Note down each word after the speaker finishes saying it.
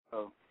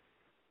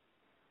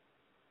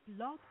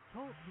Blog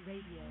Talk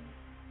Radio.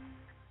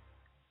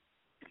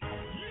 You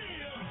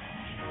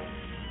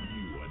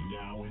are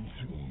now in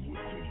tune with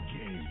the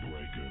Game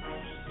Breakers.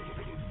 The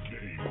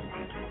Game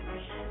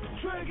Breakers.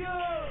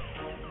 Trigger!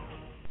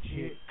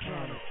 Hit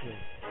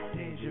Chronicles,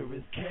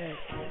 Dangerous Cat.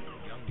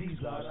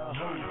 These are the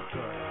hosts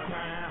of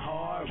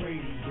Grindhard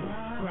Radio.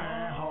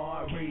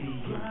 Grindhard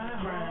Radio.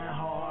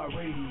 Grindhard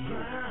Radio.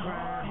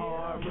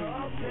 Grindhard Radio.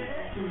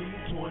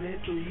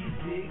 323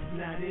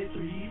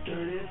 693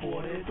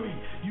 3043.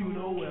 You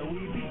know where we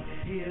be.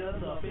 Hit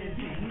us up and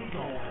see we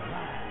gon'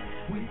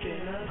 live. We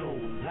finna go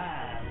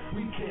live.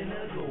 We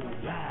finna go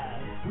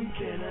live. We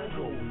finna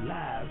go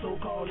live. So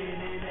call in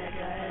and act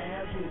a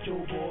ass with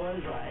your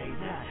boys right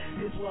now.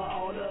 This where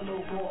all the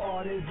local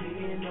artists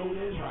getting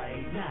noticed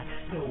right now.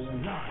 No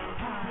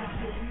lie.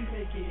 Until we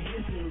making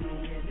history,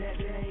 and that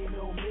there ain't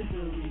no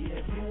mystery.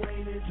 If you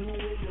ain't into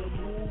it, the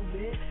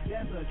movement,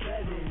 that's a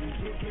tragedy.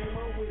 She came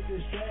up with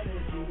the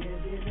strategy, and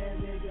then that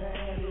nigga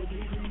had it.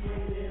 He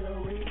created a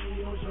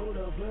radio show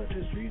to flood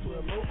the streets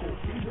with local.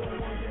 These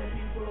are ones that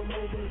people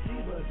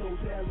overseas, but so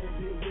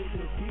talented with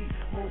the beat.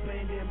 More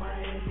fame than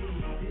Miami Heat.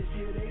 This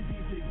year they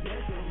see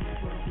success, and we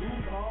from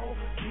Duval,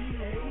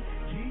 GA,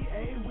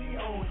 we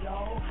on,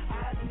 y'all.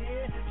 I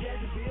did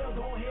Jacksonville,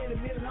 go ahead and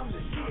admit it, I'm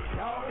the shit,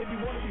 dawg. If you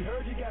want to be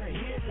heard, you gotta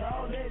hit,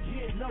 dawg. That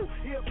shit, no,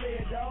 he'll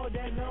play it, dawg.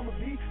 That number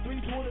be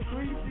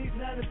 323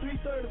 693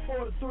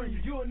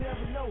 3043. You'll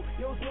never know,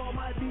 your song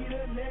might be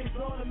the next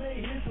song to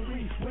make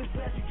history. With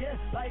special guests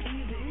like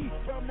Easy E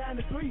from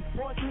 9 to 3,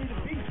 4 3 to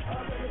beat.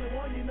 Other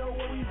one, you know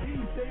where we be.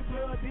 Stay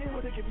plugged in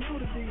with the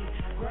community.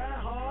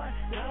 Grind hard,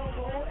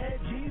 download at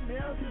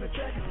Gmail to the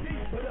track and see.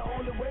 But the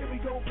only way we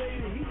gon' play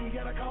the heat, you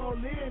gotta call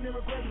in and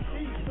request a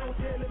seat. Don't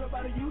tell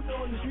everybody you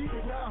know in the street. The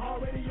Grind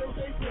Hard Radio,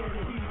 stay playing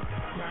the heat.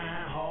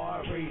 Grind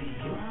Hard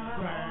Radio.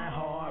 Grind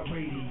Hard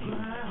Radio.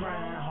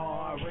 Grind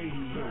Hard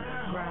Radio.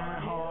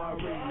 Grind Hard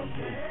Radio.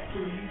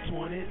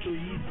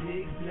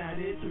 323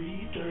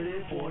 693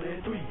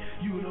 3043.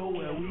 You know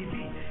where we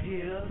be.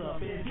 Hit us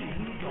up and see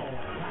we gon'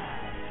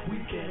 live. We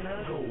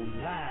finna go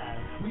live.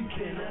 We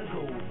finna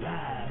go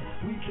live.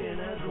 We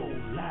finna go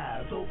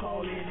live. So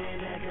call in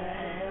and act a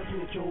ass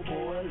with your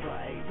boys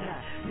right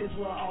now. This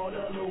where all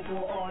the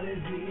local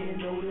artists getting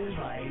noticed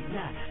right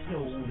now. No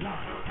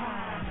lie.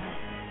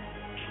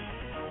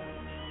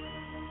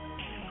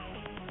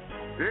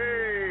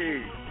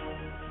 Hey.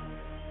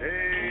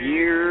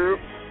 You.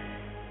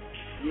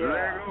 Yeah.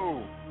 Let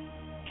go.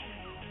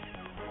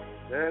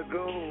 Let's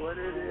go. What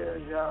it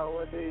is, y'all.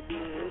 What they do.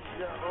 It's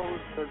the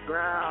host of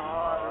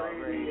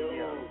Grindhard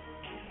Radio.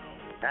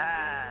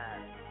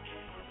 Grindhard.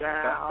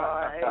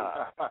 Hey,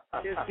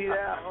 you see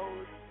that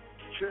host?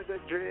 Trigger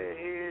Dread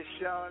here,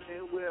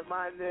 shouting with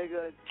my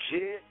nigga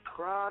Jit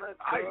Chronicles.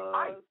 Hey,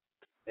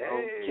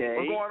 okay.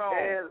 What's going on?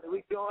 And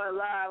we going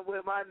live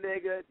with my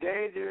nigga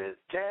Dangerous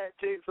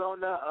Tactics on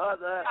the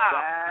other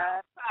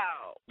side.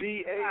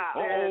 B.A.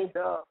 stand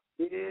up.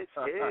 Bitch.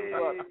 Hey.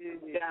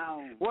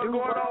 What's going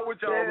on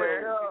with y'all,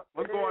 man?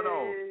 What's going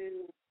on?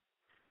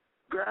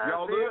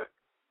 Y'all good?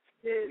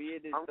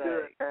 I'm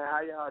good, man.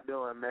 How y'all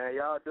doing, man?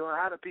 Y'all doing?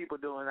 How the people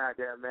doing out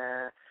there,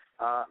 man?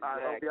 I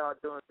hope y'all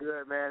doing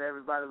good, man.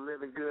 Everybody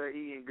living good,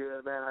 eating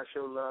good, man. I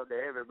show love to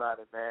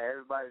everybody, man.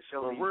 Everybody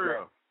show me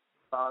love.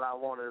 All I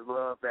want is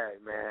love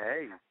back, man.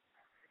 Hey.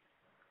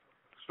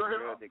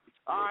 Straight up.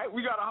 All right,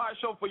 we got a hot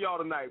show for y'all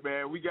tonight,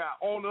 man. We got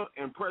owner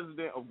and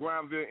president of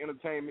Grindville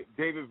Entertainment,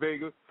 David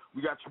Vega.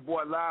 We got your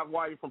boy Live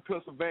Wire from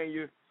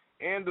Pennsylvania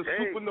and the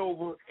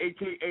Supernova,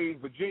 a.k.a.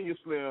 Virginia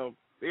Slim.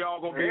 They all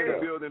going to be in the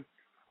building.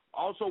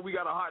 Also, we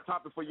got a hot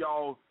topic for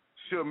y'all.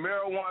 Should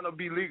marijuana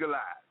be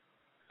legalized?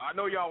 I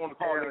know y'all want to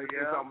call in and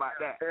say something about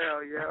that.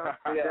 Hell yeah.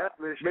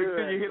 Make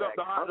sure you hit up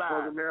the hotline.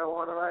 I'm smoking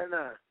marijuana right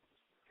now.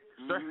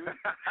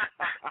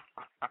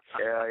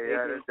 Hell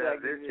yeah, this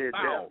shit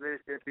definitely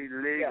should be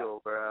legal,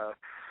 bro.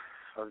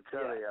 I'm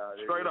telling y'all,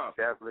 this straight up.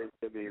 Definitely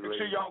should be legal. Make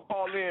sure y'all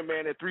call in,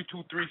 man, at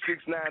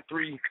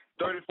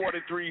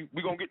 323-693-3043.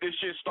 We're going to get this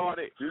shit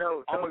started.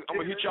 I'm going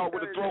to hit y'all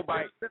with a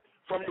throwback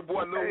from the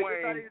boy Lil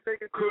Wayne.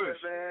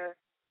 Kush.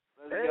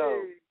 Let's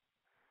go.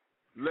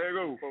 Let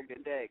go.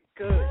 Smoking that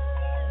Kush.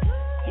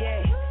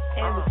 Yeah,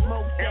 and we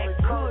smoke that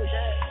Kush.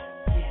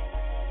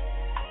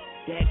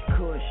 That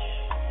Kush.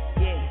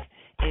 Yeah,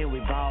 and we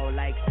ball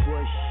like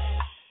swoosh.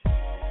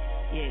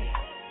 Yeah,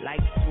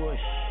 like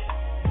swoosh.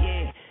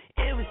 Yeah,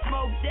 and we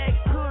smoke that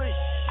Kush.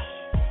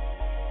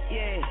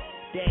 Yeah,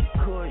 that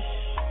Kush.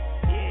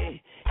 Yeah,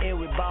 and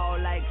we ball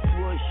like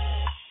swoosh.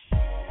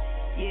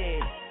 Yeah,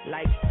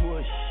 like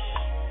swoosh.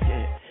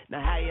 Yeah.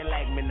 Now how you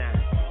like me now?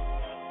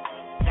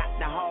 Got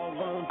the hog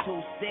on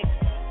 2-6.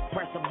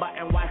 Press a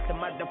button, watch the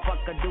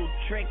motherfucker do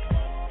tricks.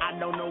 I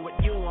don't know what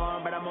you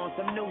on, but I'm on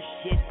some new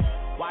shit.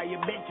 While your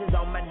bitch is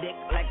on my dick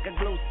like a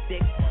glue stick.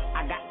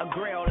 I got a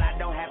grill, I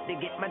don't have to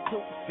get my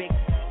tooth fixed.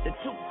 The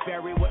tooth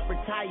fairy would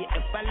retire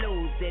if I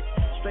lose it.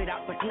 Straight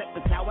out the clip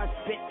is how I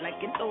spit like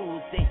an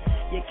Uzi.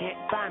 You can't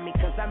find me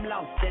cause I'm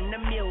lost in the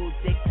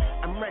music.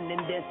 I'm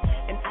running this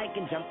and I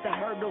can jump the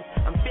hurdles.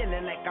 I'm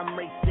feeling like I'm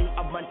racing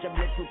a bunch of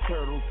little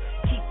turtles.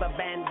 Keep a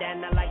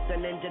bandana like the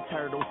Ninja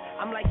Turtles.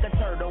 I'm like a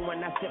turtle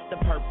when I sip the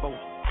purple.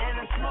 And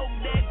I smoke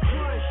that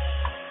kush.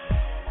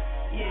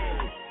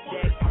 Yeah,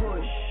 that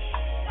kush.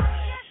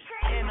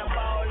 And I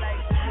ball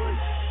like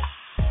swoosh.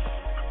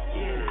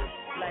 Yeah,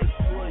 like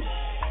swoosh.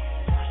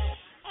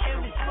 And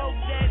we smoke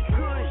that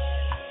kush.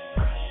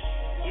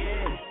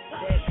 Yeah,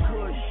 that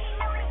kush.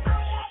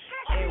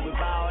 And we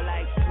ball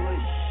like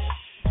swoosh.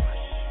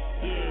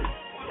 Yeah,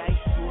 like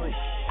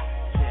swoosh.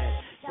 Yeah.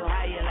 So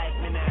how you like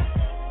me now?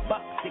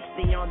 Buck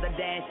 60 on the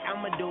dash,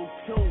 I'ma do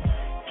too.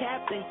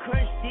 Captain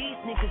Crush, these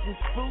niggas is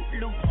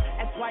Fruit Loops.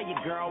 That's why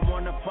your girl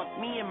wanna fuck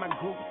me in my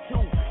group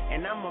too.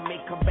 And I'ma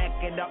make her back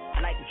it up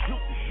like zoop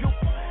zoop.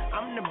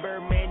 I'm the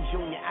Birdman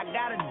Jr., I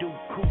gotta do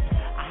coops.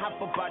 I hop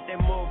up out that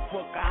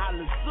motherfucker,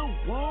 holla soup,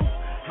 woo.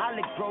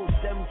 Holly Grow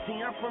 17,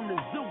 I'm from the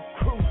zoo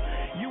crew.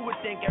 You would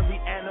think every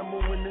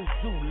animal in the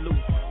zoo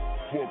loose.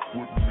 Fuck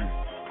with me.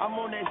 I'm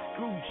on that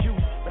screw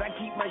juice, but I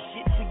keep my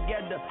shit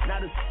together,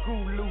 not a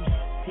screw loose.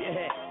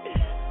 Yeah.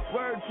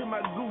 Word to my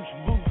goose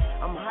boots.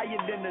 I'm higher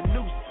than a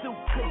new suit,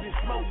 cause it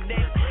smoke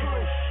that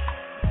kush.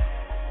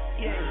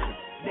 Yeah,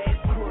 that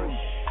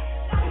kush.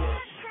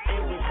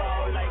 And we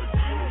ball like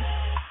swoosh.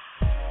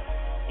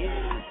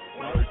 Yeah,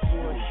 like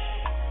swoosh.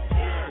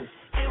 Yeah,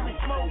 and we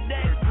smoke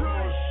that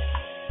kush.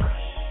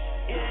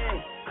 Yeah,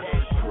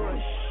 that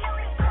kush.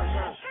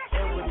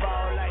 And we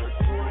ball like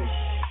swoosh.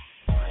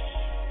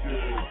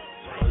 Yeah,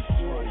 like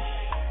swoosh.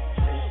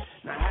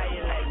 Now how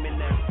you like me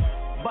now?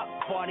 Buck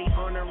 40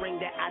 on a ring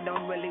that I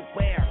don't really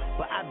wear,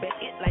 but I bet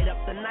it light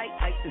up the night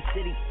like the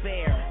city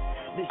fair.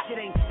 This shit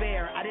ain't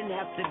fair, I didn't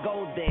have to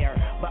go there,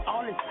 but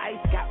all this ice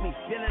got me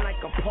feeling like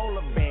a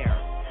polar bear.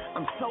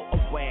 I'm so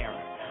aware,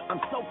 I'm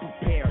so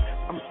prepared,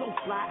 I'm so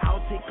fly,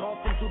 I'll take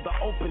off into the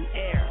open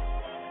air.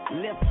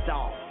 Lift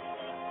off,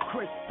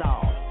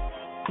 crystal,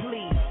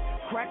 please,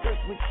 crackers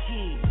with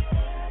cheese.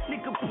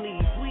 Nigga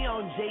please, we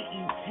on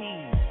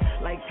JETs.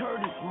 Like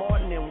Curtis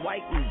Martin and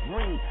White and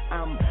Green.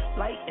 I'm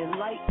light and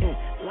like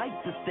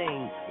the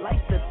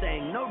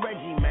thing. No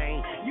Reggie,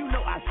 man. You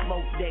know I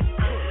smoke that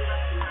kush.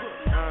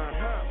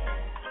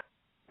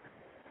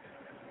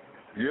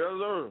 Yes,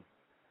 sir.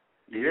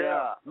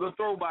 Yeah. Little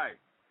throwback.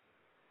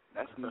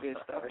 That's some good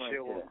stuff That right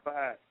shit was there.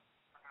 fire.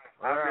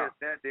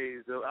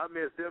 I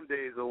miss them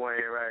days of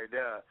Wayne right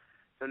there.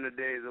 Them the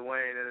days of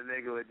Wayne and a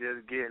nigga was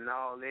just getting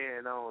all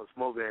in on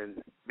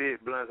smoking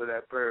big blunts of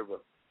that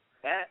purple.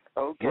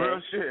 Okay.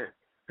 Real shit.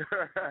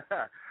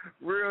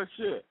 Real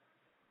shit.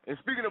 And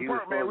speaking of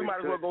perp, man, we might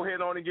as well go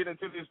ahead on and get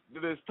into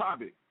this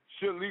topic.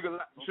 Should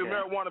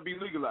marijuana be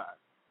legalized?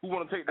 Who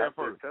want to take that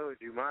first? I told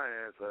you my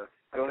answer.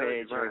 Go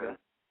ahead, Trigger.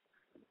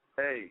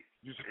 Hey,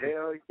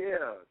 hell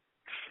yeah.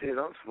 Shit,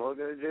 I'm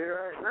smoking a J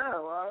right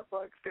now. Why the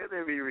fuck still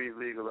they be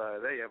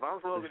legalized? Hey, if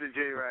I'm smoking a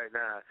J right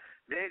now,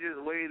 they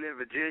just waiting in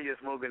Virginia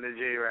smoking a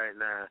J right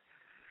now.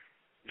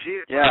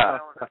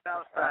 On the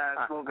south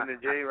side smoking a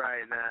J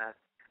right now.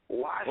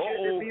 Why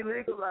shouldn't it be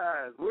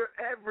legalized? We're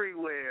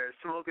everywhere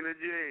smoking a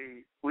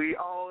J. We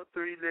all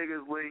three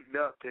niggas linked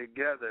up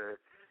together.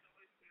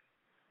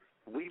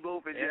 We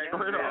both in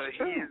Jacksonville,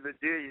 he is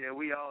Virginia,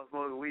 we all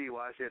smoking weed.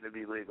 Why shouldn't it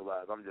be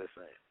legalized? I'm just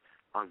saying.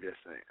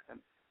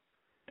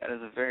 That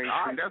is a very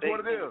all true right, that's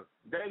statement. what it is.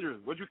 Dangerous.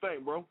 What you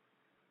think, bro?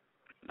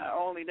 Not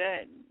only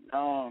that,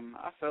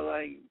 I feel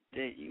like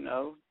that,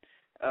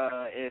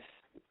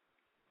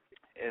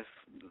 if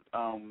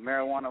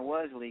marijuana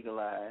was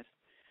legalized,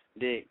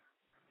 that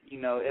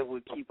it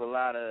would keep a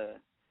lot of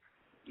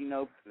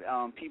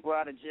people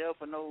out of jail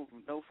for no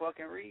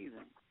fucking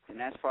reason, and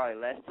that's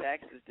probably less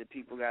taxes that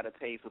people got to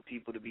pay for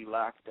people to be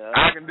locked up.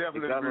 I can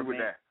definitely agree with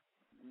that.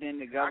 Then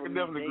the government, I can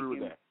definitely agree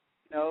with that.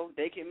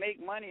 They can make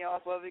money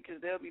off of it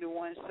because they'll be the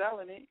ones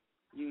selling it.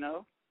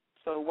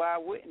 So why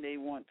wouldn't they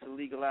want to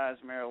legalize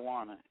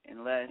marijuana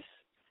unless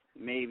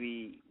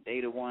maybe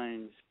they the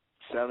ones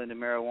selling the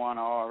marijuana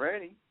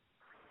already?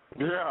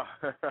 Yeah.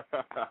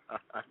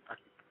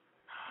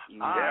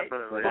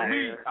 Definitely. For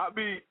me,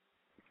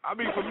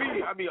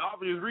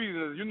 obvious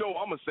reasons, I'm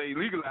going to say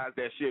legalize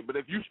that shit. But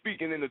if you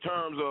speaking in the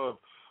terms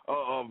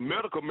of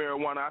medical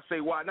marijuana, I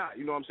say why not?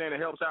 You know what I'm saying? It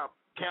helps out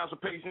cancer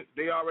patients.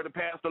 They already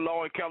passed a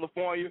law in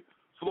California.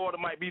 Florida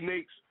might be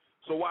next.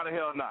 So why the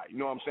hell not? You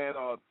know what I'm saying?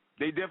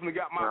 They definitely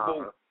got my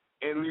vote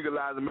in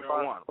legalizing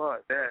marijuana.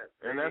 Fuck that.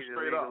 And that's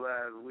straight up.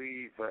 Legalize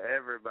weed for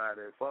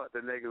everybody. Fuck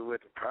the niggas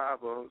with the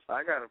problems.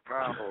 I got a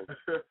problem.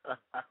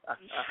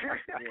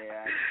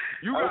 Yeah.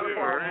 You got a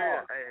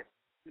problem. Hey,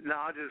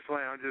 no, I'm just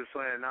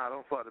saying. No,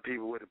 don't fuck the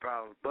people with the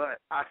problems. But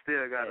I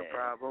still got a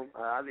problem.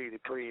 I need to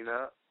clean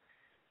up.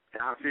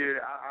 And I'm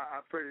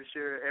pretty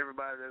sure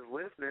everybody that's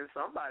listening,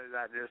 somebody's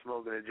out there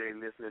smoking a J,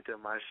 listening to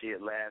my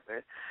shit, laughing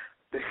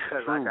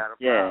because I got a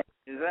problem. Yeah,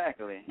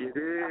 exactly. You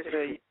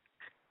did?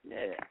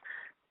 Yeah.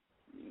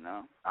 You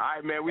know. All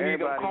right, man. We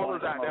need them Everybody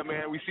callers wants out there, smoke.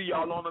 man. We see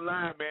y'all on the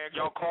line, man.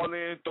 Y'all call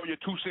in, throw your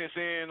 2 cents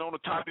in on the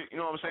topic. You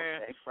know what I'm saying?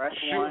 Okay, press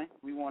one.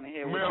 We want to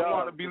hear what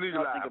marijuana y'all be think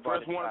legalized. about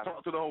Press this 1 to topic.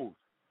 talk to the host.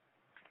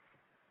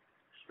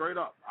 Straight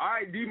up. All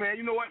right, D, man.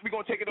 You know what? We're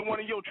going to take it to one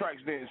of your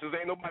tracks then, since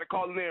ain't nobody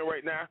calling in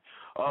right now.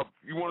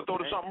 You want to throw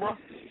to something, bro?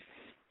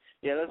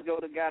 Yeah, let's go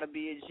to Gotta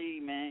Be a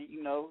G, man.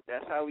 You know,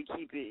 that's how we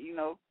keep it, you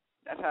know.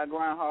 That's how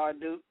Grindhard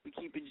do. We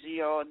keep it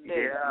G all day. Yeah.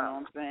 You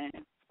know what I'm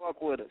saying?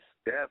 Fuck with us.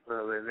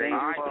 Definitely,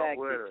 Dangerous man. Fuck tactics.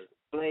 with us.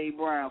 Blade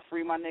Brown.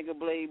 Free my nigga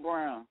Blade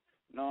Brown.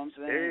 You know what I'm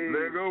saying? Hey.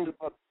 Let it go.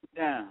 Up,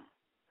 down.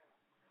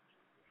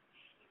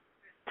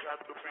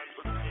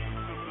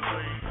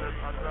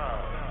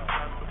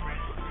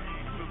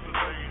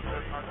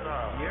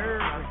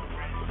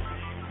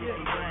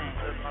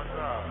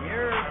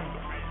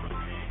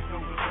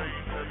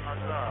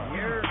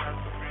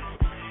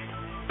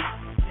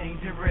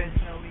 Dangerous,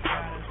 no, we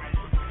got it.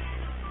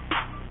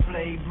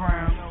 Blade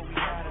Brown, no, we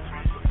got it.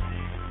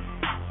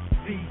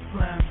 Beat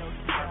Slim, no,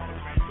 we got it.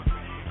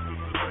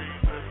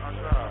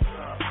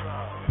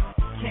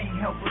 Can't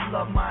help but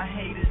love my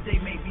haters, they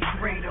make me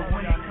greater.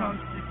 When it comes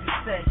to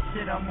success,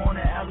 shit, I'm on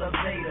the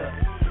elevator.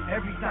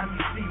 Every time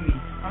you see me,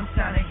 I'm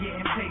shining,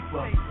 getting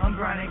paper. I'm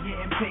grinding,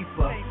 getting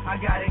paper. I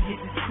gotta get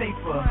this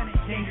paper.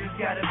 Dangerous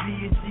gotta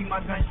be a G,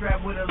 my gun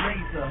strapped with a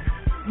laser.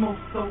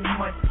 Smoke so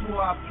much, swore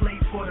I play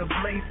for the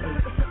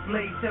Blazers.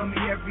 Blade tell me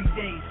every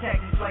day,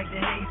 tactics like the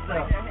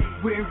hazer.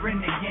 We're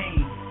in the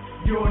game,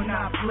 you're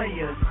not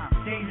players.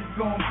 Dangerous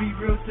gonna be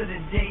real to the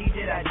day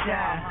that I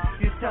die.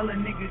 Just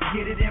telling niggas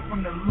get it in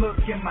from the look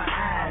in my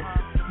eyes.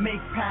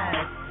 Make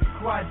pass,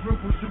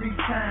 quadruple 3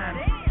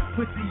 times.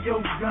 Pussy, your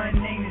gun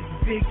ain't as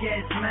big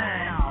as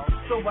mine.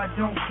 So I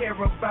don't care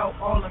about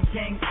all them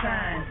gang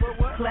signs.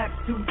 Clap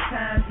 2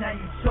 times, now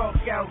you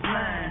chalk out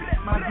lines.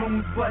 My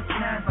goons bust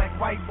nines like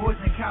white boys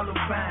in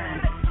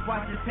Columbine.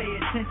 Watch us pay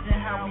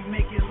attention how we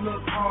make it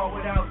look hard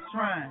without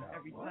trying.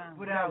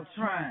 Without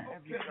trying.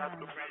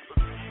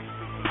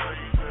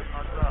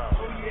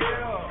 Oh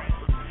yeah.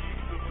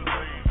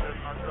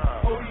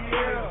 Oh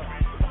yeah.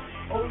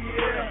 Oh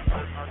yeah.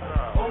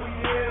 Oh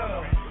yeah.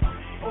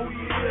 Oh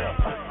yeah.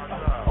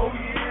 Oh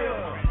yeah.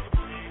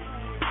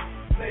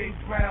 Blade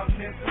Brown,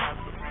 nigga.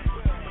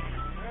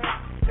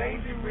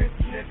 Dangerous,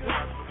 nigga.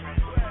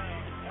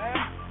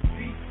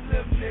 Beat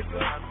Slim,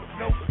 nigga.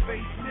 No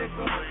face,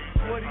 nigga.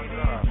 What it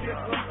is,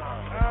 nigga.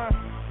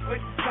 What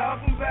you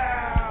talking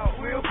about?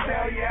 We'll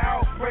tell you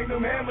out. Bring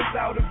them hammers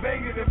out and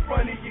bang it in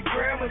front of your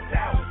grandma's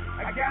house.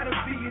 I gotta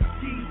be a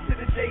G to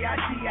the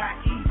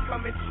J-I-D-I-E.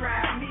 Come and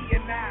try me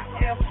and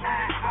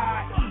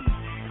I-F-I-R-E.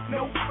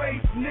 No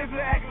face, nigga,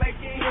 act like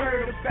you ain't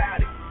heard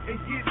about it. And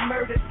get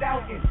murdered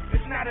doubting.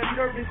 It's not a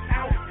nervous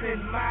ounce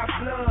in my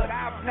blood.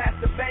 I pass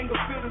the banger,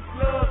 feel the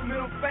slug.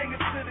 Middle finger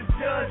to the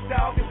judge,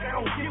 dog, cause I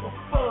don't give a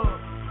fuck.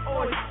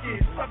 All this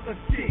shit, suck a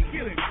dick,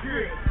 get a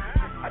grip.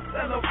 I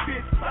tell a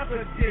bitch, suck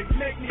a dick,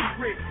 make me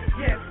rich.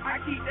 Yes, I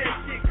keep that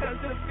shit cause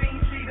the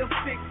fiend see the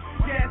fix.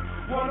 Yes,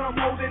 one I'm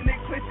holding it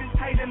clenching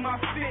tight in my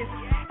fist.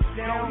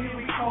 Down here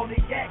we call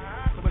it yak,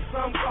 but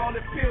some call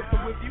it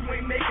pistol. If you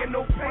ain't making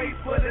no pay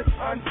for this,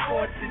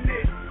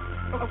 unfortunate.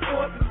 Of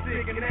course I'm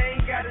sick and I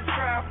ain't gotta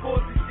try to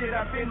force this shit.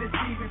 I've been to G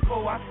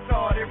before I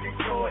started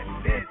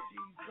recording this.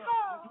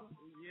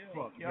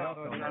 Fuck y'all.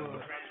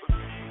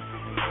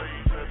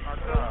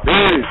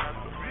 Hey.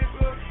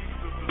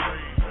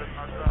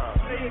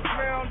 Lay it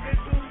down,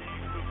 nigga.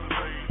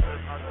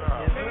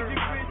 Baby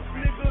rich,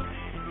 nigga.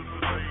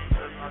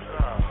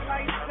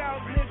 Lights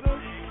out, nigga.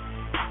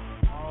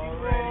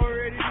 You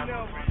already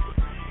know.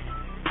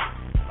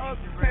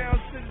 Uptown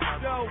to the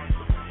dough.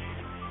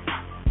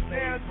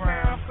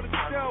 Downtown for the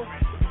show.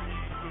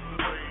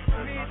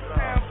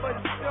 Midtown for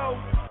the show.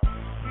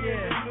 We in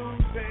the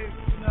news, baby.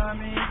 You know what I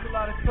mean? It's a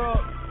lot of talk.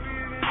 We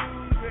in the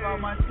news, baby.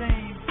 About my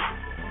team.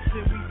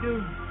 Shit we do.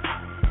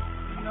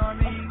 You know what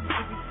I mean?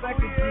 Disrespect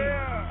a G.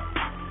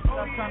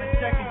 Stop trying to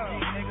check a G,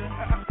 nigga.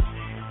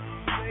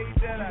 We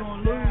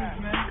gon' lose,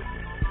 man.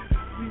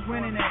 We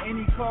winning at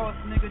any cost,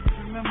 nigga. Just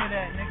remember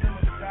that, nigga.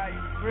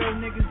 Real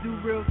niggas do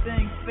real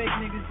things. Fake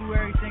niggas do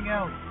everything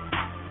else.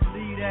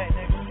 Believe that,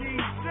 nigga.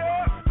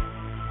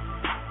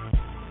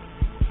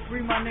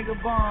 Free my nigga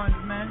Bonds,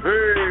 man.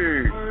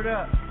 Hey. Word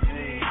up.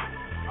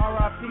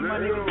 R.I.P. my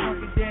nigga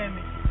Drunken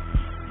Damage.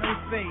 No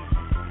face.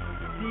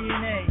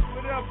 DNA.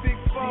 What up, Big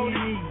Phone?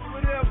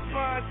 What up,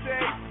 Fonte?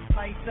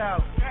 Lights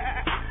out.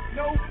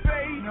 No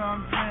face. You know what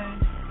I'm saying?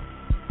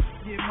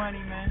 Get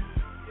money, man.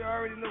 You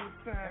already know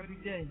what time. Every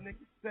day.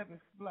 Nigga 7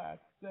 fly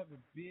 7,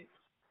 bitch.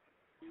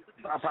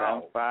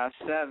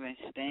 757.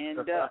 Stand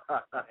up.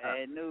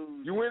 Bad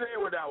news. You went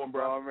in with that one,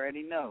 bro. You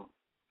already know.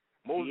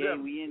 Most yeah,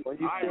 we in. All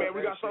right, man,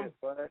 we got some.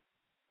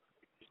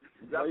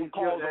 Got some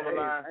calls on the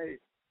line.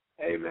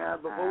 Hey, man,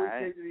 before right.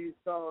 we take to these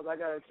calls, I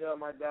gotta tell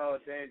my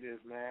dog Dangerous,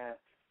 man.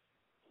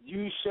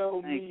 You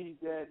show me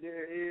that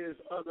there is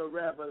other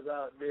rappers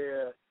out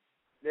there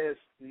that's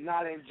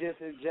not just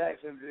in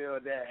Jacksonville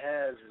that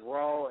has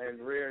raw and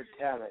rare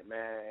talent,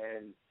 man.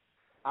 And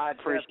I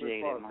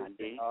appreciate it, my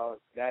D.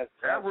 That's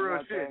real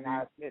one shit. thing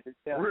I meant to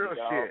tell real you,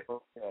 shit.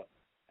 dog.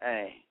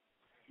 Hey,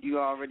 you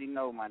already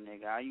know, my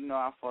nigga. You know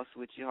I fuss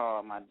with you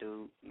hard, my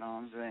dude. You know what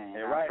I'm saying?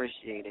 I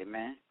appreciate it,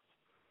 man.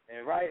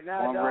 And right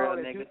now, one real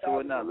nigga to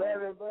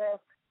another. Bro.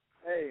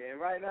 Hey, and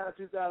right now,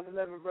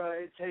 2011, bro,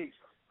 it takes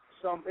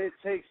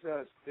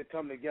us to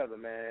come together,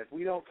 man. If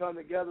we don't come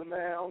together,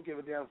 man, I don't give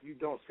a damn if you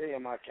don't stay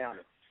in my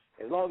county.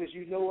 As long as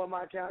you know what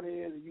my county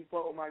is and you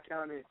fuck with my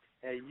county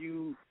and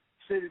you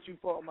say that you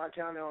fuck with my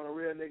county on a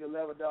real nigga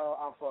level, dog,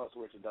 I'm fucks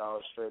with you,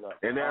 dog, straight up.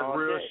 And that's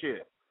real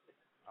shit.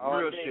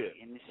 Real shit.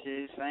 And this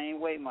shit same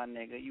way, my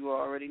nigga. You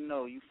already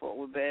know. You fuck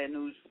with Bad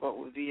News, fuck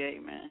with VA,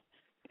 man.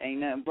 Ain't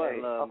nothing but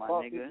love, my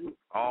nigga.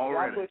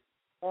 Already.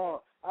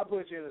 I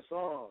put you in a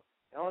song.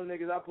 The only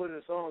niggas I put in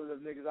a song are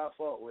the niggas I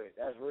fuck with.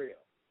 That's real.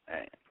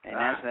 Hey, and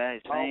that's the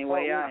same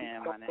way I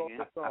am, my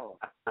nigga.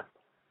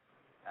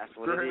 That's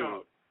what it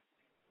is.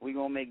 We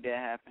gonna make that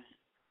happen.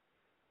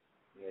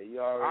 Yeah, you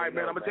already All right,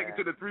 man, know, I'm going to take it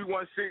to the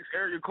 316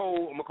 area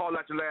code. I'm going to call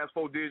out your last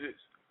 4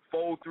 digits.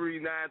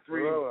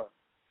 4393.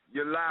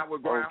 You're live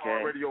with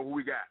Grindhard Radio. Who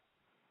we got?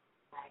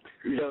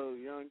 Yo,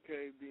 Young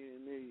K,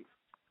 B&E.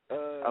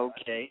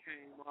 Okay.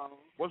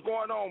 What's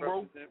going on,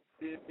 bro?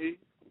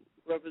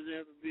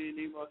 Represent for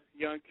B&E, my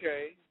Young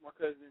K, my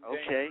cousin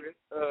Dangerous.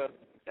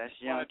 That's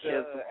Young K.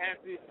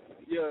 Answer,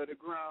 the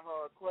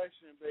Grindhard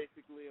question,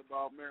 basically,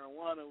 about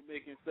marijuana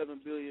making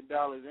 $7 billion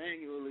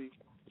annually.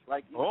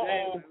 Like you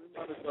said, we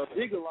might as well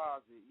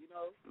legalize it, you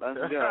know?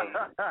 Let's go.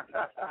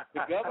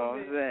 The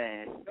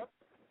government,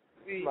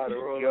 you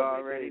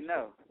already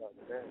know.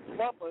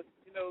 But,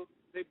 you know,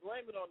 they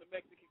blame it on the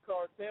Mexican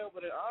cartel,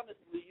 but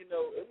honestly, you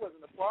know, it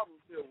wasn't a problem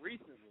until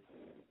recently.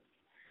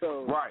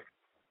 So,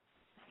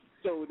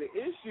 So the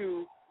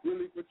issue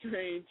really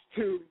pertains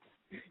to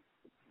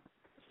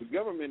the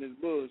government is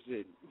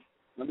bullshitting.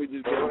 Let me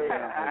just go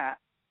ahead.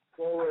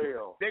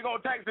 They're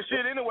going to tax the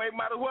shit anyway.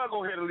 Might as well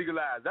go ahead and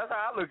legalize. That's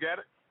how I look at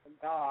it.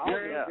 Because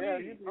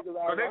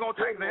they're going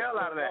to tax the hell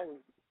out of that.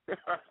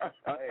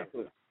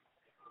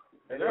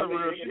 That's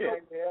real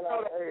shit.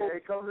 Hey,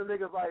 come to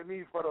niggas like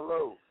me for the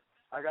low.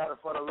 I got it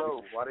for the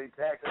low. While they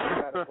taxing, I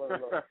got it for the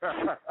low.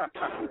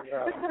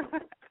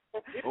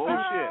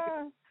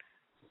 Shit.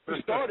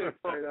 It started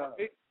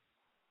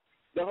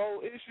the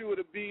whole issue with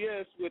the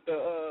BS with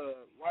the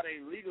why they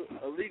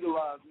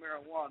legalized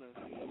marijuana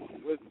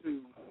was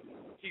to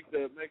keep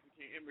the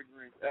Mexican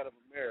immigrants out of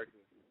America.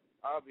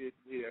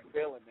 Obviously, they're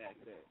failing at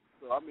that.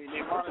 So I mean,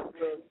 they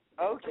monitor.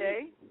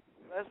 Okay,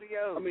 let's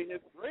go. I mean,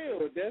 it's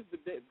real. That's the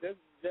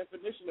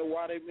definition of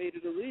why they made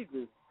it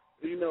illegal.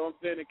 You know what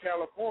I'm saying? In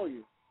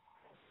California,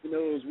 you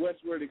know, it was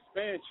westward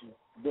expansion.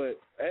 But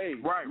hey,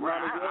 right.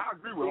 I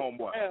agree with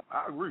homeboy.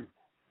 I agree.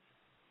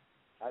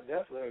 I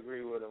definitely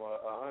agree with him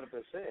 100%.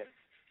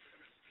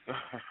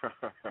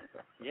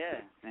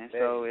 Yeah, and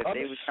so if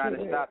they was trying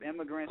to stop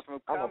immigrants from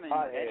coming,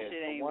 that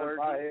shit ain't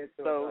working.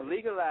 So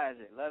legalize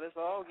it. Let us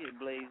all get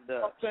blazed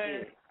up.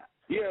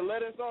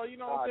 Let us all. You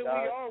know what I'm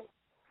saying? We all.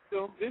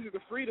 So this is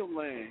the freedom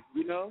land.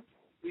 You know,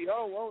 we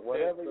all want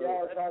whatever that.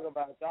 Y'all talk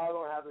about. Y'all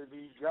don't have to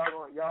be.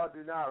 Y'all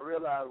do not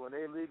realize when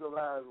they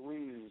legalize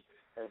weed.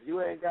 If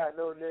you ain't got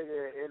no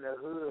nigga in the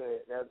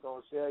hood that's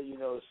gonna sell you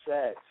no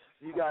sack,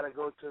 you gotta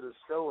go to the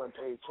store and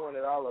pay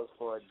 $20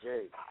 for a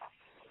J.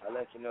 I'll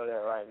let you know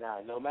that right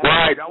now. No matter.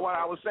 Right, that's what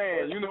I was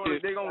saying. You know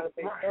they gonna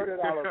pay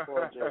 $30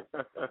 for a J.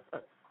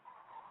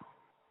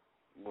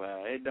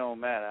 Well, it don't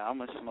matter. I'm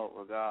gonna smoke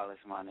regardless,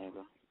 my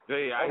nigga.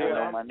 Hey, I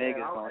know my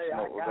niggas gonna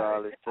smoke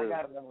regardless too. I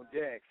got it on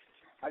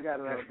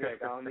deck.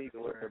 I don't need to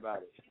worry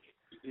about it.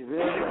 You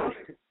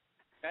really?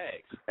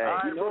 Thanks. All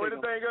right, bro.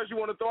 Anything else you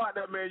want to throw out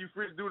there, man? You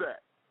free to do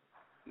that.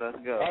 Let's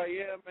go. Oh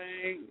yeah,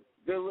 man.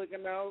 Good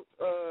looking out.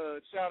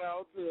 Shout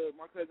out to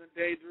my cousin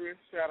Dangerous.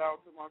 Shout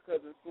out to my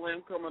cousin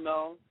Slim coming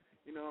on.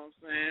 You know what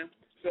I'm saying?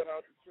 Shout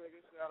out to Trigger.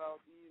 Shout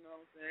out to, you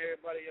know what I'm saying,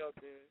 everybody out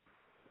there.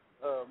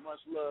 Much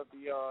love to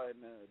y'all, and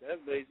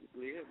that's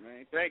basically it,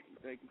 man. Thank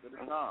you for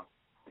the time.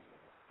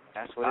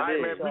 That's what it is. All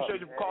right, man. Appreciate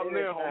you for calling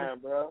in,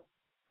 homie. Bro.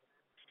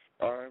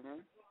 All right,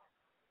 man.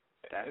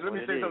 Hey, let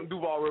me say something,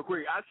 Duval, real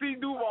quick. I see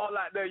Duval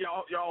out there,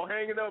 y'all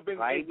hanging up and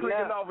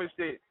clicking off and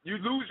shit. You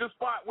lose your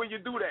spot when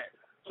you do that.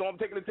 So I'm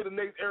taking it to the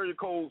next area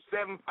code,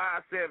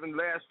 757,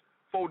 last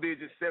 4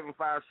 digits,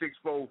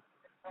 7564.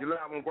 You're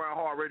live on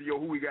Grindhard Radio.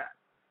 Who we got?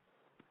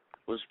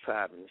 What's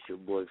poppin'? It's your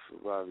boy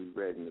Ferrari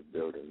Red in the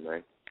building,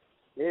 man.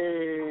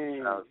 Hey.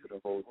 Shout out to the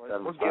whole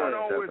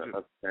 757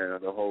 uptown,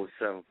 the whole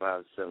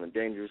 757.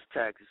 Dangerous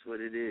tax is what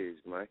it is,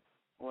 man.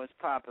 What's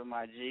poppin',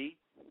 my G?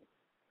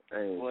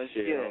 What's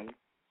good?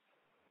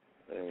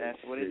 That's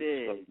what it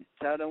is.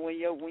 Tell them when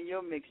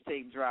your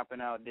mixtape dropping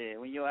out there,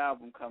 when your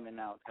album coming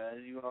out,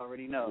 cause you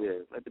already know.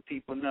 Yeah. Let the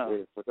people know.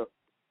 Yeah,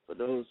 for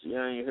those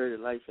you ain't heard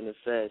of Life in the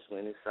Fast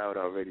Lane, it's out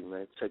already,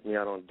 man. Check me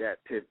out on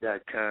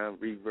datpip.com,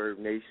 Reverb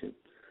Nation.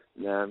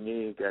 You know what I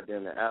mean?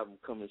 Goddamn, the album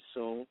coming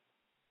soon.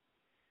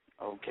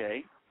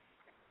 Okay.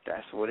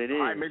 That's what it is.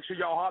 All right, make sure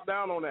y'all hop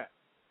down on that.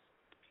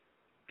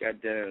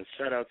 Goddamn,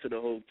 shout out to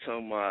the whole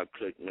Tumar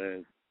clique,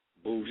 man.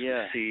 Boost,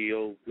 the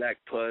CEO, Black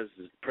Puzz,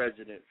 the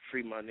president,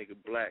 Free My Nigga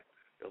Black,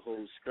 the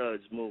whole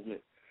Studs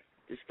movement.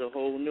 It's the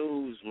whole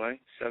news, man.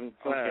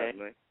 7-5,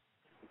 man.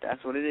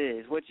 That's what it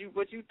is. What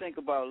you think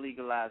about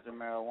legalizing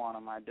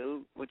marijuana, my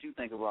dude? What you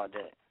think about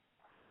that?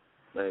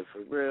 Man,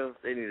 for real,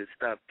 they need to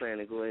stop playing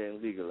and go ahead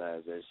and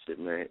legalize that shit,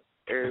 man.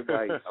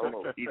 Everybody,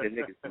 either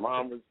niggas,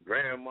 mamas,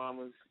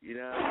 grandmamas, you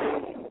know what I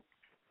mean?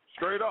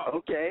 Straight up.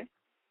 Okay.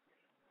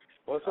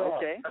 What's up?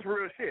 Okay. That's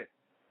real shit.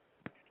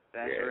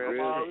 That's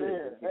real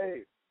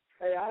shit.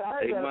 Hey,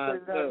 I ain't gotta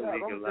say nothing else. I'm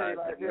gonna say it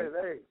like this.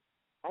 Hey,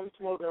 I'm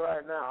smoking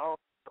right now. I don't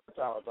know what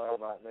y'all talking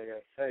about, nigga.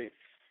 Hey,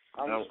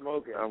 I'm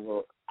smoking.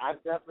 I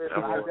definitely,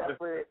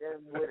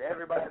 and with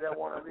everybody that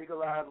want to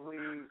legalize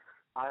weed,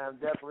 I am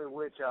definitely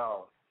with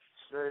y'all.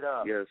 Straight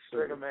up. Yes,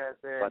 sir. Trigger man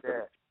said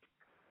that.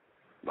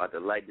 About to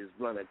light this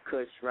blunt of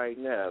kush right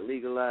now.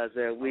 Legalize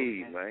that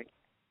weed, man.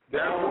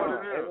 That's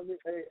what it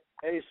is.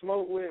 Hey,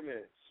 smoke with me.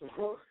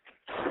 Smoke.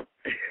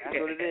 That's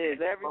what it is.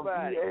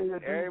 Everybody.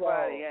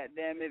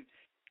 Goddamn, if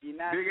you're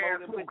not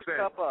smoking, put your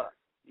cup up.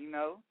 You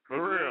know? For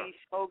if real. you ain't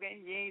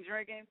smoking, you ain't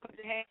drinking, put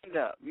your hand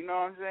up. You know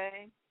what I'm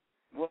saying?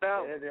 What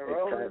else? And then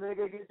roll the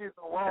nigga, get you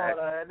some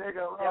water. Nigga,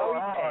 roll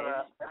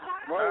harder.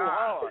 Roll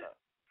harder.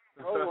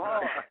 Roll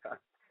hard.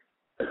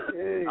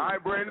 Hey. All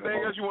right, Brandon,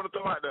 anything else you want to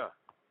throw out there?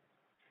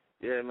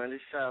 Yeah, man,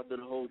 just shout out to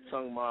the whole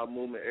tongue mob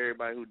movement,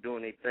 everybody who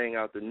doing their thing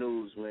out the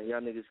news, man. Y'all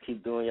niggas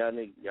keep doing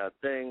y'all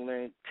thing,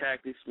 man.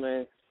 Tactics,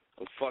 man.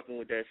 I'm fucking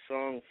with that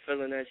song,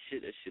 feeling that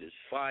shit. That shit is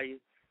fire.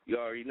 You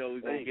already know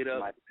we gonna get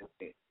up.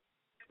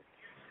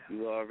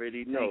 You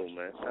already know,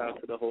 man. Shout out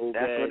to the whole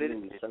bad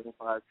news,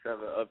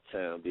 757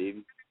 Uptown,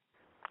 baby.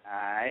 All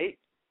right.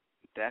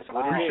 That's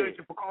what it is. Appreciate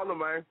you for calling,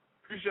 man.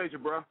 Appreciate you,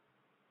 bro.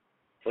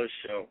 For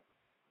sure.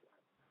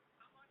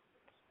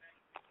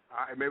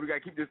 All right, man, we got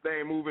to keep this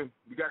thing moving.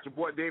 We got your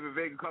boy David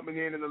Vega coming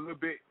in a little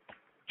bit.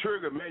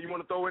 Trigger, man, you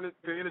want to throw in the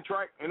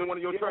track? Any one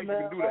of your tracks,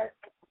 man, you can do that.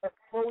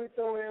 Before we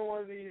throw in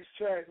one of these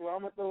tracks, well,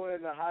 I'm going to throw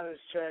in the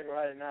hottest track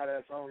right now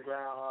that's on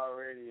Grindhard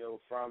Radio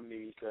from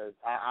me, because,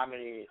 I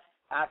mean,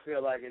 I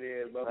feel like it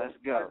is. But let's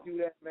before go. I do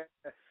that, man,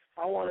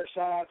 I want to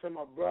shout out to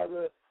my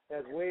brother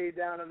that's way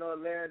down in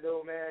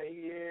Orlando, man.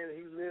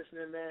 He's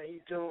listening, man. He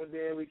tuned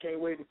in. We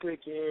can't wait to click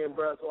you in,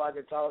 bro, so I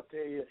can talk to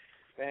you.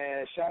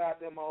 Man, shout out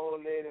to my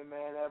old lady,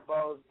 man, that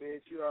boss bitch.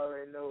 You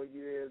already know what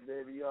you is,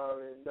 baby. You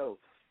already know.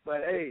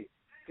 But, hey,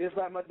 just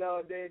like my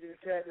dog Dangerous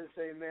Cactus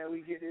say, man,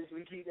 we keep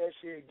that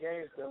shit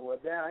gangster. Well,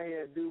 down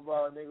here in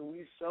Duval, nigga,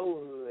 we so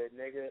hood,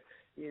 nigga.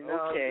 You know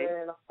what I'm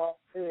saying? I'm all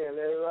in.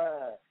 Let's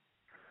ride.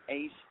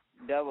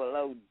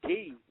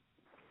 H-double-O-D.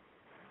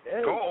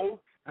 Hey. Go.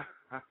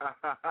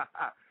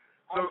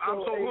 I'm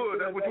so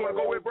hood. That's what you want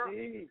to go with, bro?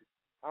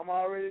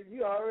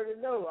 You already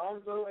know.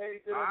 I'm so A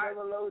to the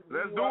double O D.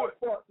 Let's do it.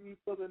 Fuck these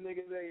other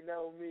niggas ain't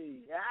know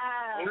me.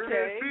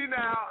 Okay. See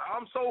now,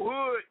 I'm so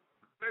hood.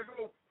 Let's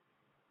go.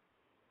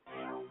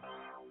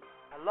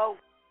 Hello?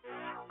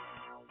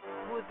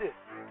 Who is this?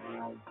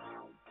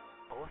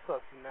 Oh, what's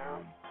up,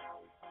 now?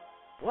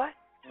 What?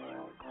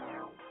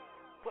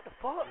 What the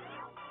fuck?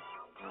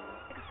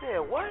 Nigga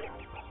said what?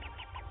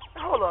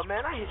 Hold up,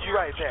 man. I hit you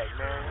right back,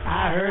 man.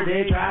 I heard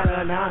they try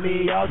to knock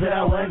me off, said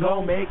I wasn't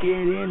gon' make it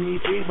in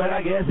these streets, but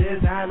I guess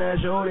it's time to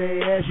show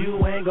they ass you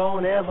ain't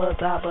gon' ever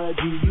stop a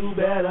G. You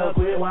better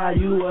quit while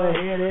you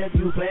ahead if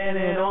you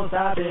planning on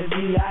stopping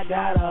me. I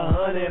got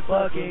 100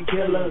 fucking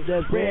killers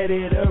that's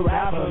ready to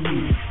rap for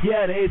me.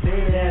 Yeah, they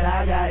say that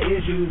I got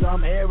issues,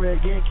 I'm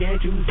arrogant,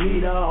 can't you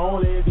see? The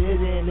only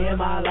vision in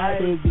my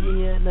life is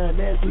being the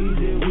next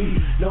Weezy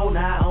Wee. No,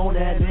 not on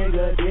that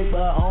nigga dick,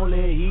 but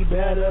only he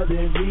better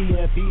than me.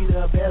 If he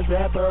the best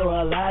rapper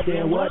alive,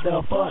 then what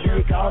the fuck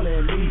they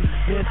calling me?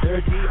 Mr.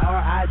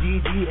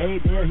 T-R-I-G-G-A,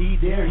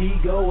 there he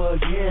go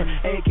again.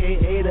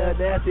 A.K.A. the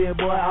nasty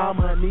boy,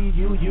 I'ma need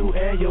you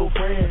and your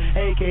friend.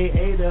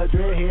 A.K.A. the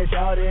dreadhead,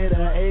 shouted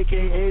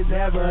A.K.A.'s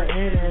never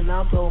end. And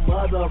I'm so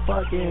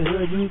motherfucking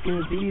hood, you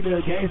can see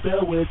the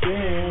gangster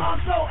within. I'm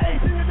so A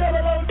to the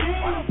double O-D.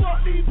 Why the fuck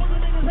these pussy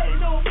niggas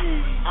hating on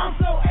me? I'm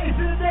so A to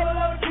the double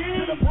O-D.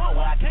 To the point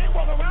where I can't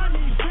walk around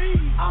these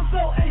streets. I'm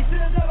so A to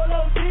the double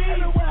O-D.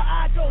 Everywhere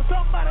I go,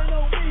 somebody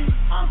know me.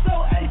 I'm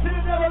so A to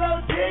the double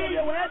O-D.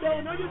 Yeah, well, I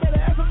don't know, you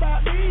better ask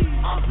about me.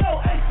 I'm so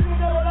A to the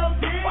double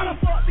O-D. Why the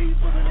fuck these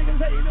pussy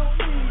niggas hating on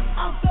me?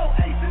 I'm so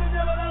A to the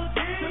double O-D.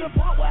 To the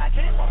point where I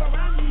can't walk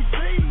around these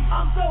streets.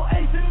 I'm so A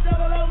to the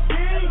double O-D.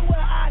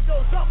 Everywhere I go,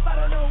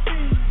 somebody know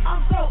me.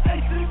 I'm so A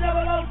to the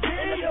double O-D.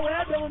 Yeah, well,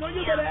 I don't know,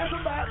 you better ask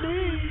about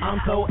me. I'm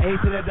so A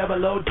to the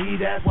double O-D.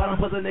 That's why them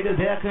pussy niggas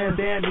there couldn't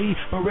stand me.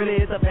 But really,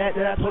 it's a fact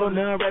that I told them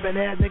none rapping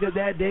ass niggas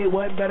that day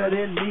wasn't better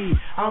than me.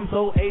 I'm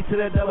so A to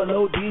the double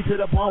O-D, to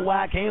the point where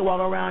I can't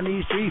walk around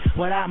these streets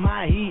without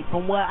my heat.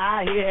 From what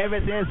I hear, ever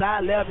since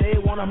I left, they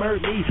wanna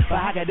murder me. But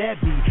how could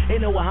that be? They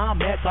know where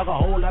I'm at, talk a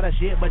whole lot of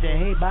shit, but you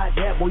ain't about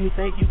that. Boy, you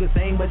think you can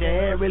sing, but your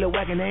head really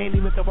whacking. They ain't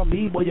even come from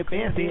me, boy, your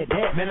fans said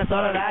that. Man, I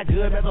started out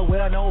good, that's a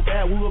well-known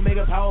fact. We were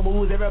making power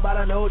moves,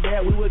 everybody know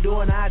that. We were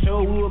doing our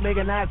show, we were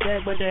making our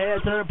set, but your head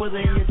turned pussy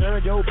and you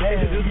turned your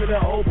back. Just with the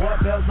old boy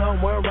felt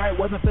somewhere right,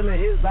 wasn't feeling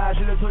his vibe.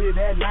 Should've told you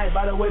that night.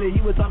 By the way that he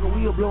was talking,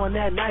 we were blowing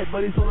that night.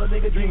 But he told a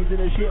nigga dreams and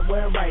the shit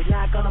went right.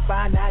 Not gonna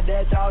find out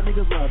that y'all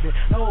niggas love it.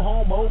 No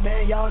homo,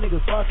 man, y'all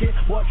niggas fucking.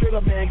 Boy, trigger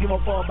man, give a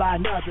fuck by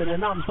nothing.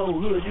 And I'm so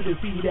hood, you can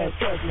see that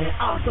trust, man.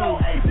 I'm so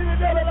A to the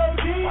double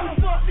OG. Why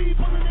the fuck these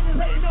pussy niggas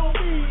hating on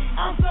me?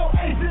 I'm so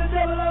A to the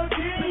double OG.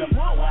 To the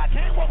point where I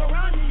can't walk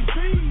around these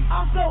streets.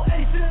 I'm so A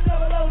to the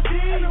double OG.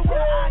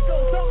 Everywhere I go,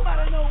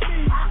 somebody know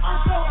me.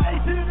 I'm so A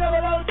to the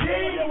double OG.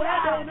 Where I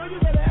don't know, you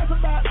better ask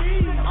about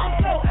me. I'm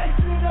so A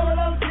to the double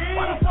OG.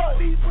 Why the fuck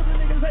these pussy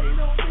niggas hating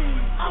on me?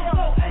 I'm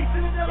so A to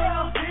the double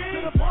OG. To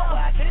the point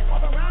where I can't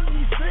walk around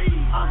these streets.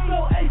 I'm so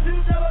A to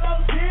the double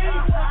OG.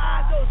 Where I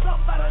go,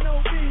 somebody know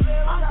me.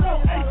 I'm so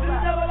A to the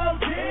double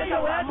OG.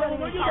 Where I don't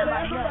know, you better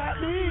ask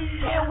about me.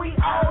 And we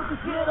all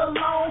just get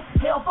along.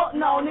 Hell, fuck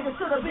no, nigga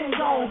should've been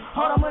gone.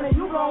 All the money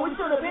you gone, we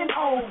should've been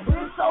on.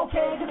 But it's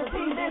okay, cause the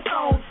team been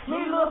on.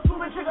 Me, little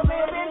stupid trigger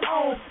man been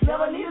on.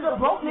 Never needed a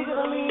broke nigga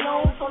to lean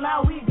on, so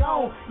now we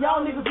gone.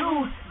 Y'all niggas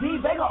lose.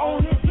 D Baker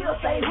on this, he'll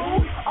say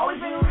who?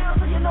 Always been real,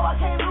 so you know I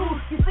can't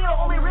lose. You still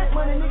owe me rent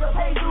money, nigga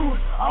pay dues.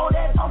 All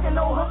that talking,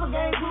 no hustle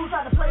game crew.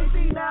 Try to play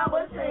C now,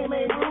 but same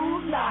ain't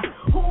rules. Nah,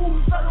 who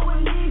struggle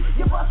with me?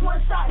 You bust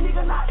one shot,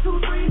 nigga, not 2,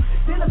 3.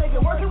 Then to make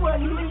it work, it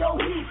wasn't even your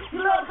heat.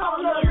 You love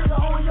calling little nigga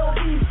on your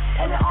beat.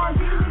 And the R&B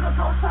nigga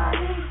so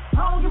Chinese.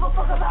 I don't give a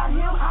fuck about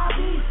him, I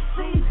be.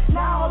 See,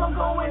 now all I'm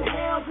going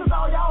ham, cause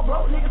all y'all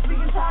broke niggas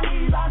speaking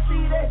Chinese. I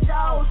see that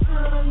y'all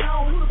should've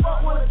known. Who the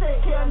fuck wanna take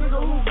care of nigga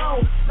who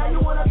go? Now you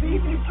wanna beef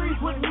these streets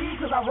with me,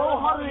 cause I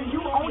roll harder than you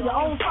on your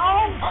own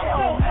song?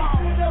 Hell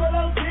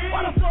no.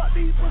 Why the fuck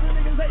these pussy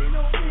niggas hating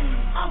on me?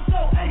 I'm so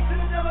A to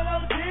the double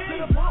OG. To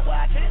the point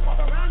where I can't walk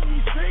around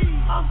these streets.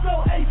 I'm so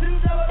A to the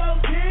double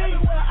OG.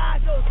 Everywhere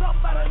I go,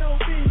 somebody know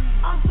me.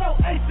 I'm so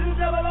A to the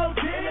double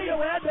OG.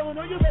 Everywhere I don't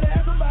know, you better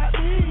ask about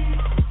me.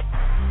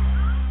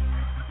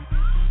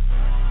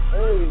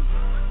 Hey.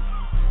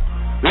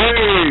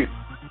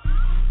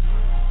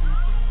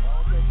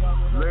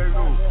 Let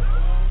go.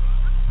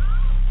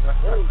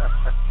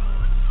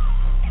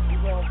 You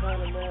gonna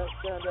find a man,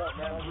 stand up,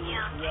 man. We need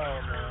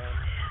y'all,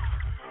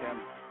 man.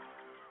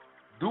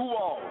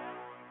 Duval.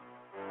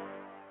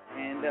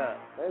 Stand up.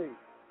 Hey.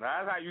 Now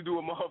that's how you do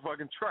a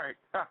motherfucking track.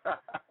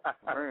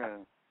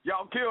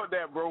 Y'all killed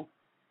that, bro.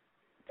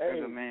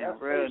 Hey, man,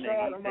 real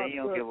nigga, he say he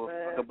don't give a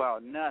fuck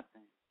about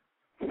nothing.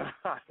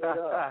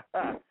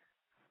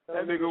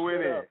 That nigga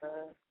went in.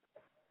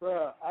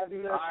 Bro, I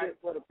do that shit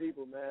for the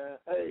people, man.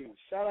 Hey,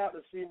 shout out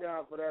to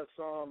C-Down for that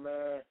song,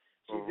 man.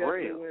 She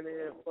definitely went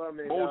in for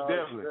me. Most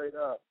definitely. Straight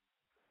up.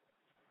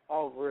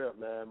 Off rip,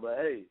 man. But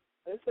hey,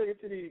 let's take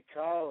it to these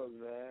callers,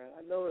 man.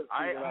 I know it's.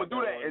 I'm going to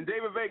do that. And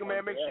David Vega,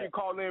 man, make sure you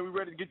call in. We're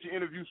ready to get your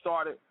interview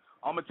started.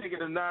 I'm going to take it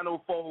to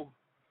 904,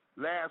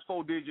 last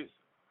 4 digits,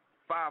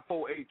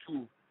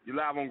 5482. You're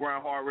live on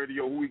Grindhard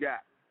Radio. Who we got?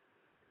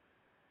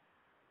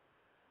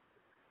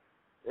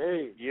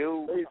 Hey,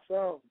 you. Hey,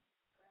 son.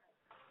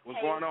 What's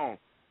going on?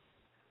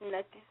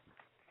 Nothing.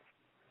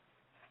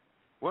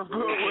 What's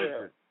good with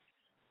you?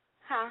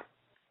 Huh?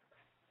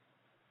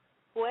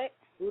 What?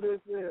 Who this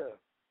is?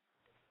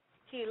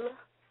 Keela.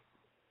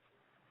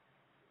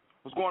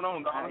 What's going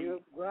on, Donna?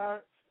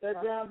 That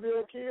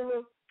Grindville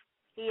Keela?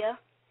 Yeah.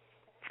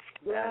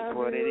 That's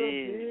what it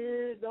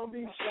is. Don't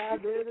be shy,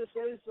 baby.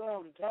 Say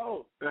something.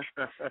 Talk. Don't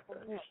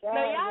be shy. No,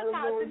 y'all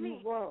talk to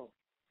me.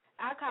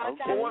 I call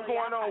y'all. Well, what's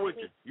going on with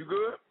you? You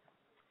good?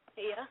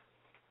 Yeah.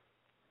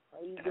 How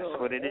you doing? That's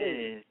what it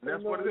is.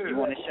 That's what it is. You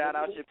want to shout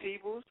out your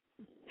peoples?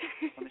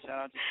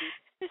 Shout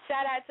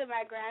out to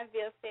my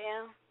Grindville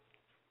fam.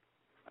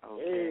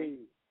 Okay.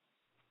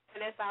 Hey.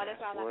 That's all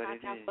I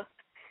got for.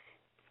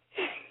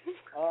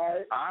 All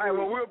right.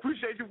 Well, we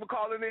appreciate you for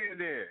calling in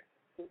then.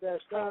 With that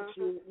stop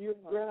shit, you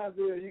in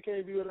Grindville, you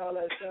can't be with all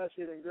that stop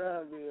shit in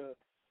Grindville. You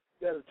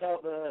gotta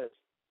talk to us.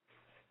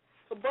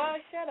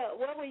 Boy, shut up.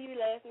 Where were you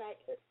last night?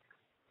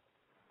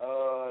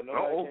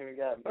 Nobody came and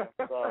got me.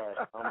 I'm sorry.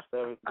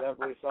 I'm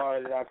definitely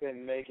sorry that I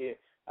couldn't make it.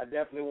 I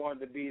definitely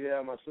wanted to be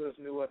there. My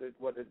sister knew what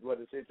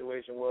the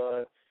situation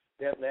was.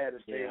 Definitely had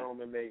to stay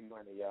home and make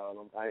money, y'all.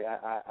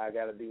 I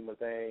gotta do my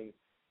thing.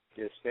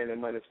 Just spending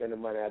money.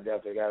 I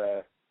definitely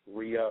gotta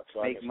re-up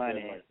so I can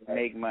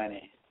make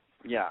money.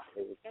 Yeah.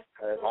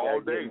 All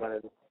day.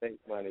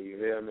 Make money. You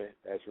feel me?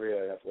 That's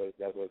real. That's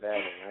what's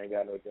happening. I ain't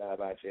got no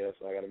job out here,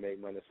 so I gotta make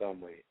money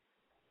some way.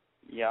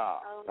 Yeah.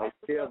 I'm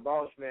still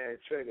boss man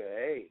Trigger.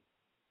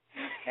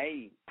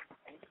 Hey.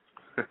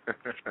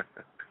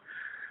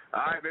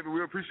 All right, baby.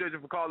 We appreciate you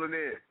for calling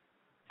in.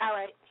 All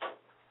right.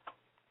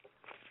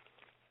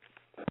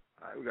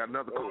 All right, we got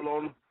another call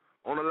on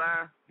the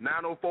line.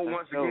 904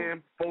 once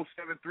again,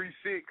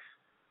 4736.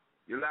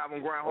 You're live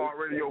on Grindhard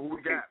Radio. Who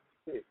we got?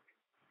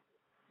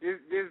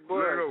 This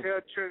boy,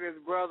 tell Trigger's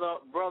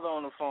brother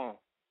on the phone.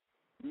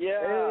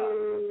 Yeah.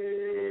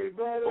 Hey,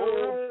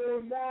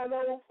 brother,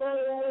 904,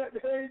 what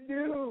they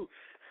do?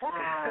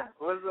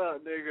 What's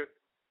up, nigga?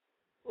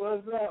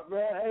 What's up,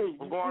 man? Hey,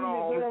 what's going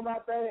on? My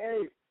thing?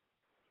 Hey,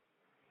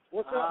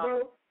 what's up,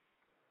 bro?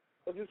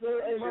 What you say?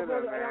 Hey, my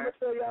brother, hey, I'm going to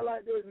tell y'all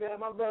like this, man.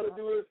 My brother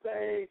do his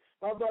thing.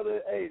 My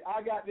brother, hey,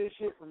 I got this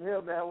shit from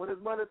him, man. When his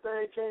money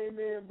thing came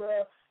in,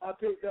 bro, I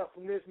picked up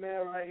from this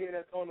man right here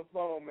that's on the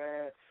phone,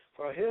 man.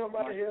 From him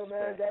right here,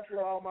 man, that's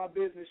where all my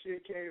business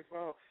shit came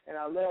from. And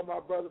I love my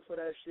brother for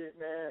that shit,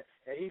 man.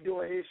 And he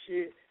doing his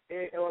shit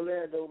in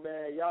Orlando,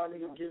 man. Y'all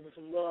niggas give him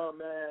some love,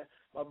 man.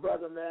 My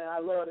brother, man, I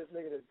love this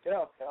nigga to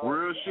death.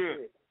 Real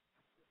shit.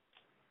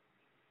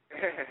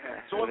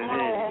 So what's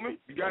going on, homie?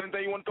 You got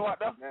anything you want to throw out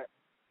there?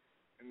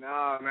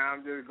 No, man,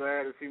 I'm just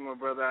glad to see my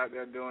brother out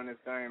there doing his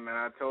thing, man.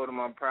 I told him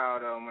I'm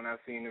proud of him when I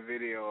seen the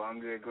video. I'm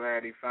just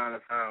glad he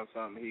finally found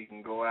something he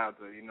can go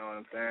after, you know what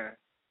I'm saying?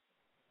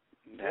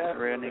 That's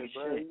real nigga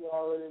shit. You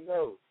already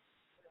know.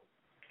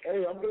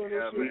 Hey, I'm doing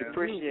this shit we for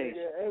appreciate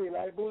you. Hey,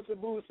 like Boo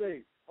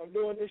say, I'm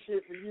doing this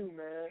shit for you,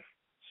 man.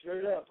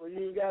 Straight up. So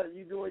you ain't got it.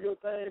 You doing your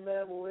thing,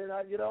 man, but when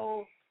I get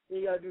on, you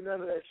ain't got to do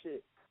none of that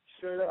shit.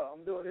 Straight up.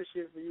 I'm doing this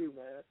shit for you,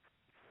 man.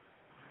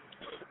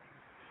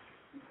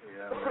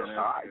 Yeah, man.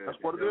 That's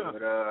what it is.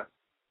 But,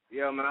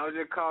 yeah, man, I was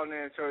just calling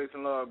in and show you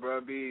some love, bro.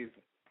 Be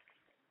easy.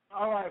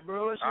 All right,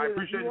 bro. I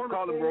appreciate you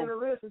calling, bro. You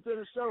listen to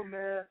the show,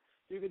 man.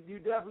 You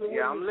definitely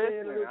yeah, I'm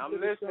listening. I'm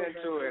listening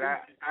to it. I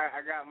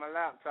got my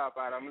laptop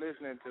out. I'm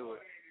listening to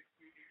it.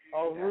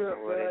 Oh, real,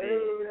 man. Hey,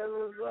 that's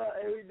what's up.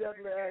 Hey, we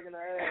definitely acting the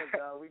ass,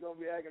 dog. We gonna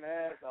be acting the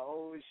ass the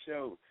whole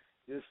show.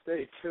 Just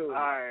stay tuned.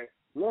 All right.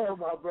 Love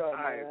my brother,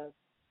 man.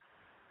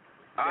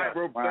 All right,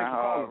 bro. Thanks for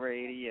calling.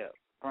 Radio.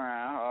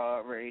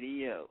 Grindhard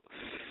Radio.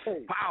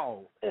 Hey.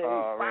 Pow. Hey,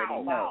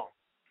 already know.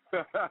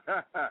 All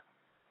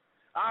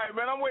right,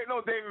 man. I'm waiting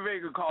on David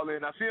Vega to call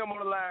in. I see him on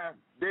the line.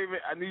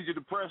 David, I need you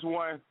to press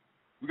 1.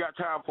 We got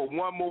time for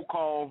one more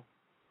call.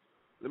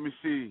 Let me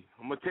see.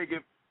 I'm going to take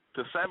it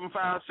to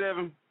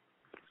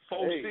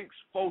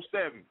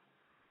 757-4647.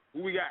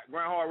 Who we got?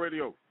 Grindhard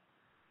Radio.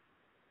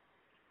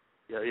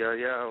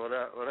 Yeah. What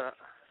up?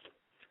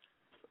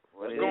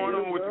 What's going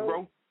on with you,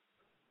 bro?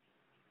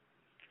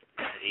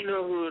 You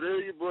know who it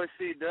is. Your boy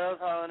C-Dub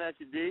hollering at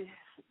you, D.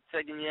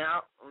 Checking you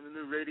out on the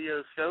new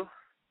radio show.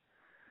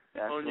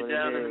 That's you what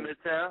down it in is.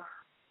 the Midtown.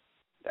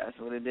 That's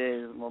what it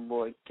is. My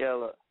boy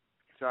Keller,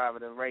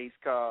 driving the race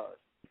cars.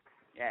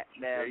 Yeah,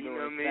 you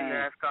know me,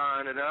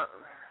 NASCARing it up.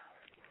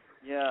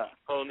 Yeah.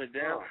 Holding it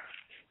down.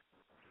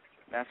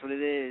 That's what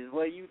it is.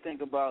 What do you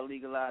think about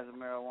legalizing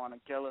marijuana,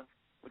 Keller?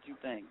 What you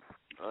think?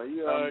 Oh,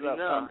 you already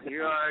know.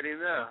 You already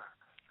know.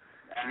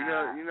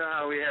 You know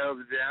how we held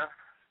it down.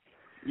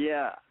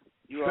 Yeah.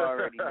 You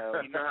already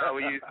know. You know how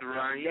we used to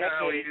run. You know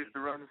how we used to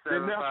run the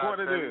 757. That's what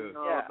it is. You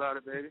know all about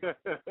it, baby.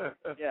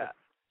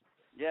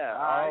 Yeah.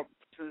 All right.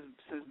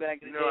 Since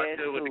back in the day at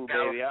school,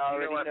 baby. I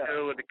already know. I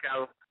feel with the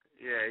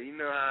Yeah, you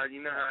know how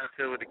I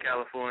feel with the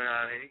California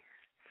honey.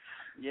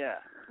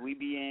 Yeah. We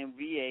be in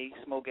VA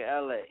smoking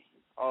LA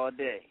all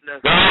day.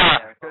 That's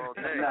right. All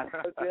day.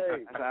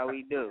 That's how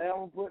we do. Hey,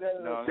 I'm gonna put that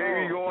in the song.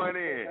 Davey going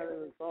in.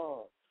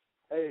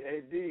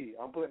 Hey, D,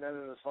 I'm putting that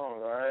in the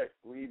song, all right?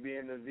 We be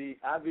in the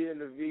I be in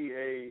the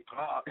VA,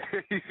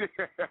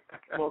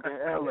 smoking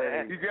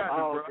LA. You got it,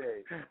 bro.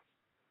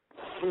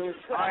 All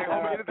right,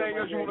 homie, anything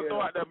else you want to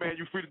throw out there, man,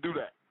 you're free to do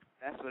that.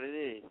 That's what it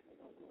is.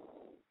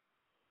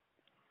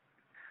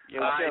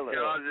 All right, y'all,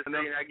 I was just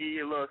thinking I give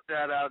you a little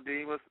shout out,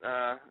 D.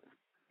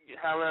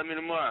 Holler at me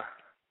tomorrow.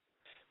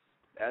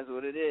 That's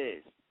what it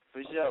is.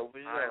 For sure.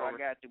 Right, I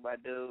got you, my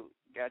dude.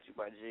 Got you,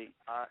 my G.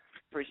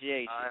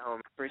 Appreciate you. All right,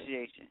 homie.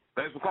 Appreciate you.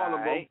 Thanks for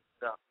calling, bro.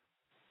 Yeah.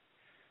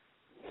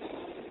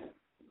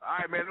 All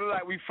right, man. It looks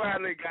like we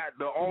finally got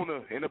the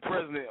owner and the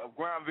president of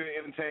Grindhard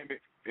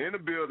Entertainment in the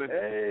building.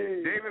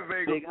 Hey. David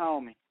Vega. Big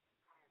homie.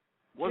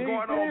 What's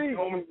going on,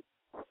 homie?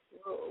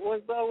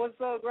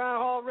 What's up,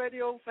 Grindhard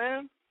Radio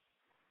fam?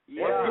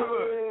 Yeah.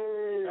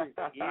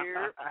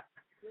 Here.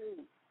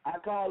 I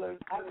call him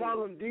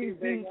DV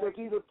because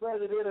he's the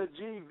president of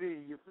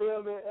GV. You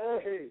feel me?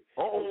 Hey.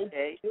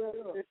 Hey.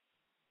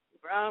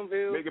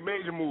 Brownville. Make a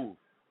major move.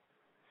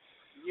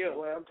 Yeah.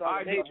 Boy, I'm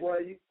talking about, boy.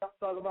 You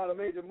talking about a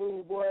major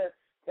move, boy.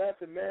 That's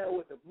the man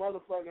with the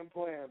motherfucking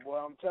plan, boy.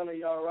 I'm telling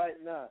y'all right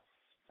now.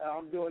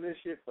 I'm doing this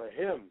shit for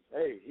him.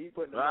 Hey, he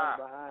putting the money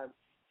behind.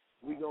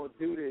 We gonna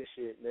do this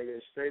shit,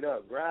 nigga. Straight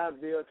up.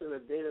 Grindville to the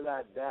day that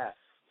I die.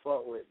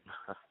 Fuck with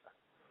me.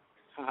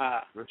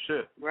 Good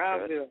shit.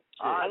 Brownville.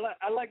 I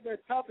like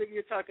that topic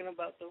you're talking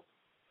about, though.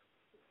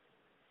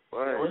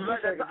 Well, you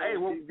like that? Hey,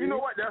 well, you know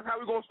what? That's how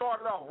we're gonna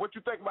start it off. What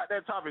you think about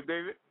that topic,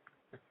 David?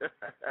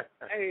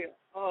 Hey,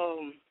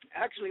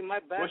 actually, my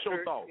back What's your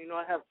hurts. thought? You know,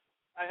 I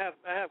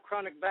have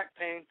chronic back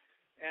pain,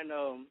 and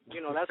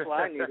you know, that's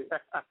why I need it.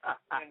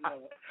 And,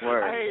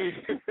 hey,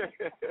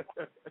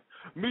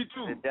 me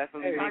too. It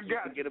definitely makes you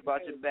forget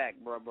about your back,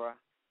 bro.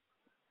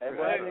 Hey,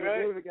 boy,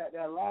 David got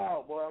that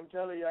loud, boy. I'm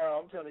telling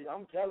y'all, I'm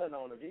telling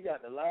on him. He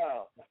got the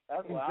loud.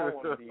 That's why I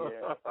want to be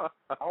here.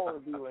 I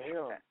want to be with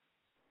him.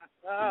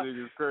 This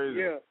nigga's crazy.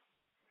 Yeah,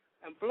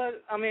 and plus,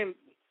 I mean,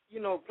 you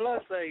know,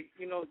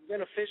 it's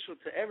beneficial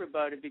to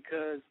everybody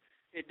because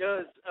it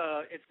does.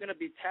 It's going to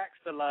be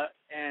taxed a lot,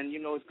 and you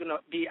know, it's going to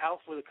be out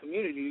for the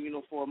community. You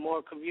know, for a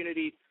more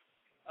community,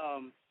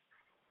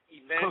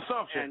 event.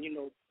 Consumption.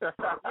 And,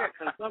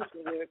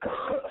 consumption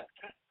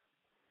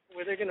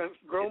where they're going to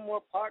grow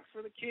more parks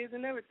for the kids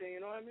and everything,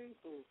 you know what I mean?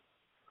 So,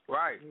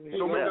 right.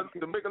 So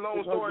to make a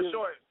long story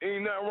short,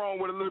 ain't nothing wrong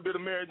with a little bit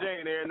of Mary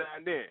Jane every now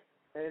and then.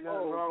 Ain't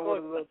nothing wrong with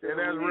a little bit. And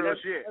that's real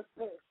shit.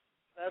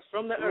 That's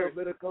from the A earth.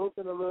 little bit of coke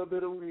and a little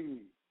bit of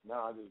weed.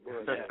 Nah, I'm just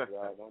bullshit,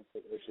 y'all. Don't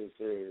take this shit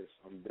serious.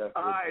 I'm definitely.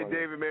 All right,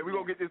 David, man, we're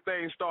going to get this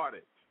thing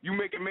started. You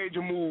making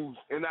major moves,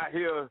 and I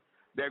hear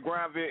that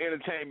Grindhard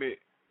Entertainment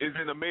is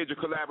in a major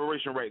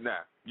collaboration right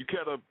now. You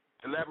care to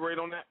elaborate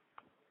on that?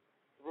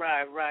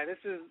 Right. This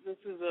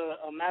is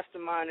a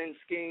masterminding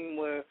scheme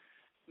where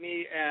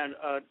me and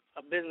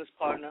a business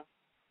partner,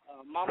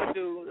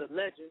 Mamadou, the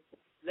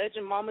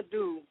legend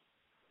Mamadou.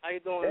 How you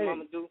doing,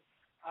 Mamadou?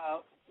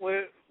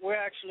 We're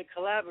actually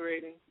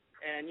collaborating,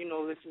 and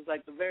this is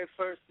like the very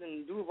first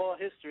in Duval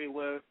history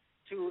where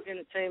two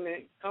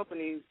entertainment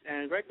companies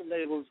and record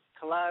labels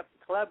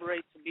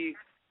collaborate to be,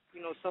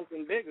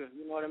 something bigger.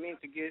 You know what I mean?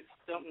 To get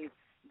something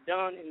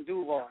done in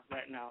Duval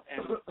right now,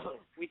 and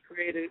we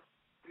created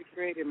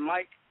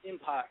Mic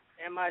Impact,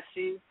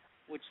 MIC,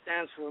 which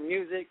stands for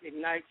Music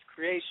Ignites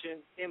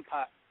Creation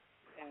Impact.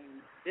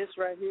 And this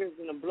right here is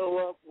going to blow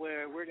up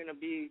where we're going to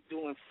be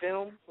doing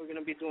film, we're going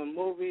to be doing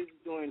movies,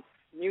 doing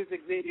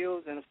music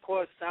videos, and, of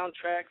course,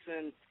 soundtracks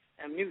and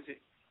music.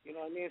 You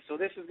know what I mean? So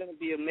this is going to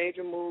be a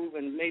major move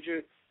and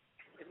major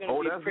 – it's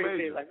going to be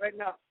pretty big. Like right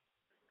now –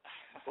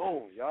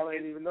 Oh, y'all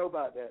ain't even know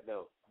about that,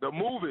 though. The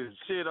movies,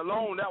 shit,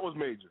 alone, that was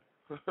major.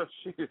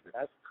 Shit.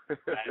 That's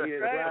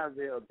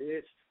Grindville,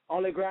 bitch.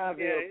 Only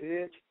Grindville,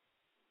 bitch.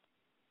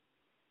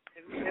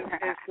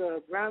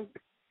 It's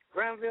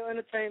Grindville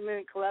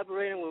Entertainment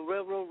collaborating with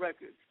Railroad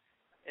Records.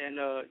 And,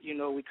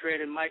 we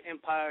created Mic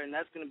Empire, and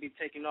that's going to be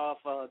taking off.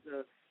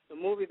 The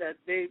movie that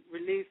they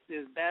released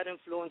is Bad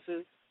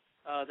Influences,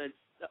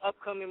 the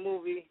upcoming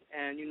movie.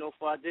 And,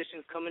 for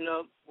auditions coming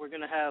up, we're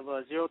going to have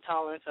Zero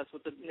Tolerance. That's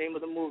what the name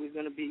of the movie is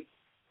going to be.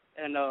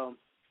 And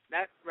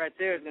that right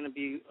there is going to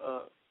be,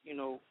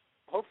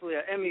 hopefully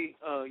an Emmy,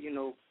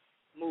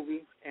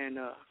 movie. And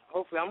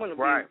hopefully I'm going to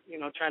be,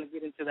 trying to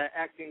get into that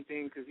acting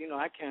thing because,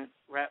 I can't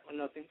rap or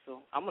nothing.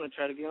 So I'm going to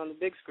try to get on the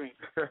big screen.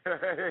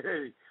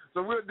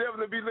 So we'll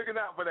definitely be looking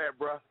out for that,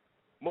 bro.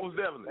 Most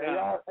definitely.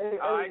 Y'all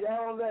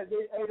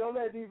don't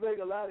let D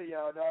Vega lie to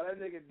y'all, dog. That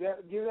nigga,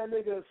 give that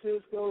nigga a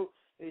Cisco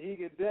and he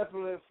can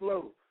definitely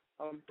float.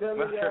 I'm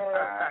telling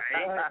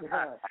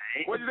y'all.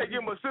 What did they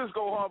give him a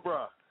Cisco, huh,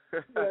 bro?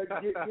 Get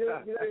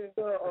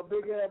a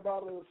big ass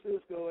bottle of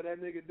Cisco and that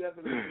nigga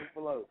definitely can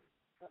float.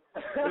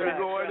 They're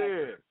going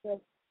in.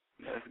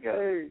 Let's go.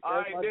 Hey, all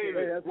right,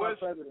 David. That's my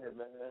president,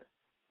 man.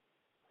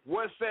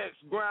 What sets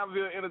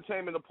Grindhard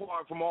Entertainment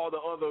apart from all the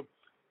other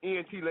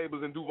ENT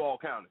labels in Duval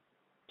County?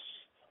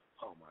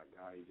 Oh my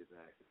God, you just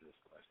asked this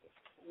question.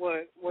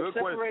 What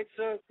separates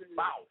us?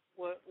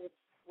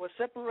 What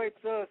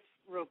separates us,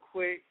 real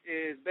quick,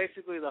 is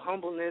basically the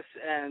humbleness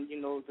and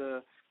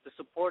the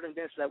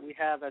supportiveness that we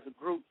have as a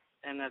group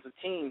and as a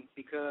team.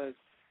 Because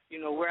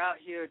we're out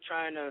here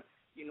trying to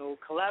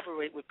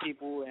collaborate with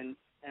people and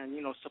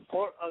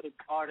support other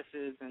artists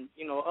and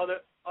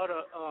other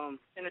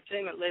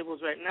entertainment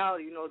labels right now.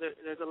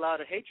 There's a lot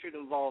of hatred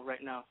involved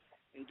right now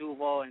in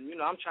Duval, and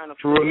I'm trying to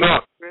true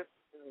enough.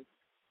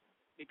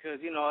 Because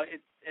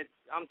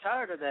I'm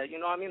tired of that.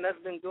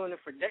 That's been doing it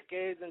for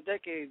decades and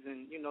decades,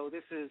 and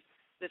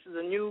this is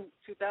a new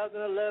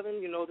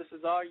 2011. This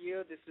is our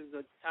year. This is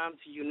a time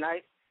to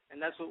unite,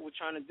 and that's what we're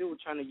trying to do.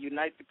 We're trying to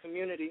unite the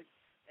community,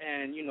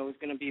 and it's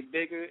going to be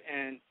bigger,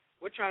 and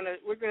we're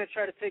going to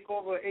try to take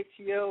over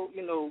ATL.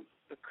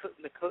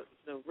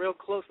 The real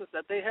closeness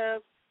that they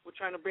have. We're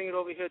trying to bring it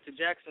over here to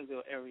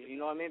Jacksonville area. You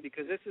know what I mean?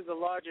 Because this is the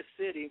largest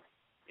city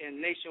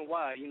in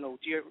nationwide.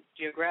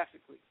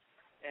 Geographically.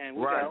 And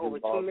we got over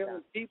 2 million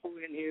people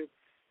in here,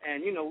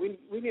 and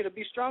we need to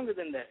be stronger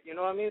than that. You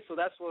know what I mean? So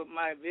that's what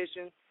my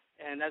vision,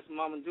 and that's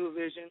Mamadou's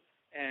vision,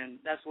 and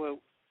that's what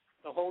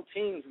the whole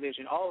team's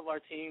vision. All of our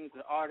teams,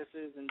 the artists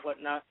and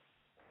whatnot,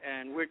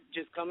 and we're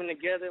just coming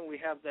together, and we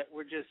have that.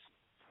 We're just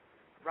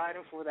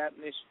riding for that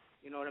mission.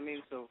 You know what I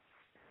mean? So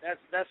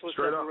that's what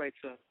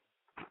separates us.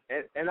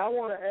 And I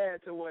want to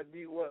add to what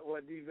D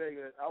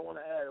Vega. I want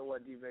to add to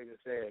what D Vega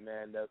said,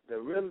 man.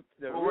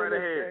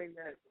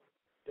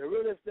 The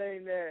realest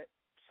thing that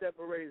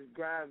separates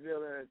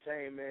Grindville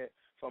Entertainment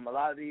from a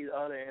lot of these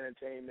other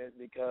entertainments,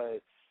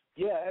 because,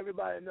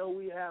 everybody know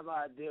we have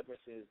our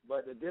differences,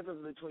 but the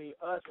difference between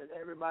us and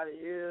everybody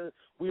is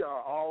we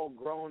are all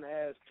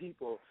grown-ass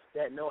people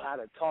that know how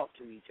to talk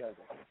to each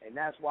other. And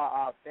that's why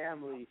our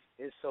family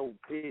is so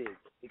big,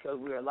 because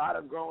we're a lot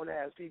of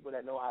grown-ass people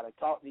that know how to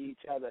talk to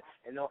each other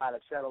and know how to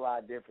settle our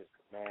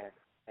differences, man.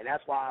 And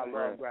that's why I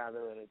love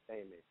Grindville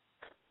Entertainment.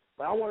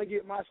 But I want to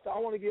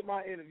get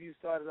my interview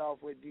started off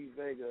with D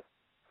Vega,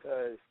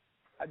 because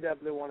I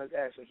definitely want to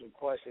ask him some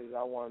questions.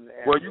 I want to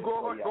ask. Well, you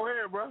go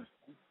ahead, bro.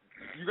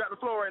 You got the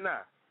floor right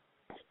now.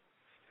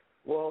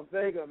 Well,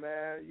 Vega,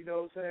 man, you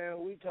know what I'm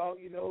saying? We talk,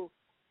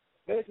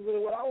 basically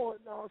what I want,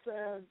 you know what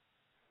I'm saying?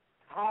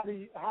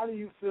 How do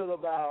you feel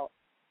about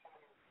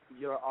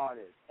your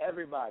artist.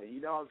 Everybody,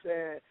 you know what I'm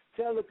saying?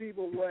 Tell the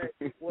people what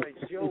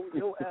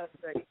your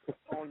aspect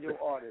on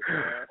your artist,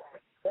 man.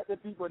 Let the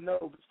people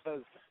know,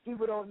 because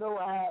people don't know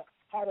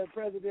how the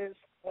presidents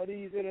of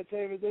these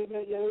entertainers, they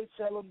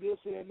tell them this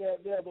and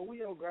that, but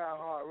we on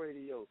Grindhard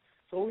Radio.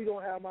 So we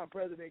gonna have my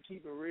president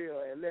keep it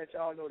real and let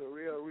y'all know the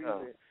real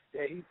reason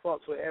that he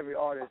fucks with every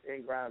artist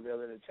in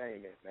Grindville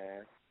Entertainment,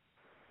 man.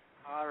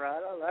 All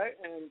right.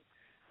 And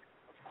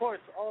of course,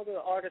 all the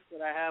artists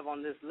that I have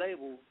on this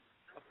label,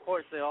 of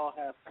course, they all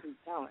have true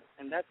talent,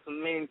 and that's the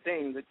main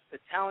thing. The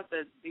talent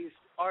that these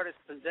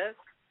artists possess,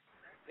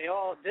 they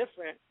all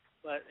different,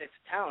 but it's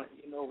talent,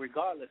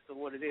 regardless of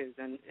what it is,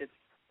 and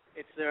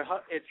it's their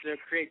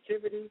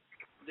creativity,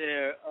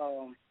 their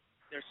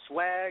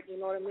swag, you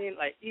know what I mean?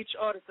 Like, each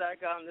artist that I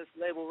got on this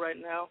label right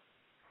now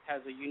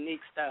has a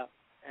unique style,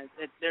 and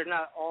they're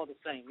not all the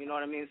same, you know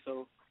what I mean?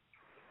 So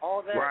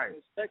all that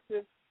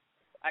perspective,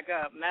 I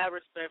got mad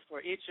respect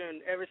for each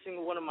and every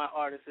single one of my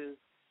artists,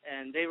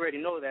 and they already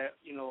know that,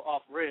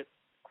 off rip.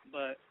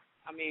 But,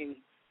 I mean,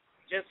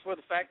 just for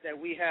the fact that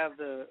we have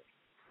the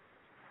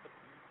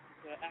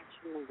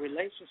actual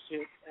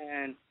relationship,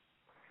 and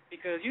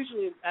because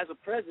usually as a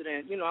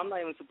president, I'm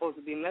not even supposed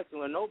to be messing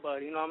with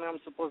nobody, I'm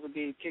supposed to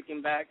be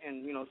kicking back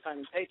and,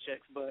 signing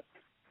paychecks, but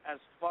as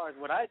far as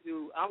what I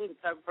do, I'm the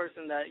type of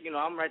person that,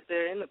 I'm right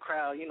there in the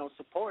crowd,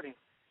 supporting,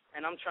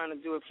 and I'm trying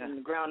to do it from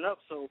the ground up.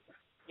 So,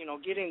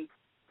 getting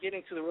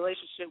to the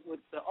relationship with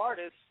the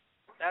artists,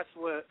 that's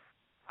what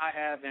I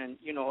have, and,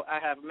 I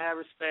have mad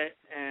respect,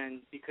 and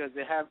because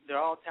they're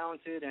all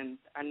talented, and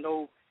I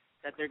know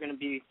that they're going to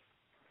be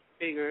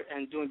bigger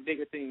and doing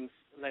bigger things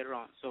later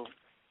on. So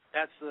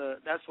that's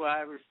why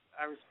I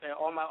respect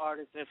all my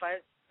artists. If I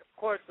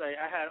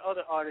had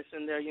other artists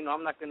in there,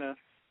 I'm not gonna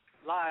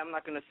lie. I'm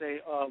not gonna say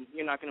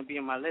you're not gonna be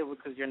in my label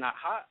because you're not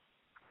hot.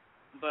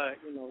 But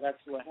that's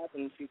what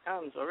happened a few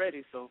times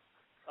already. So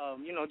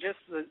just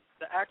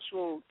the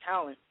actual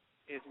talent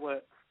is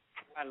what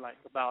I like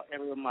about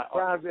every one of my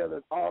artists. Grindville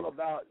is all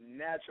about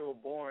natural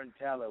born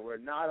talent. We're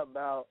not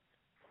about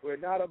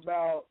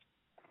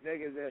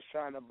niggas that's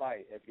trying to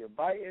bite. If you're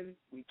biting,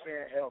 we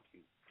can't help you.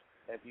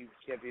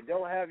 If you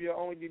don't have your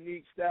own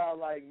unique style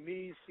like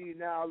me, see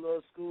now,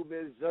 Lil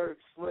Scuba, Zerk,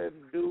 Slim,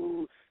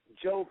 Dude,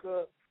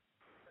 Joker,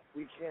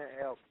 we can't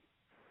help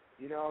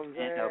you. You know what I'm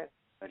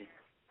saying?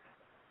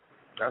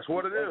 That's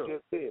what it is.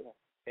 Just it.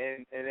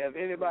 And if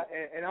anybody,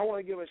 and I want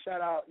to give a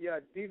shout out,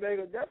 D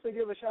Vega, definitely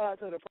give a shout out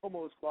to the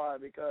promo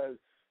squad, because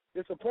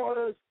the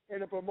supporters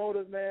and the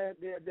promoters, man,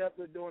 they're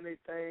definitely doing their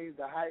things.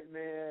 The hype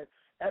man,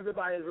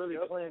 everybody is really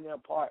playing their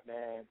part,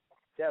 man.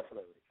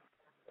 Definitely.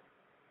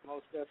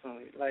 Most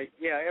definitely. Like,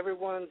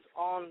 everyone's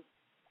on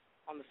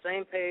the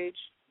same page.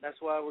 That's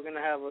why we're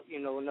gonna have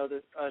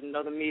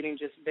another meeting,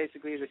 just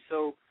basically to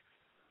show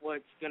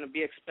what's gonna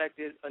be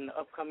expected in the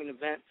upcoming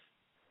events,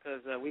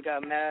 because we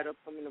got mad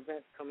upcoming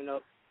events coming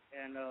up,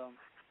 and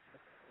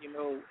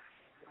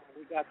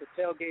we got the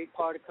tailgate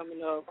party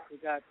coming up. We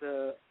got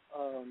the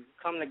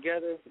come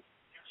together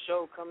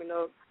show coming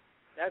up.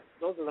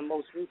 Those are the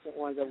most recent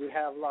ones that we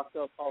have locked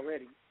up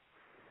already.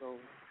 So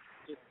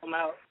just come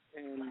out,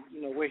 and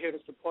we're here to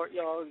support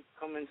y'all.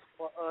 Come and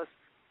support us,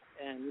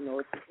 and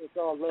it's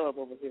all love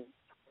over here.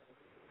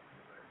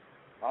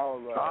 All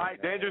love. All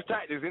right, Dangerous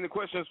Tactics. Any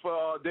questions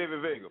for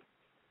David Vega?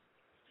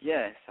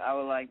 Yes, I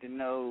would like to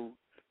know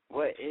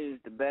what is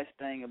the best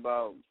thing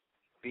about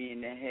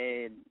being the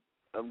head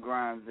of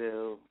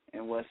Grindville,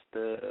 and what's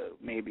the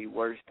maybe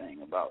worst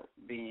thing about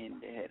being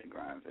the head of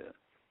Grindville?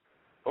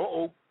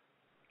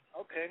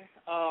 Okay.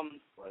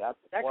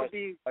 That could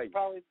be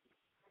probably.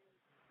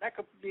 That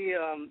could be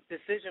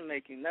decision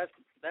making.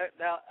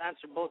 That'll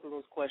answer both of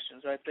those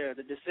questions right there.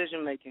 The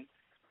decision making,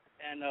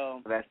 and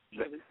that's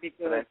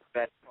the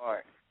best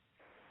part.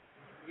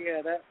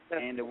 Yeah, that's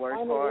and the worst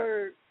part.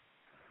 Word,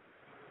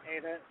 hey,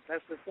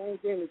 that's the same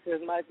thing,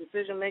 because my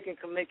decision making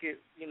can make it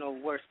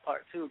worst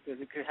part too,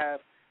 because it could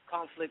have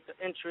conflict of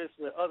interest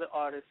with other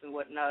artists and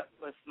whatnot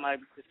if my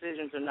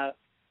decisions are not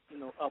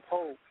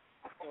upheld.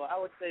 So I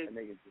would say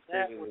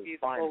that would be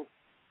both.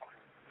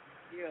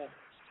 Yeah.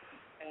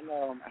 And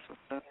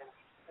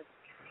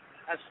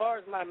as far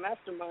as my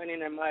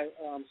masterminding and my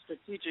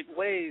strategic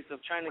ways of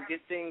trying to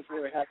get things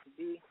where it has to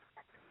be,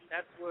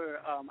 that's where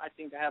I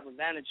think I have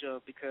advantage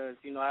of, because,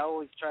 I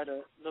always try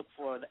to look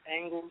for the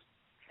angles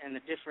and the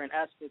different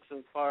aspects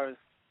as far as,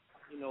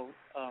 the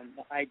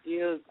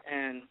ideas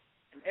and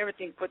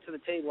everything put to the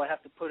table. I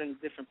have to put in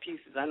different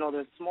pieces. I know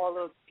there's small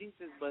little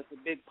pieces, but it's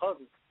a big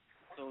puzzle.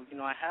 So,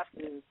 I have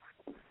to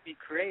be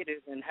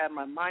creative and have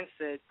my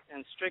mindset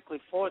and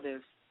strictly for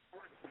this.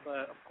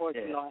 But of course,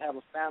 I have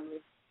a family.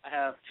 I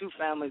have 2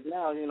 families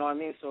now. You know what I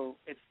mean. So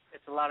it's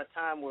a lot of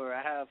time where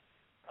I have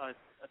a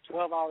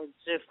 12-hour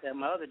shift at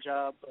my other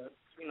job. But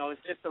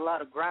it's just a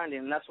lot of grinding,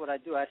 and that's what I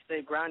do. I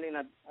stay grinding.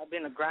 I've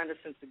been a grinder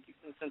since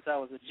I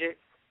was a jit.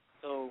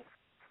 So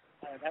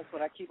that's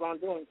what I keep on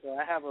doing. So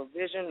I have a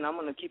vision, and I'm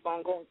gonna keep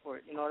on going for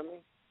it. You know what I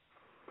mean?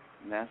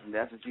 And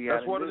that's what you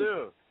got to do. That's what it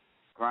is.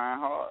 Grind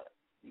hard.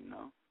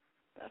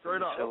 That's what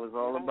the show is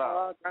all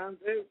about. Grind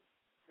big.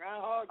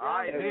 Grindhard. All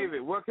right,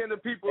 David. What can the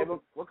people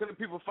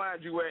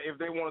find you at if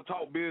they want to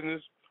talk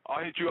business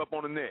or hit you up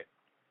on the net?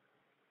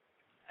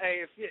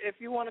 Hey, if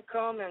you want to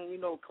come and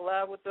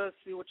collab with us,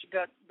 see what you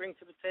got to bring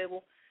to the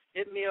table,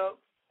 hit me up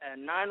at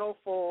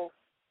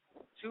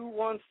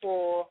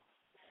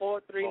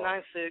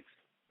 904-214-4396,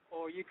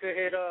 or you could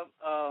hit up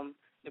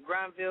the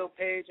Grindville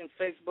page and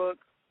Facebook.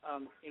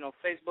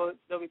 Facebook,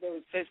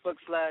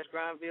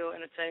 www.facebook.com/Grindville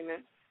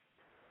Entertainment.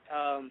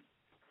 The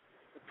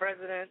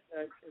president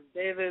is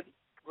David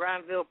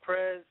Grindville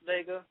Prez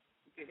Vega.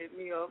 You can hit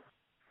me up.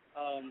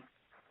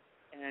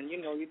 And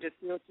you just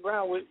see what's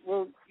around.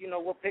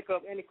 We'll pick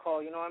up any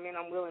call. You know what I mean?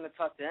 I'm willing to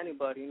talk to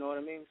anybody. You know what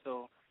I mean?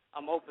 So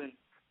I'm open,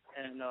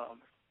 and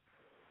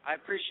I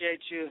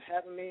appreciate you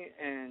having me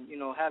and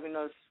having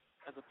us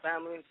as a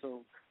family.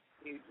 So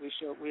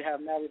we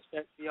have mad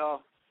respect for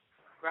y'all.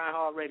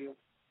 Grindhard Radio.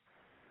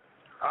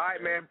 All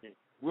right, man.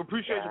 We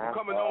appreciate you for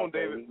coming on,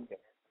 David.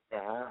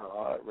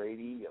 Grindhard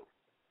Radio.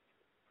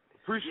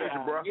 Appreciate you,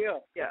 bro. Yeah.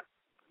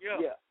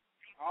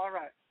 All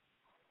right.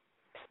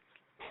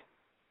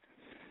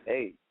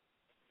 Hey,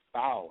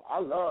 I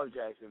love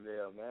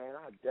Jacksonville, man.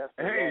 I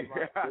definitely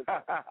love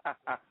my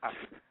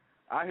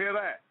I hear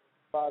that.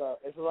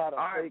 It's a lot of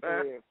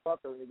fakery and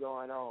fuckery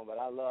going on, but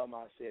I love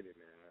my city,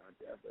 man. I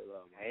definitely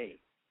love my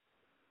city.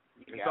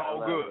 It's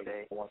all good.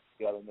 Once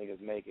the other niggas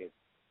make it.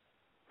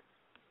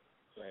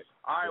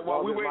 All right,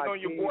 well, we waiting on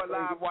your boy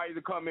Live Wire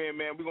to come in,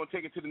 man. We're going to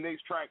take it to the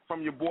next track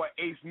from your boy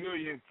Ace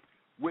Million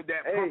with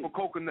that Purple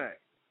Coconut.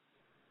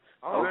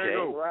 Okay, there you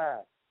go.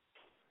 Right.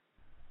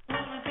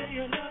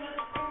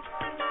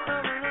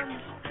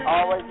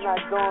 Always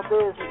nice doing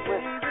business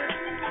with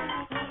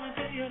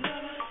you. I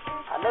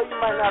know you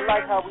might not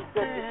like how we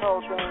set this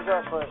whole thing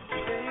up, but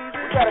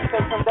we gotta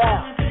take them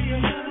down.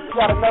 We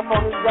got enough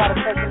on these, we gotta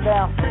take them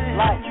down for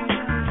life.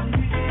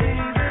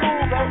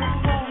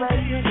 Cool,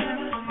 baby. Yeah,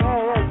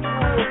 you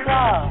doing your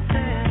job.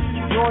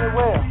 You doing it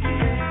well.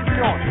 You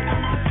doing it.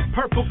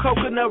 Purple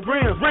coconut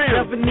rims,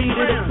 never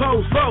needed a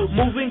post.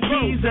 Moving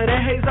keys of the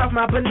haze off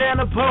my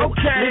banana boat.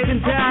 Living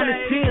down the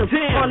Thames,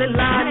 on the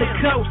line the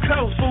coast.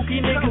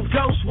 Spooky niggas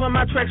ghost when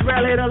my tracks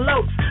rally the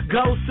locs.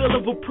 Gold seal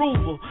of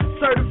approval,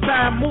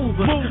 certified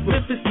mover.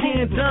 Memphis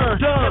 10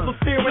 done, never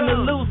fearing a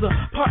loser.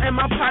 Parting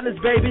my partners,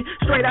 baby,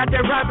 straight out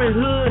that Robin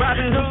Hood.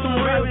 Them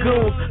some real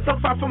goons,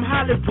 so far from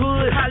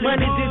Hollywood.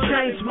 Money didn't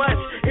change much,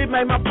 it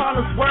made my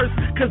problems worse.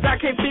 Cause I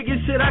can't figure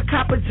shit, I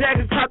cop a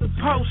jacket, cop the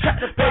post.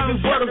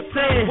 Baby, what I'm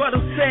saying?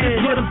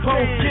 Get them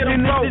both, and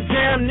if the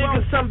damn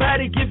nigga,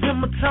 somebody give him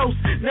a toast.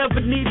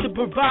 Never need the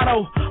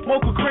bravado,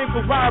 mocha cream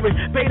Ferrari.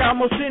 Bait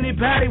almost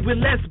anybody with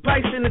less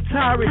bites than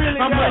Atari.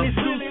 My money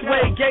suit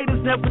suede gators,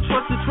 never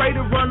trust a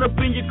trader. Run up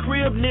in your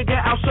crib, nigga,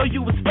 I'll show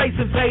you a space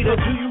invader.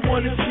 Do you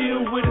wanna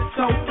chill with a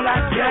so fly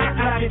guy?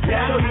 I can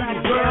show you the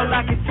girl,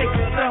 I can take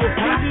you so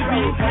high. You should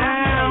be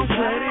down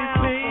for this,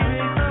 baby.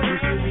 You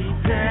should be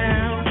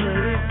down for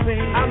this,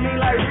 baby. I mean,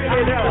 like,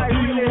 really, though. Do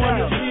you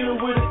wanna chill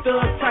with a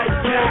thug type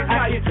guy?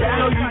 I can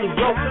show you the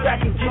rope, I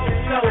can get you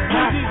so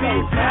high. You should be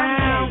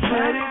down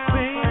for this,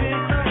 baby.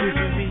 You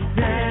should be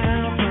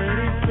down for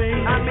this,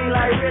 baby. I mean,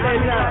 like, really,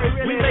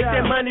 though. We make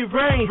that money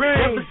rain,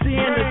 never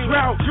seeing the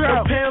drought.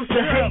 Prepare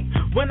to hate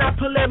when I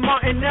pull that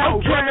Martin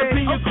out. Run up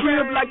in your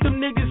crib like them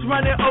niggas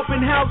running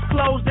open house.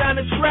 Close down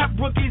the trap,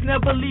 rookies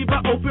never leave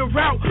an open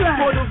route.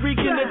 Puerto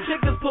Rican and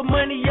chickens put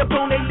money up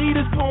on their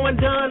leaders. Pouring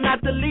done,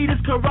 not the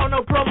leaders.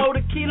 Corona promo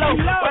the kilo.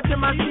 Watching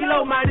my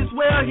kilo, might as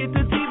well hit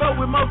the Devo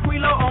with more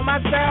Quilo on my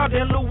style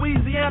than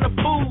Louisiana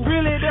food.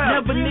 Really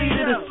never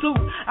needed a suit,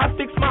 I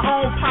fix my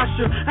own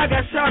posture. I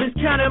got shorties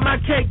counting my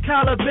cake,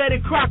 call her Betty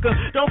Crocker.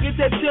 Don't get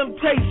that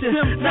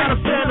temptation, not a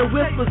fan of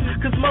whispers.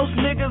 Cause most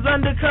niggas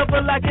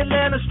undercover like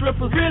Atlanta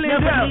strippers.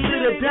 Never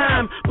needed a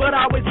dime, but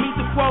always meet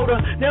the quota.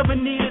 Never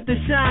needed to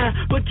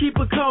shine, but keep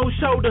a cold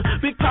shoulder.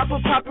 Big Papa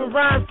poppin'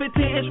 rhymes,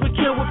 15-inch with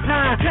kill with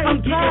pine. I'm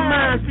getting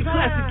mine, see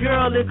classic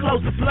girl and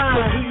close the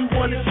blinds. Do you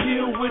wanna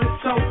chill with a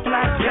so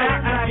fly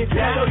guy? I can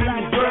show you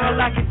the girl,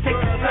 I can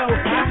take you so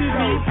high. You should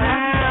be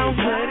down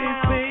for this,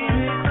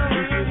 baby.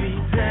 You should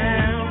be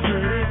down for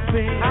this,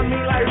 baby. I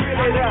mean, like,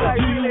 really, though.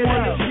 Do you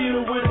wanna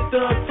chill with a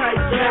thug type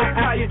guy?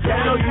 I can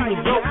show you the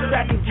rope,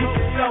 I can get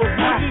you so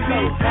high. You should be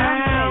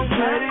down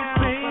for this,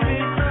 baby.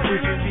 You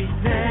should be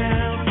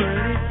down for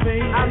this,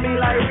 baby. I mean,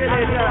 like,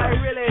 really, though.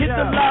 Hit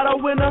the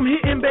lotto when I'm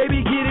hitting,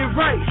 baby, get it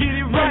right. Get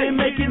it right. Running,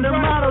 making the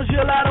models,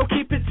 your lotto,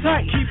 keep it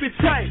tight. Keep it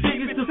tight.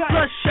 Figures to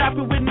flush,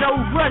 shopping with no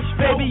rush,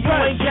 baby. You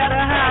ain't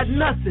gotta hide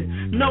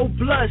nothing, no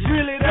blush.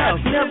 Really, though.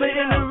 Never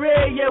in the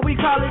red, yeah, we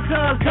call it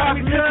cuz. Call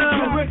me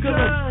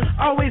curriculum.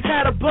 Always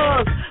had a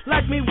buzz,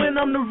 like me when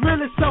I'm the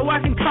realest, so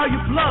I can call you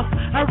bluff.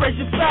 I raise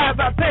you 5,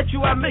 I bet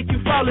you I make you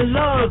fall in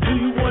love. Do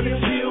you wanna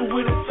chill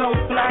with a so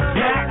fly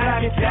guy?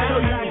 I can show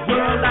you the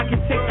world, I can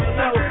take you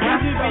so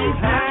high. You should be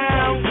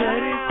down for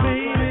this,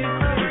 baby.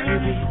 You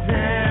should be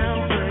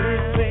down for this,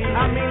 baby.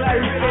 I mean,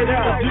 like, really,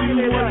 though. Do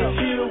you wanna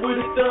chill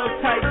with a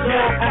thug type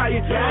guy? I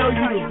can show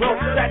you the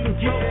ropes, I can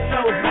get you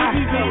so high.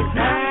 You should be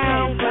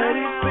down for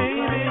this,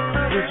 baby.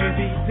 You should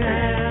be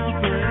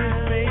down for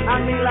this, baby. I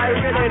mean, like,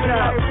 really,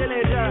 though.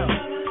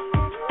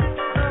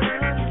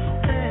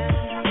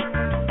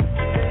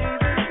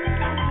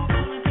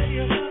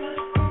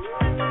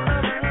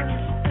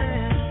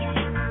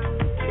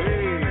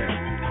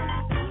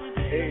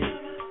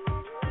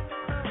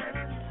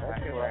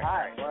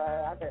 hot, boy.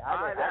 I like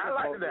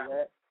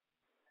that.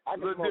 I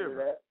can smoke to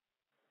that.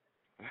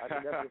 I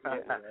can definitely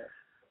smoke to that.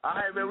 All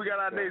right, man, we got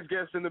our next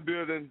guest in the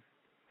building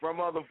from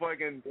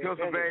motherfucking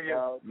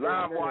Pennsylvania,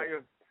 Live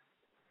Wire.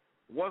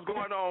 What's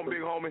going on,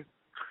 big homie?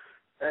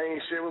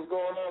 Ain't shit, what's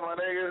going on, my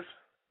niggas?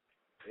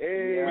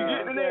 Hey, we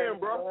getting it in,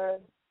 bro.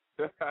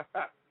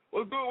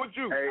 What's good with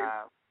you?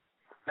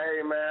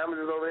 Hey, man, I'm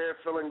just over here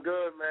feeling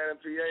good, man, in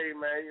PA,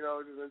 man. You know,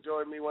 just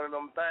enjoy me one of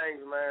them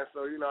things, man.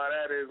 So, you know how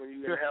that is when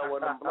you get hell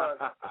with them blunts.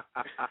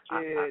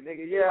 Yeah,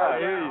 nigga,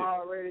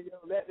 already,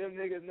 let them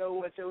niggas know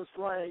what your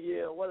slang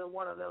is. What is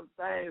one of them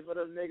things for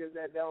them niggas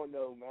that don't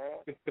know,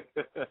 man?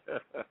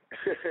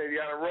 You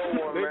gotta roll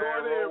one,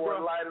 man. Roll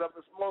one, light it up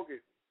and smoke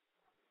it.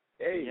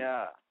 Hey.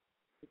 Yeah.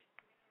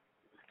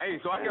 Hey,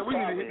 so I guess we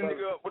need to hit the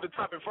nigga up with the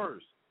topic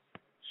first.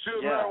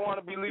 Should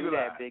marijuana be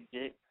legalized? Big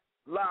dick.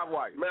 Live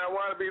Wire.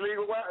 Marijuana be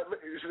legalized?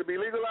 Should it be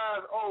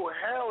legalized? Oh,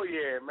 hell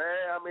yeah,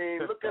 man. I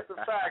mean, look at the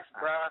facts,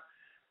 bro.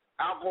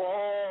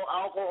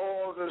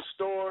 Alcohol's in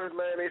stores,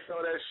 man. They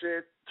sell that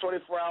shit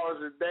 24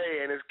 hours a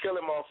day, and it's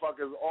killing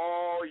motherfuckers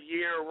all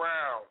year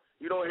round.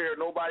 You don't hear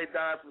nobody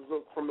dying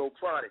from no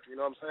chronic. You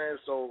know what I'm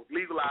saying? So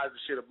legalize the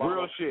shit about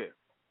Real shit.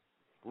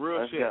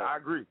 Let's shit. go. I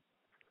agree.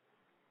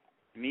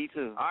 Me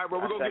too. All right,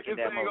 bro. We're going to get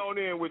this thing on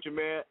in with you,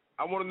 man.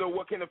 I want to know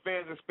what can the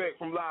fans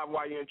expect from Live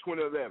Wire in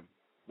 2011.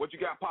 What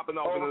you got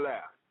popping off in the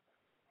lab?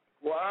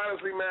 Well,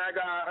 honestly, man, I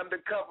got an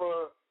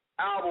undercover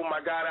album I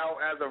got out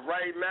as of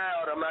right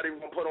now that I'm not even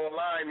going to put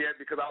online yet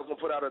because I was going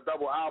to put out a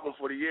double album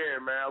for the year,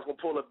 man. I was going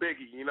to pull a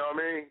Biggie, you know what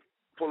I mean?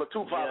 Pull a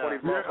Tupac on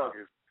these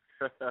motherfuckers.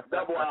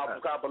 Double album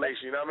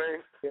compilation, you know what I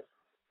mean?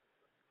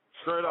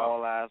 Straight up.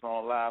 All eyes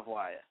on Live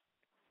Wire.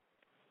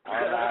 All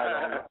eyes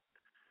on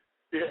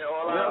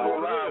all eyes on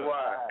Live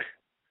Wire.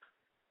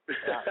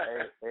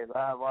 Hey,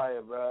 Live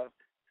Wire, bro.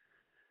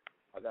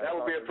 That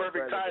would be a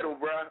perfect title,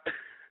 bro.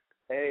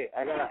 Hey,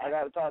 I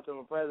gotta talk to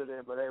my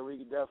president, but hey,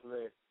 you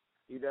definitely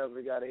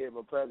gotta hit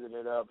my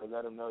president up and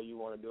let him know you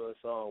want to do a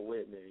song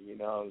with me. You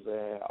know what I'm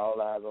saying?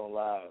 All eyes on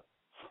Live.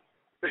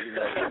 You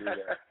know what I mean?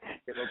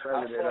 Hit my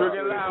president up.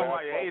 Live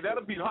Wire. Hey,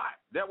 that'll be hot.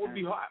 That would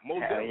be hot.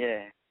 Most definitely.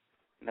 Yeah.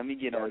 Let me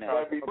get on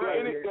that.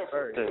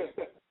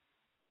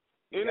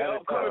 Any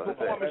upcoming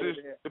performances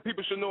the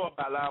people should know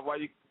about Live Wire?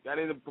 You got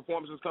any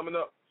performances coming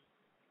up?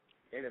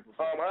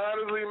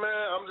 Honestly,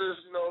 man, I'm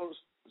just,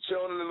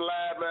 chilling in the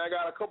lab, man. I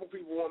got a couple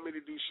people want me to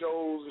do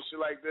shows and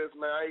shit like this,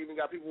 man. I even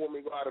got people want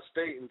me to go out of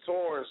state and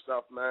tour and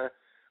stuff, man.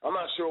 I'm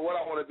not sure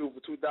what I want to do for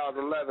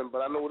 2011,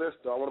 but I know this,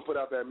 though. I want to put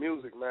out that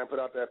music, man,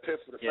 put out that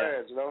piss for the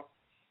fans, you know?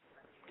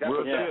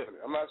 Definitely.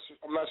 I'm not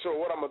sure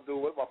what I'm going to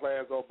do, what my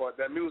plans are, but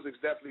that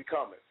music's definitely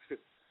coming.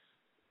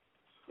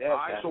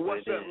 All right, so what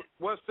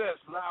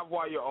sets Live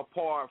Wire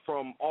apart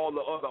from all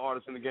the other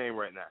artists in the game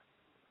right now?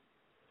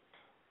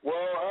 Well,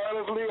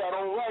 honestly, I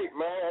don't write,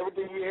 man.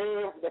 Everything you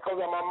hear that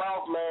comes out my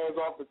mouth, man, is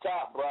off the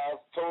top, bro.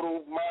 It's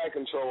total mind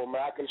control,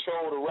 man. I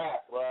control the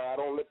rap, bro. I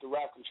don't let the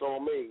rap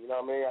control me. You know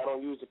what I mean? I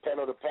don't use the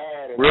pen or the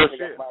pad, and I think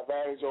that's my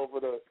advantage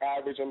over the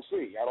average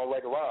MC. I don't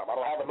write a rhyme. I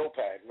don't have a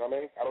notepad. You know what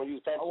I mean? I don't use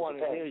pencils. I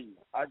want to hear you.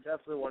 I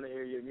definitely want to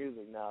hear your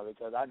music now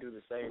because I do the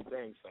same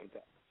thing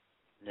sometimes.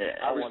 Yeah,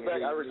 I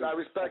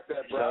respect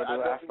that, bro. So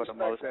do I for the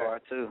most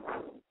part too.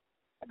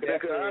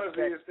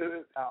 Honestly,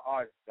 our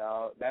art,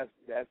 dog.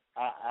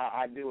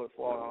 I do it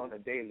for on a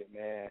daily,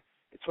 man.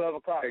 It's 12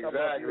 o'clock.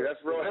 Exactly.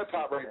 That's real hip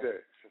hop right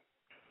there.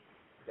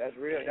 That's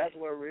real. That's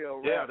where real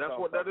rap. Yeah, that's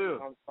what that is.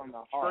 Comes from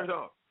the heart. Straight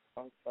up.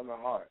 Comes from the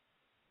heart.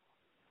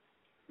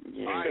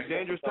 Yeah. All right,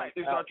 Dangerous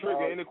Tactics are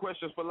trigger. Any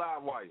questions for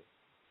Live Wire?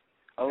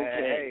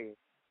 Okay.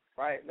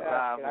 Right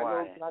now,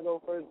 can I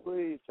go first,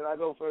 please? I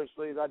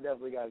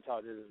definitely got to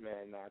talk to this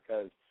man now,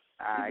 cause.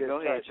 All right,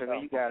 go ahead, Trigger.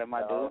 You got it,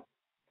 my dude.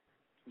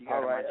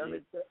 All right.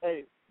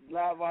 Hey,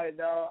 Live Wire,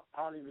 dog,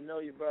 I don't even know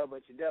you, bro,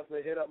 but you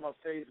definitely hit up my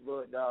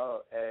Facebook,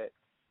 dog, at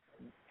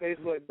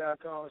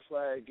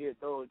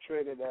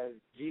facebook.com/GetThrowTrigger. That's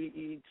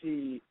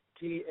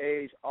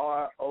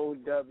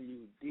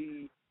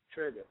GETTHROWD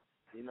Trigger.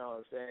 You know what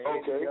I'm saying?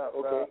 Okay.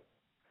 Bro,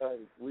 cause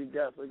we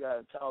definitely got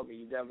to talk, and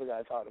you definitely got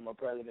to talk to my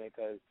president,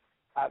 because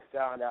I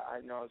found out,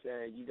 you know what I'm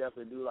saying, you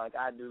definitely do like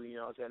I do, you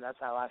know what I'm saying? That's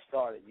how I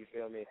started, you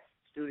feel me?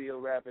 Studio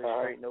rapping,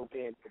 straight, no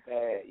pen to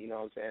pad, you know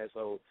what I'm saying?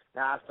 So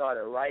now I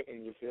started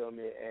writing, you feel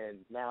me?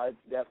 And now it's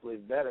definitely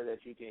better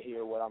that you can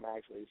hear what I'm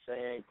actually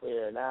saying,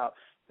 clearing out,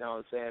 you know what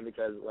I'm saying?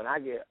 Because when I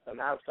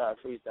start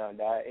freestyling,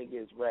 dog, it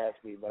gets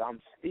raspy, but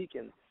I'm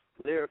speaking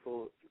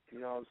lyrical, you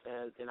know what I'm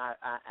saying? And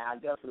I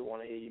definitely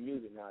want to hear your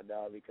music now,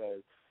 dog,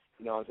 because,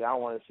 you know what I'm saying, I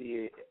want to see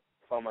it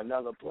from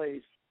another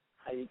place,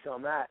 how you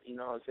come out, you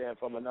know what I'm saying,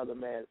 from another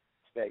man's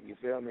perspective, you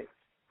feel me?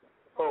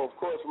 Oh, of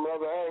course, from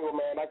another angle,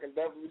 man. I can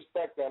definitely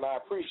respect that, and I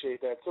appreciate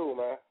that, too,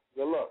 man.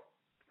 Good luck.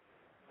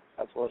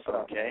 That's what's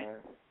up, okay.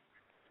 Man.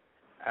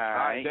 All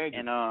right,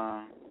 and,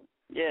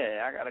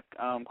 yeah, I got a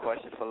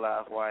question for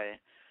Live Wire.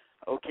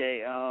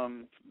 Okay,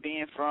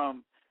 being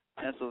from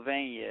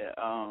Pennsylvania,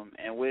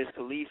 and Wiz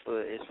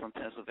Khalifa is from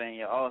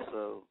Pennsylvania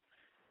also,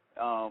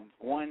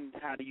 one,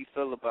 how do you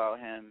feel about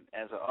him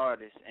as an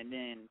artist? And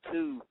then,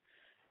 two,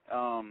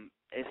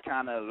 it's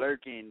kind of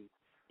lurking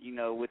you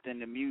know, within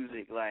the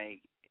music,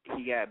 like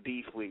he got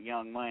beef with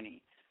Young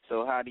Money.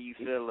 So how do you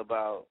feel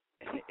about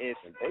if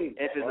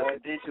it's a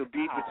potential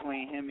beef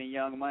between him and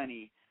Young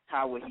Money?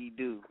 How would he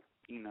do?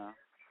 You know.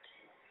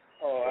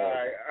 Oh, all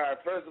right.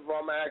 First of all,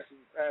 I'm going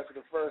to answer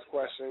the first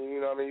question. You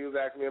know what I mean? You was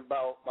asking me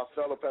about my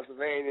fellow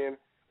Pennsylvanian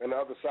and the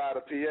other side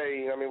of PA.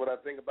 You know what I mean? What I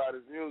think about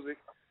his music.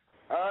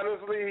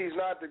 Honestly, he's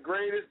not the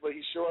greatest, but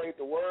he sure ain't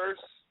the worst.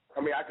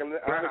 I mean, I can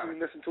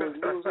honestly listen to his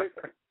music.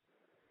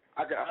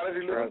 But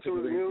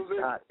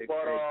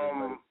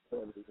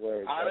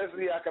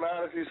honestly, I can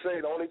honestly say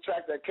the only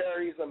track that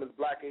carries him is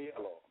Black and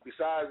Yellow.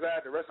 Besides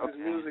that, the rest of his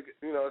music,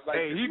 you know, it's like.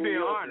 Hey, he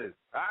being honest.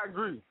 I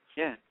agree.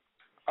 Yeah.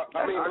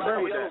 I mean, Black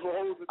and Yellow's what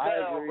holds it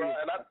down, bro.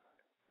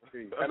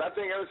 And I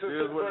think ever since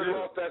Pittsburgh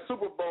lost that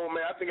Super Bowl,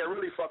 man, I think it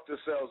really fucked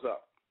themselves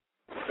up.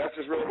 That's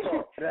just real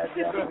talk. That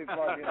definitely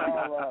fucking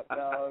all up,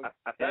 dog.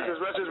 That's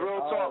just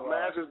real talk,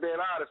 man. That's just being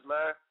honest,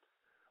 man.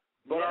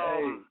 But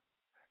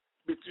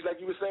like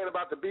you were saying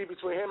about the beef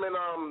between him and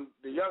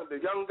the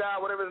young guy,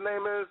 whatever his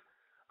name is,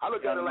 I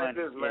look at it like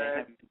this,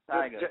 man.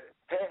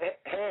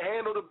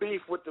 Handle the beef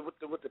with the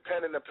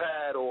pen and the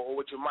pad or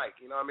with your mic.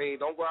 You know what I mean?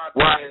 Don't go out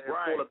there and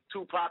pull a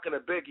Tupac and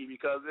a Biggie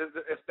because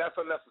that's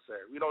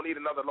unnecessary. We don't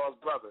need another lost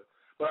brother.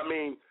 But I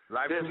mean,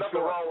 there's nothing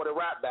wrong with a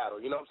rap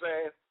battle. You know what I'm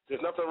saying?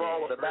 There's nothing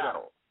wrong with a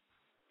battle.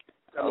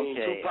 I mean,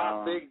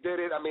 Tupac, Big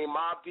did it. I mean,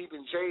 Mobb Deep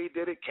and Jay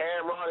did it.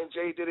 Cameron and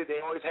Jay did it.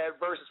 They always had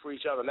verses for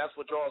each other, and that's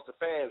what draws the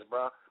fans,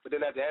 bro. But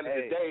then at the end of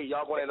the day,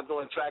 y'all going to end up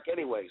doing a track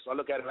anyway. So I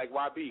look at it like,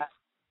 why beef?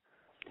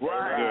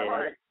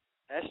 Right.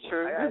 That's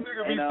true. This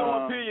nigga be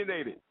so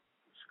opinionated.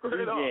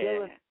 Straight up.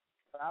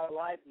 I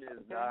like this,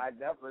 bro. I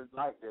definitely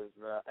like this,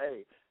 bro.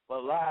 Hey,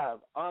 but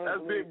live, honestly,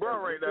 that's Big Bro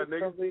right there,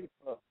 nigga.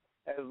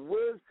 As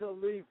Wiz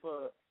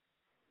Khalifa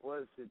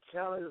was to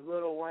challenge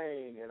Lil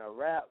Wayne in a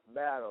rap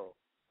battle,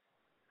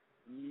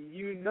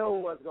 you know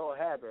what's gonna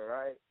happen,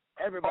 right?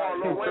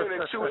 Everybody. Lil Wayne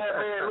will chew that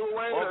man. Lil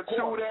Wayne will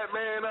chew that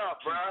man up,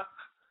 bro.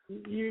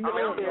 You know,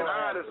 I'm being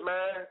honest,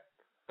 man.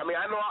 I mean,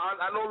 I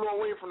know Lil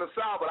Wayne from the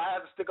South, but I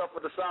have to stick up for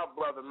the South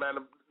brother,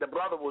 man. The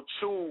brother will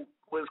chew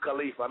Wiz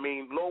Khalifa. I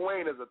mean, Lil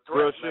Wayne is a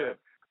threat, man.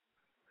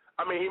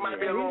 I mean, he might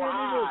be a little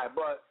high,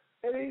 but.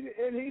 And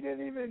he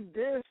didn't even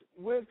diss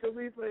Wiz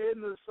Khalifa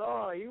in the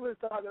song. He was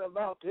talking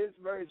about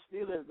Pittsburgh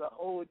Steelers the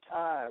whole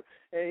time,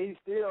 and he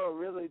still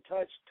really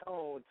touched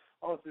tone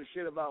on some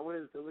shit about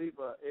Wiz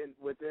Khalifa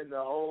within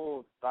the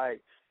whole, like,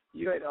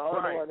 you ain't the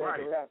only one that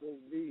can rap this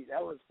beat.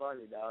 That was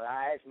funny, though.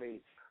 I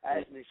actually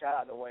shout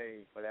out to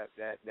Wayne for that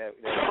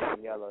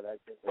yellow.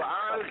 But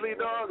honestly,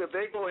 dog, if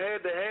they go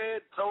head to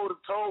head, toe to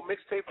toe,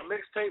 mixtape for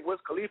mixtape, Wiz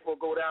Khalifa will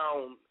go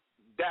down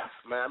death,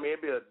 man. I mean,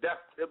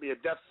 it'll be a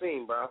death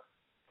scene, bro.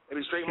 It'll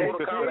be straight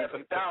Mortal Kombat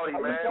fatality,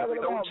 man. There'll be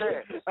no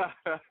chance.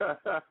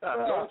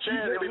 No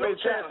chance. There'll be no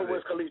chance for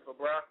Wiz Khalifa,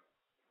 bro.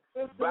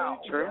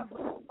 Wow, true.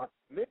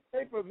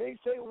 Mixtape for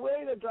mixtape,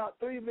 Wayne to drop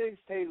 3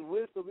 mixtapes.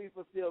 Wiz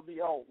Khalifa still be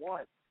on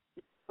 1.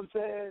 You know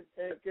what I'm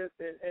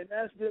saying? And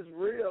that's just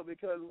real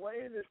because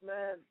Wayne is,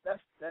 man, that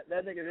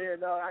nigga there,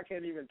 dog, I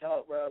can't even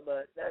talk, bro,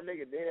 but that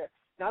nigga there,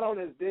 not on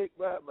his dick,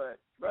 bro, but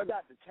bro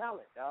got the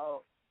talent,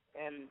 dog.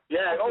 And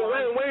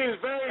Wayne's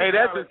very Hey,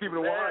 that's talented, just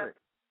keeping it 100.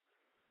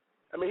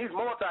 I mean, he's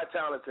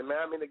multi-talented,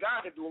 man. I mean, the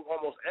guy can do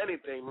almost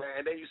anything, man.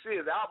 And then you see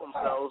his album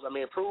sales. I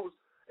mean, it proves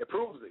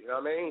it. You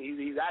know what I mean?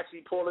 He's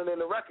actually pulling in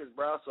the records,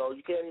 bro. So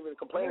you can't even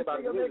complain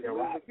about his music.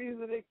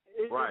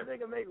 This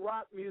nigga make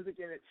rock music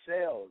and it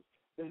sells.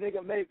 This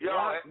nigga make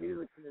rock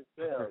music and it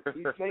sells.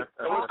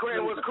 What's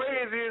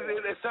crazy is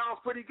it sounds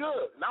pretty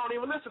good. And I don't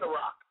even listen to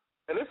rock.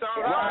 And it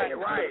sounds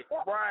right.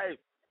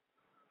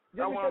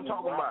 That's what I'm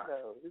talking about.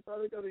 It's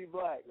only because he's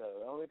black,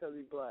 though. Only because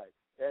he's black.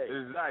 Hey,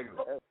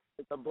 exactly.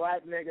 It's a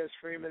black nigga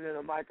screaming in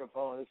a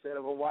microphone instead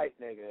of a white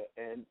nigga,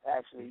 and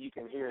actually you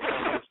can hear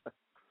it.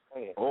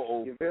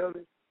 You feel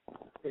me?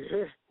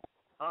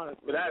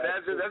 Honestly, but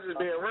that's just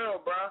being real,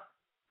 bro.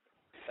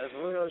 That's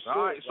real shit.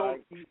 All right,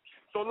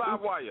 so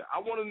Livewire, I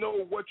want to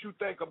know what you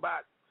think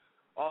about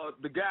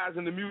the guys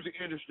in the music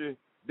industry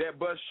that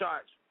bust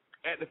shots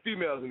at the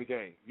females in the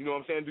game. You know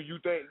what I'm saying? Do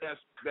you think that's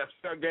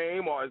fair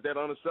game or is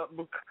that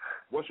unacceptable?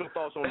 What's your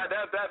thoughts on that?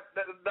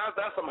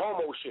 That's some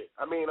homo shit.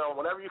 I mean,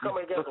 whenever you come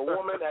against a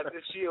woman as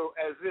if she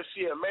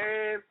a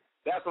man,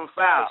 that's some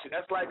foul shit.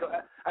 That's like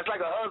a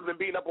husband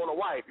beating up on a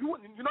wife. You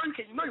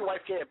know your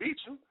wife can't beat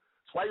you.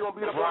 That's why you gonna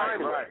beat up on her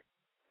anyway.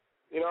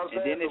 You know what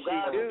I'm saying? And then if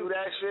guys do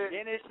that shit,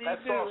 then if she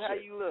do, how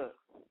you look?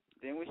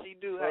 Then when she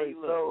do, how you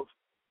look?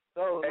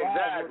 So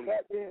exactly.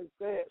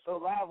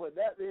 Live with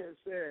that being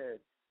said,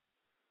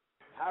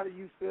 how do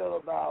you feel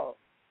about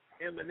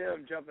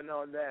Eminem jumping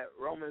on that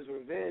Roman's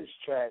Revenge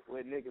track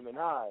with Nicki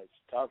Minaj,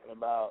 talking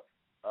about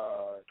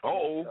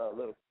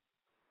little?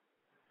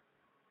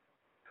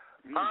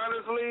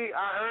 Honestly,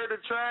 I heard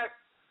the track,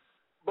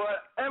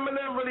 but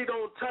Eminem really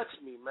don't touch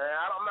me, man.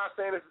 I'm not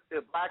saying it's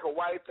a black or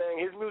white thing.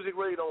 His music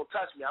really don't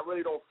touch me. I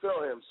really don't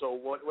feel him. So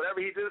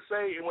whatever he did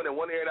say, it went in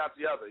one ear and out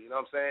the other. You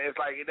know what I'm saying? It's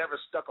like it never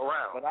stuck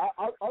around. But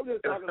I'm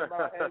just talking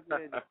about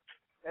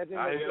as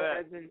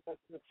in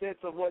the sense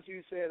of what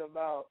you said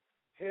about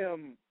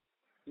him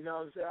you know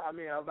what I'm saying? I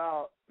mean,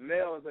 about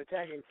males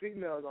attacking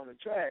females on the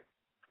track.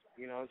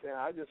 You know what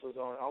I'm saying?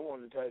 I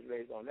wanted to touch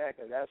base on that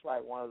because that's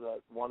like one of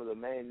the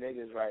main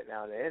niggas right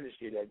now in the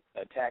industry that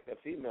attacked a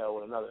female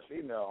with another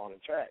female on the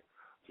track.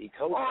 He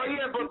coached. Oh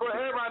yeah, but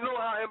everybody know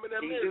how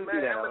Eminem is,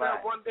 man.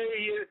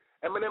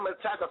 Eminem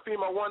attack a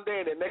female one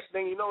day, and the next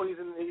thing you know,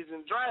 he's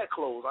in drag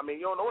clothes. I mean,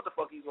 you don't know what the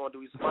fuck he's gonna do.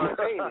 He's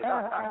spontaneous.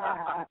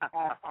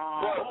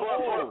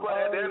 but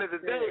at the end of the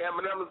day,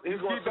 Eminem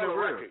he's gonna sell a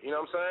record. You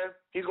know what I'm saying?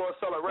 He's gonna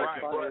sell a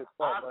record. Right.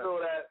 But I feel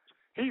that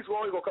he's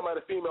only gonna come out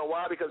a female.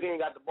 Why? Because he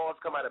ain't got the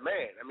balls to come out a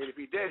man. I mean, if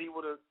he did, he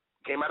would have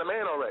came out a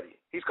man already.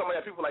 He's coming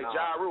at people like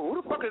Ja Rule. Who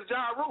the fuck is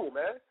Ja Rule,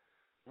 man?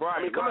 Right.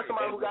 I mean, coming at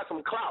somebody who got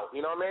some clout.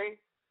 You know what I mean?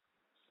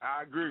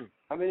 I agree.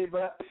 I mean,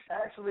 but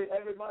actually,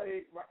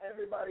 everybody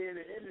in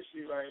the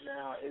industry right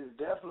now is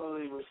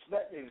definitely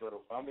respecting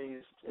Little. I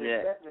mean,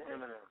 respecting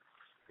Eminem.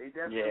 They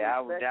definitely I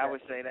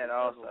would say that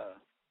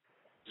also.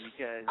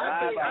 Because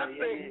I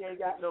think he ain't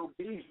got no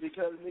beef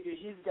because nigga,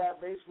 he's got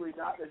basically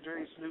Dr.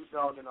 Dre, Snoop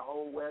Dogg, and the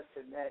whole West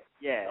Connect.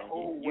 Yeah,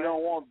 you don't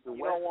want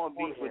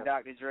beef with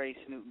Dr. Dre,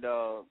 Snoop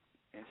Dogg,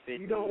 and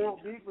 50. You don't want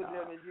beef with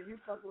them, and you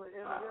fucking with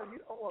Eminem. You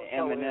don't want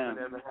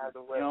Eminem and have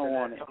the West you don't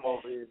want Connect it. come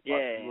over here and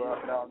yeah. fuck you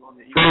up down on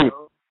the East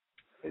Coast.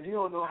 Because you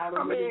don't know how to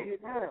really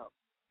get down.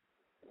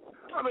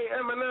 I mean,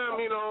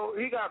 Eminem, you know,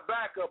 he got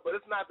backup, but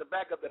it's not the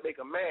backup that make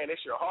a man.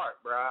 It's your heart,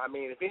 bro. I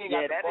mean, if he ain't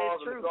got the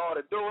balls and the gall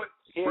to do it,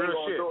 he ain't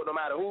going to do it no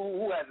matter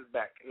who has his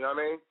back. You know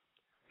what I mean?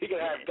 He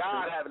can have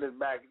God having his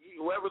back.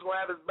 Whoever's going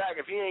to have his back,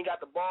 if he ain't got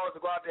the balls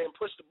to go out there and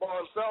push the ball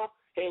himself,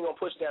 he ain't going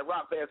to push that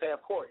rock past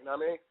half court. You know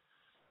what I mean?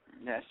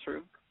 That's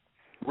true.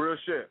 Real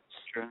shit.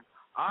 True.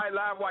 All right,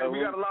 Live Wire,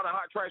 we got a lot of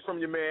hot tracks from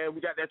you, man.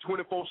 We got that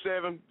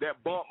 24/7, that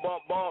bump,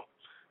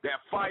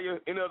 that fire.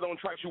 Any other on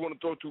tracks you want to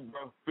throw to,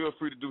 bro, feel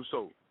free to do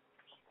so.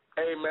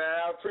 Hey, man,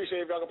 I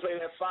appreciate if y'all can play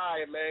that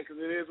fire, man, because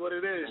it is what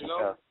it is, you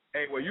know?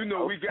 Hey, well, you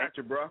know we got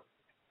you, bro.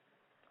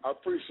 I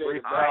appreciate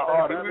it, bro.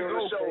 All right, here we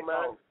go. go. Show,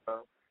 man.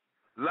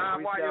 Live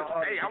Wire.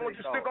 Hey, I want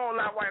you to stick on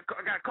Live Wire.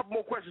 I got a couple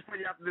more questions for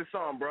you after this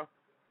song, bro.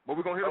 But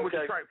we're going to hit them with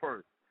the track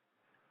first.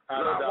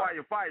 Live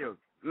Wire, fire.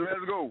 Let's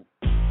go.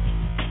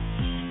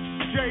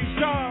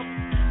 J-Dub,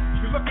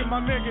 you look at my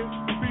niggas,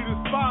 beat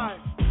is fine.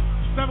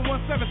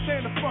 717,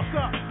 stand the fuck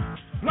up.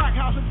 Black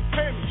House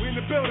Entertainment, we in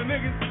the building,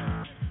 niggas.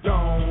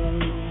 Don't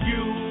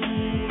you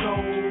know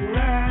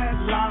that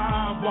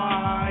Live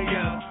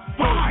Wire?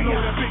 Fire! You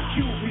know that Big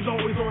Q, he's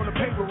always on the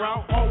paper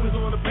route, always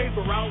on the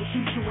paper route,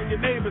 shoot you when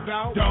your neighbor's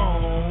out.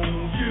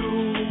 Don't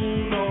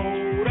you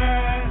know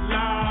that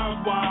Live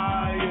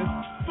Wire?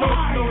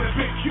 Fire! You know that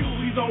Big Q,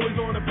 he's always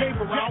on the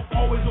paper route,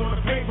 always on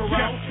the paper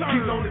route,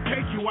 he's on to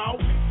take you out.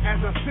 As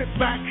I sit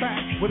back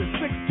with a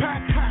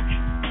six-pack hack,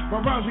 my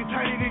rhymes be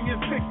tighter than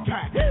your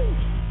six-pack.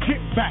 Get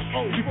back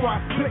before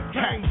I click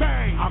bang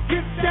bang. I'll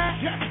get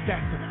that.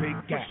 That's a big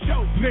gap.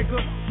 Nigga,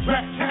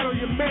 rap tattle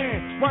your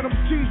man. Why them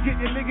G's get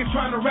your niggas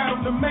trying to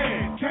rattle the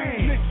man?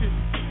 Damn. Snitches.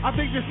 I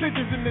think the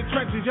snitches in the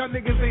trenches. Y'all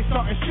niggas ain't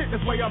starting shit.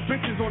 That's why y'all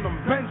bitches on them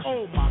bench.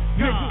 Oh my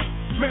God.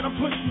 Man, I'm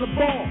pushing the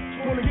ball.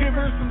 Wanna give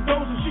her some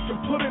dough so she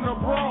can put in her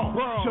bra.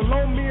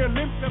 Shalom me or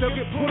limp, they'll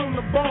get put on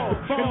the ball.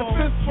 And the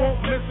fist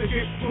won't miss it,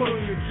 get put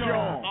on your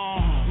jaw.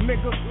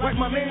 Nigga, like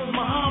my name is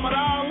Muhammad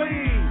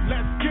Ali.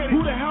 Let's get it.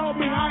 Who the hell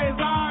be high as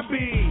I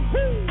be?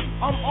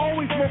 I'm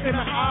always smoking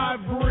an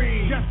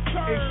ivory. Yes,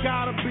 sir. It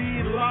gotta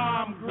be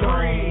lime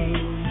green.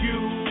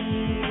 You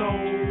know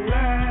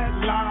that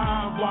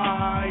Live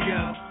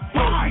Wire.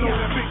 You know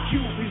that Big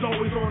Q, he's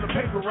always on the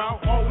paper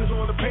route, always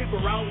on the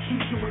paper route,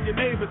 shoot you when your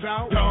neighbor's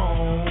out.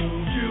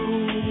 Don't you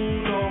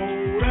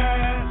know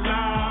that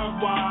Live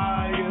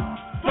Wire?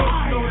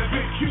 You know that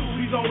Big Q,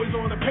 he's always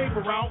on the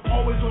paper route,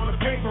 always on the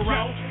paper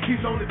route,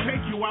 he's on to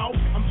take you out.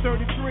 I'm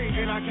 33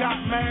 and I got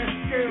mad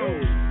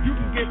skills. You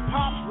can get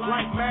popped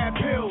like mad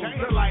pills,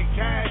 they're like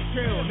dad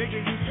chill, nigga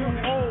you too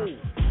old.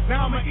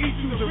 Now I'ma eat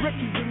you, the rip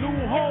you's a new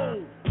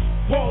hole.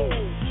 Whoa,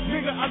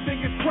 nigga I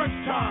think it's crunch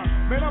time,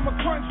 man I'm a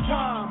crunch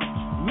time.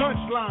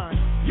 Lunch line,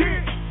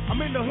 yeah, I'm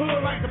in the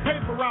hood like the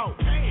paper route.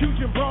 Shoot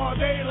your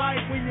broad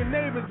daylight when your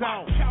neighbor's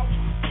out.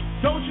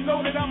 Don't you know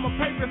that I'm a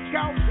paper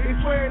scout? They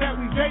swear that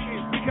we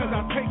dating because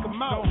I take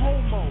them out. No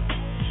homo.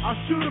 I'll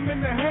shoot them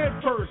in the head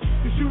first,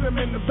 to shoot them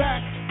in the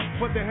back,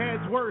 but the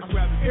head's worse.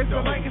 It's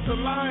a like it's a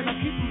line, I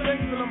keep them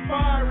things and I'm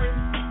firing.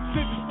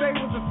 Sit to stay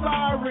with the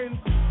sirens.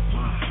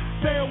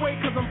 Stay away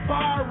cause I'm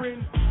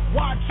firing.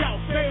 Watch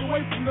out, stay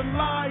away from the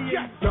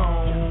lion.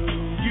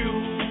 Don't you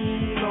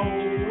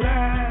know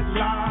that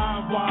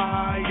Live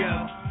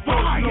Wire?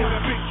 You know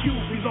that Big Q,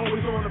 he's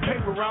always on the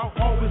paper route,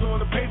 always on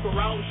the paper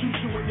route, shoot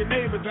you when your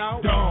neighbor's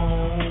out.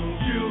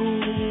 Don't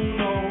you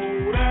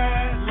know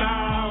that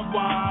Live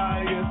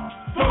Wire?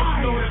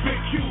 You know that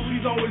Big Q,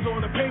 he's always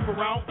on the paper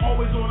route,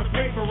 always on the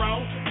paper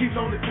route, he's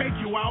on to take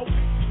you out.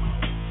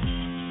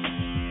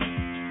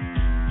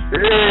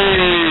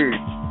 Hey!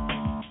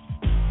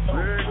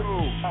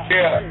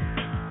 Yeah.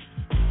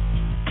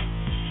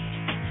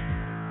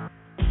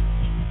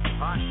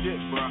 Hot shit,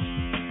 bro.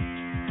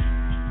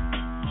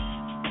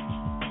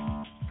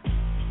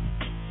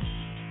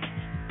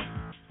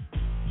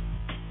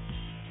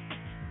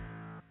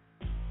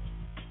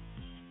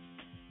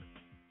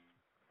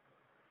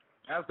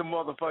 That's the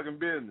motherfucking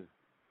business.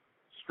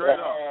 Straight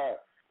up. All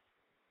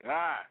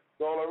right.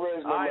 It's all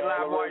original, all right,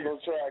 man. All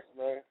original tracks,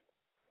 man.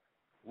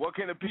 What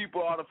can the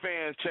people or the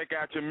fans check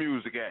out your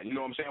music at? You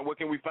know what I'm saying? What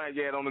can we find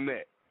you at on the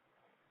net?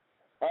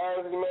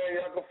 Honestly, man,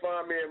 y'all can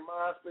find me at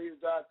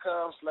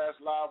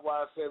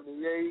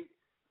myspace.com/livewire78.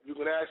 You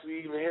can actually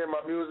even hear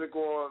my music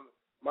on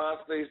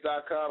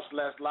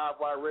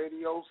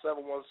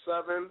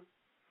myspace.com/livewireradio717.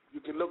 You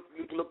can look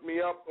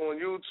me up on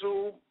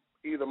YouTube,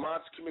 either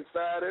Monty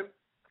McFadden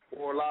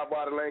or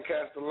Livewire the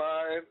Lancaster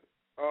Line.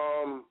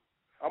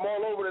 I'm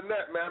all over the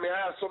net, man. I mean, I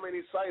have so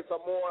many sites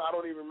I'm on, I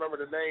don't even remember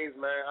the names,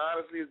 man.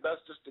 Honestly, it's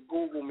best just to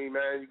Google me,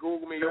 man. You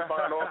Google me, you'll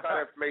find all kind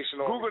of information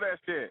on Google me. that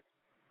shit.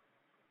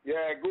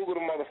 Yeah, Google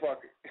the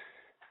motherfucker.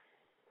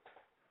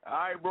 All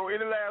right, bro.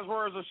 Any last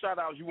words or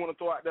shout-outs you want to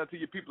throw out there to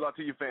your people or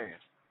to your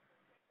fans?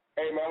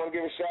 Hey, man, I want to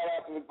give a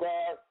shout-out to the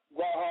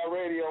Grindhard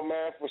Radio,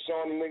 man, for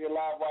showing the nigga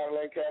Livewire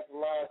Lancaster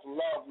Line some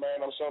love, man.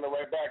 I'm showing it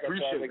right back at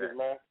y'all niggas,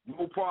 man.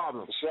 No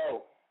problem. For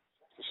sure.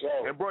 For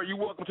sure. And, bro, you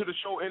welcome to the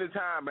show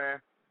anytime, man.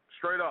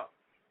 Straight up.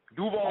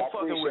 Duval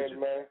fucking with you.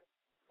 Man.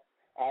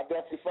 I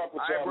definitely fuck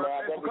with y'all, bro, man.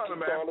 I definitely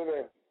keep calling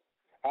in.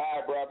 All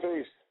right, bro.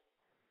 Peace.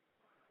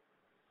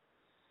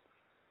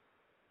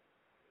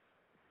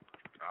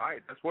 All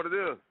right, that's what it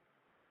is.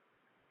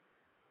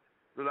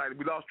 Looks like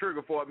we lost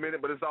Trigger for a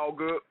minute, but it's all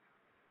good.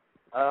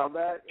 I'm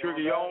back. Trigger,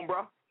 you on,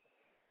 bro?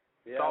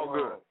 Yeah, it's all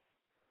good.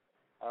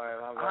 All right,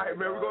 all right,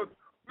 man.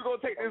 We're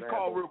gonna take this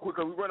call real quick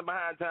because we're running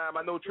behind time.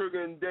 I know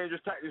Trigger and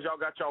Dangerous Tactics, y'all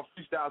got y'all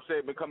freestyle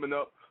segment coming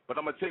up, but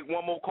I'm gonna take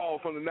one more call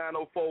from the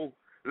 904,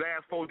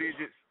 last 4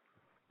 digits,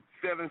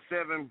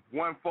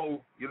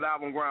 7714. You're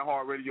live on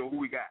Grindhard Radio. Who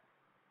we got?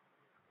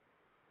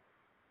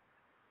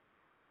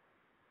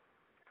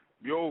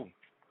 Yo.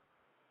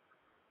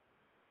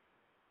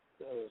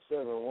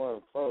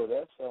 7714.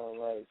 That sounds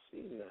like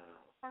C now.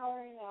 How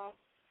are you?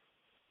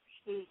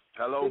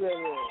 Hello.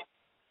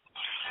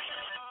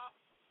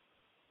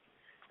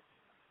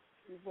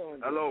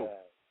 Hello.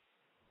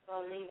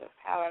 Don't leave it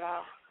powered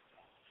off.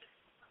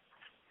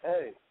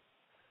 Hey,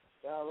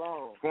 how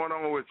long? What's going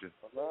on with you?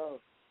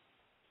 Hello.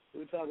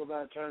 We talk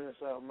about turning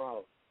something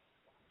off.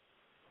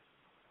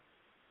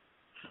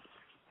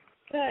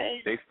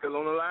 Good. They still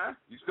on the line?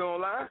 You still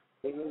on the line?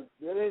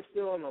 They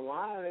still on the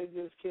line. They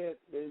just can't.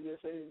 They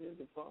just ain't get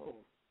the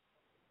phone.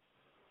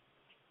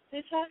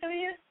 Who's talking to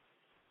you?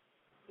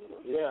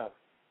 Yeah.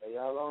 Hey,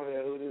 y'all on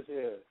here? Who this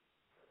is?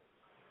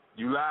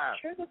 You live?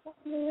 Trigger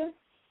talking to you.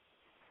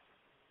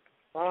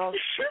 Hello.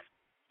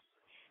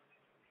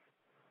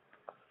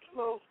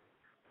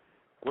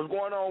 What's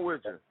going on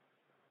with you?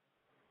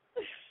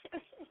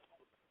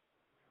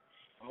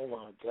 Oh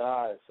my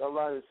God!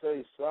 Somebody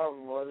say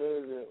something. What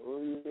is it?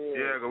 Who you is?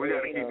 Yeah, cause we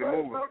gotta keep it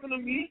moving. Talking to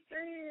me?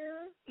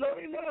 Let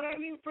me know. I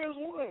didn't even press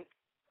 1.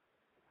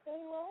 They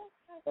were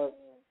because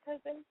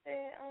they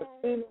said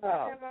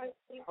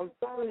I'm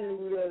telling you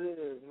who that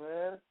is,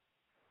 man.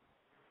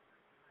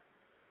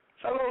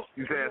 Hello.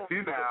 You said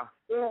see now.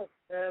 Yeah,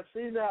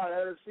 see now.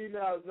 That is see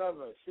now's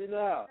number. See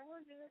now.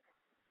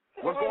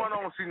 What's going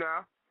on, see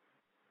now?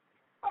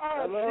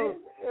 Hello.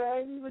 I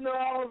didn't even know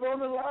I was on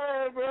the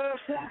line, bro.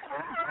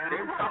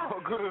 It's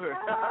all good.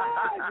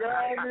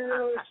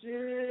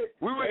 Shit.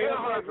 We were here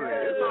hustling.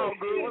 It's all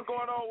good. What's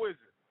going on with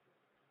you?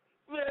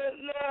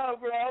 Man, nah,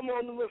 bro. I'm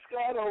on the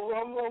Moscato.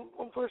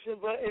 I'm pushing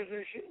buttons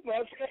and shit.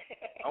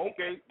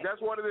 Okay, that's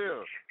what it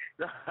is.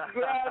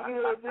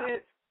 Driving a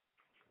bit.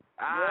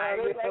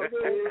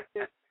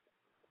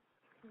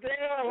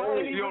 Damn, I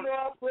didn't even know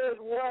I pressed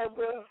 1,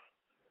 bro.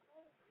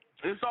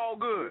 It's all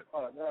good.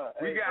 Oh, no.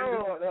 We got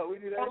it. No, we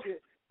do that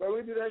shit. Bro,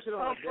 we do that shit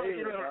on a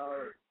daily,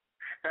 dog.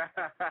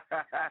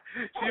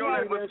 She on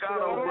that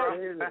Moscato, bro.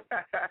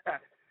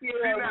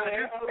 Yeah,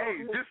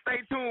 man. Just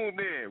stay tuned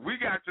then. We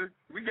got you.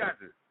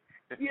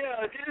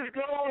 Yeah, just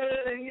go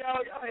ahead and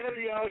y'all have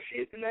y'all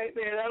shit tonight,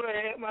 man. I done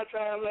had my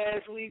time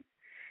last week.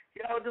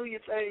 Y'all do your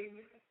thing,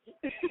 man.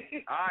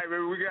 All right,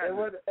 baby, we got you.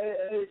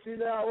 Hey, see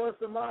now, what's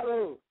the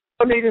motto?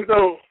 I need to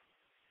go.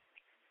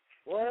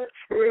 What?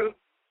 For real?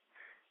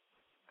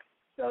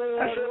 I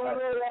said,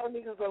 y'all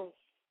niggas go.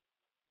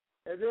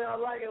 And then I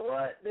like it,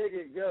 what?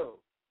 Nigga, go.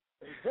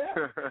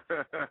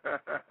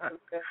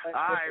 All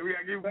right, we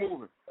got to keep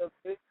moving.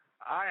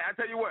 All right, I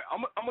tell you what,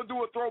 I'm going to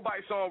do a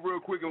throwback song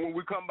real quick, and when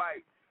we come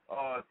back,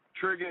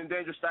 Trigger and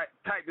Dangerous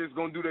Tactics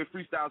going to do their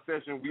freestyle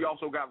session. We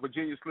also got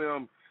Virginia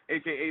Slim,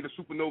 a.k.a. the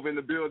Supernova, in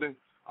the building.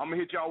 I'm going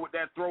to hit y'all with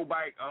that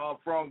throwback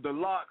from The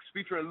Locks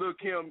featuring Lil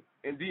Kim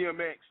and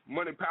DMX,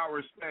 Money, Power,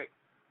 Respect.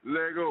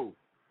 Let it go.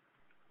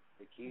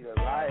 The key to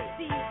life.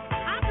 See,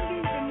 I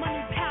believe in money,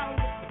 power,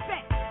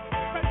 respect.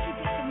 First you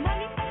get the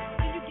money,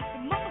 then you get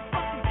the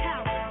motherfucking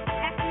power.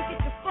 After you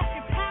get the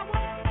fucking power,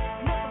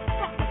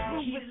 motherfuckers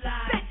will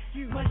respect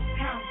you. Money,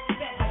 power,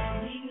 respect.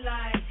 Eating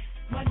life.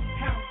 Money,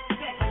 power,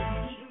 respect.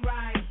 Eating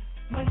right.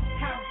 Money,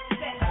 power,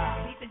 respect.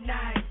 Sleep at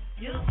night.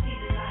 You'll see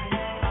the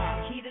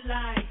light. Key to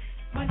life.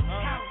 Money,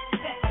 power,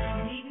 respect.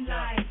 Eating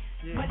life.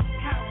 Money,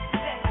 power,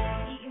 respect.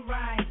 Eating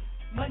right.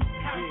 Money,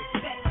 power,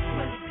 respect.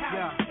 Money,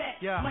 power, respect.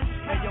 Yeah,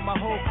 hey yo, my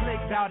whole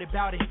clique bout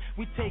it.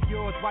 We take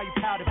yours while you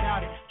pout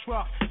about it.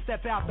 Truck,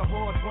 step out, the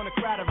horse wanna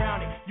crowd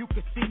around it. You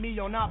can see me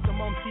on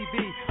Optimum TV.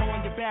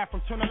 On your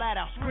bathroom, turn the light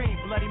out, scream,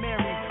 Bloody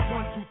Mary.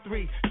 1, 2,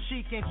 3.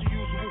 She ain't your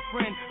usual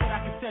friend, but I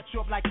can set you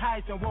up like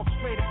Heisen, walk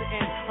straight at the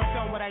end. I'm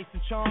done with ice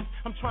and charms.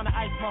 I'm trying to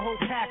ice my whole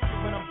casket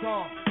when I'm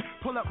gone.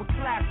 Pull up with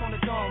class on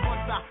the dawn.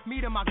 Once I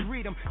meet him, I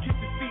greet him. Kiss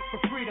his feet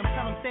for freedom.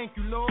 Tell him thank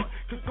you, Lord.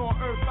 Cause on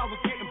earth I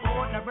was getting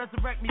bored. Now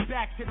resurrect me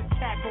back to this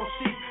cat or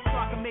sheep. So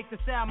I can make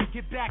this album and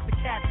get back to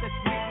cats that's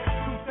weak.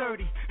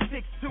 230,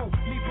 6'2".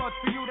 Me buds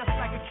for you, that's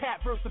like a cat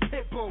versus a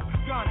pit bull.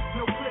 Gun,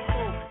 no clip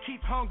bull.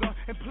 Keep hunger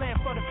and plan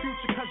for the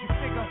future. Cause you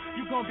figure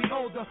you gon' be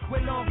older way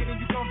longer than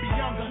you gon' be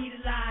younger. Eat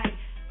alive.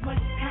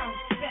 Money, pound,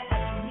 respect.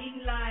 You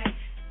eating live.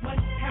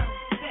 Money, pound,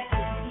 respect.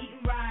 You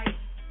eating right.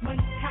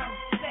 Money, pound,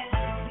 respect.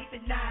 You sleep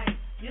at night.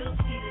 You'll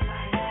see the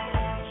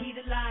light. Key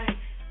the line.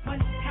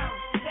 Money, pound,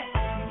 respect.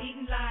 You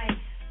eating live.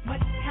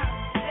 Money, pound,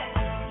 respect.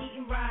 You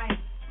eating right.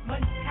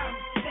 Money, pound,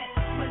 respect.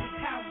 Money,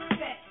 pound,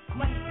 respect.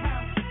 Money,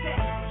 pound, respect.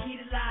 Key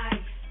the line.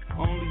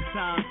 Only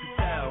time to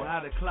tell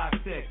how the clock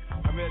ticks.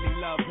 I really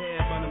love hair,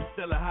 but I'm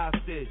still a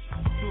hostage.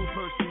 2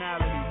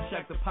 personalities,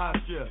 check the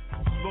posture.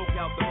 Smoke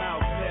out the mouth,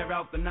 flare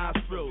out the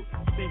nostrils.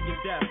 Thinking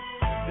death,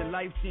 the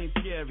life seems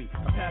scary.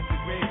 I pass the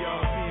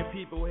graveyard, seeing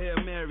people Hail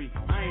Mary.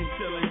 I ain't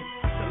chillin'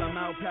 till I'm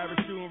out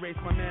parachuting. Race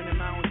my man in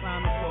mountain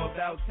climbing for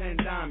about 10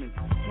 diamonds.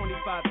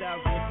 25,000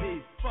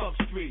 apiece, fuck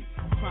streets.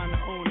 Trying to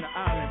own the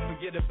island,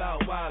 forget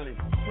about wildin'.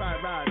 Try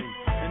riding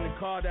in the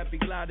car that be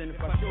gliding.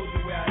 If I showed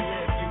you where I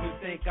live, you would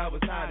think I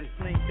was hiding.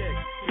 Sling dick,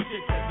 the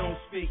chicks that don't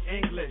speak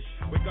English.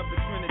 Wake up to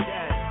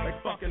Trinidad,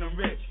 like fucking I'm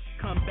rich.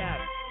 Come back,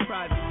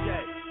 private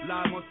jet,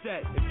 live on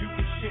set. If you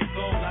can shit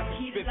gold, I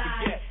can spit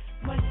forget.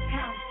 Money,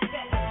 pound,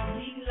 respect.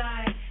 You eating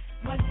live.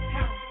 Money,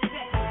 pound,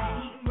 respect. You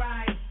eating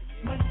right.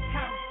 Money,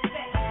 pound,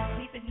 respect. You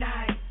sleep at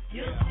night.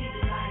 You'll see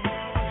the light.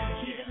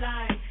 Key the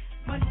line.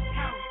 Money,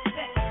 pound,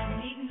 respect. You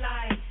eating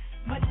live.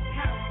 Money,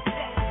 pound,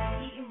 respect.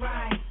 You eating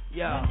right.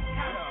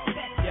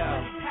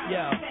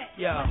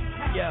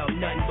 Yo,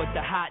 nothing but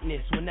the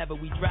hotness whenever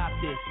we drop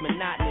this.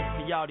 Monotonous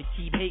for y'all to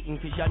keep hating,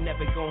 cause y'all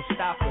never gon'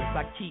 stop us.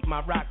 I keep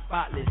my rock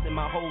spotless and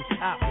my whole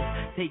topless.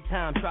 Take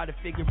time, try to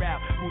figure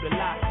out who the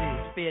lot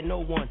is. Fear no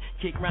one,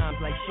 kick rhymes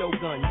like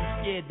Shogun. You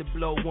scared to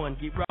blow one,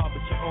 get robbed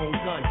with your own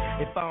gun.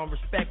 If I don't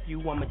respect you,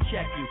 I'ma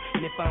check you.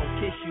 And if I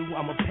don't kiss you,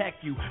 I'ma peck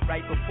you.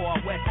 Right before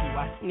I wet you,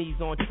 I sneeze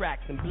on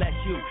tracks and bless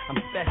you. I'm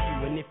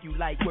special, and if you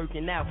like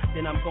working out,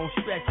 then I'm gon'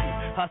 stretch you.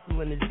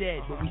 Hustling is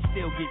dead, but we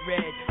still get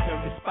red.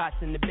 Turn the spots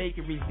in the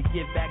bakeries to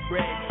give back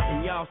bread.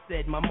 And y'all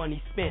said my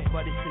money spent,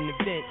 but it's an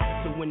event.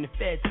 So when the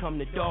feds come,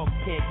 the dogs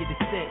can't get a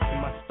cent.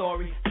 And my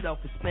story,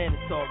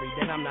 self-explanatory,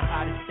 that I'm the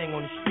hottest thing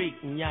on the street,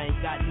 and y'all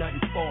ain't got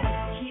nothing for me.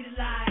 Key the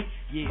line.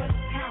 Yeah. Money,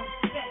 pound,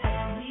 respect.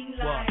 You eating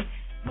live.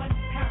 Money,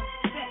 pound,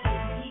 respect.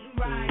 You eating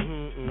right.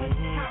 Money,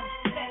 pound,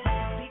 respect. You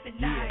sleep at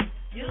night.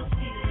 You'll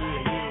see the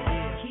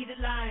light. Key the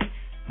line.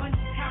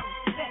 Money, pound,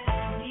 respect.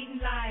 You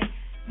eating live.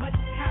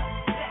 Money, pound,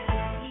 respect.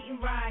 You eating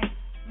right.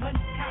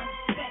 Money, pound,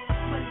 respect.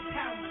 Money,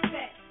 pound,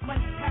 respect.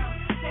 Money, pound,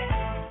 respect.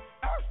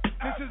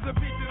 This is a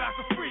beat that I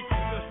can freak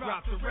and just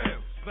drop the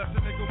rails. Bless a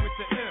nigga with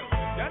the ill.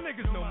 Y'all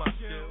niggas know my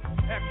skill.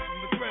 X from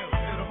the grill.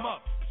 Hit 'em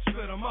up,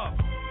 split 'em up,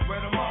 wet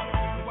 'em up.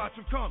 Watch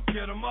 'em come,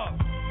 get 'em up,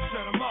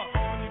 shut 'em up.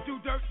 When you do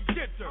dirt, you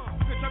get dirt.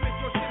 Bitch, I make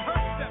your shit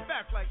hurt. Step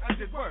back like I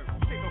did work.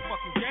 Ain't no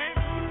fucking game.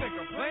 You think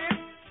I'm playing?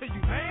 Till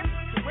you land?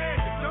 To where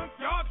the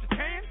junkyard, you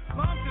tan?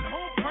 Mom's at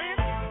home praying.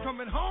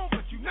 Coming home,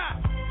 but you not.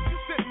 You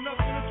sitting up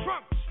in the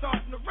trunk,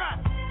 starting to rot.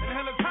 And the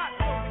hell is hot,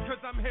 though,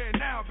 because I'm here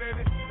now,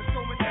 baby. It's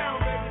going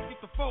down, baby.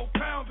 Get the 4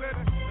 pound, baby.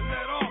 And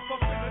let off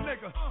up in the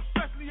nigga.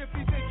 Especially if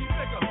he think he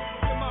bigger.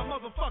 Get my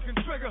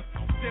motherfucking trigger.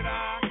 Did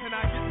I? Can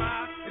I get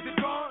mine? Is it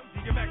gone?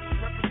 DMX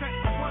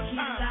representing the one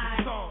time for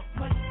the song.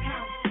 Money,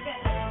 pound, respect.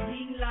 You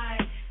eating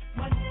live.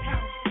 Money,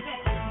 pound,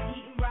 respect.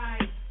 You eating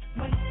right.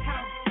 Money,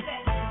 pound,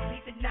 respect. You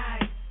sleep at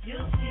night.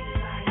 You'll see the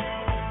light.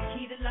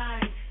 Key the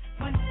line.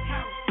 Money,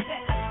 pound,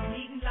 respect. You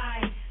eating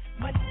live.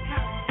 Money,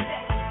 pound,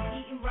 respect. You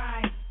eating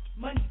right.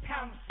 Money,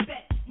 pound,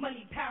 respect.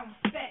 Money, pound,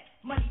 respect.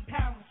 Money,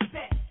 pound,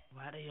 respect.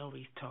 Why they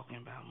always talking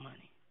about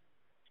money?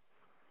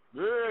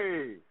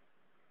 Hey.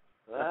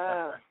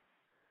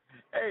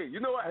 Hey, you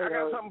know what? I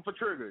got something for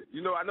Trigger.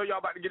 You know, I know y'all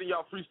about to get in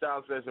y'all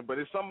freestyle session, but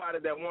it's somebody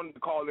that wanted to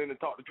call in and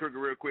talk to Trigger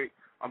real quick.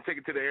 I'm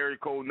taking to the area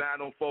code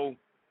 904.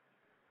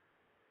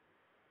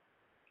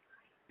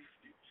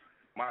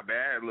 My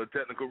bad, a little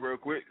technical real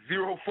quick.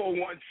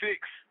 0416.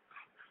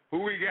 Who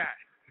we got?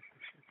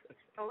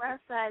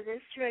 West side,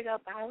 this Trigger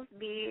bounce,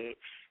 bitch.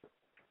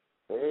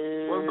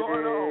 Hey. What's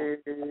going on?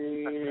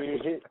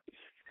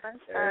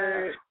 What's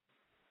Hey. up?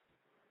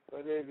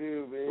 What they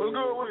do, baby? What's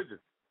good with you?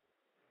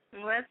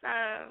 What's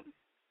up?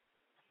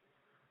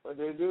 What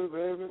they do,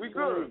 baby? We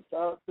good.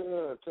 Talk to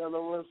her. Tell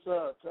her what's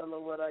up. Tell her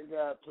what I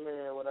got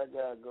playing, what I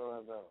got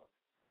going on.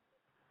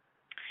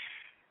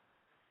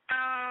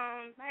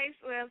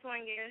 Basically, I just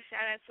want to give a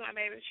shout out to my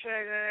baby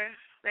Trigger.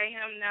 Let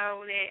him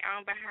know that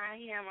I'm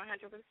behind him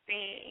 100%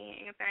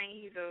 in anything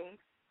he do.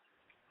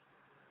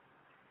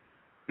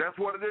 That's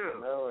what it is. I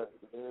know it,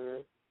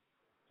 man.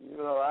 You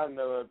know I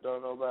know it,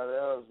 don't nobody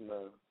else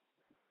know.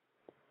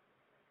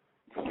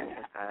 All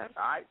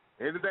right.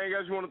 Anything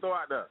else you want to throw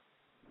out there?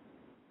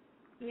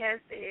 Yes,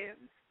 it is.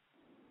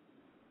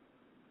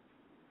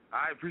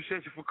 I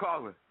appreciate you for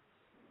calling.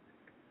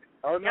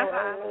 Oh no,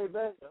 hey,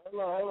 babe.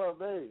 Hold on,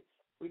 babe.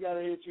 We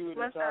gotta hit you with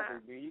the topic.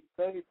 Up? Do you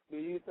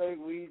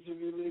think weed should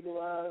be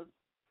legalized?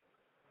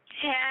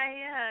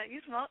 Yeah.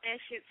 You smoke that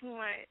shit too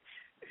much.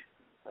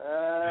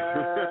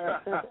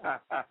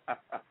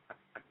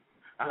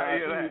 She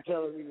be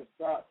telling me to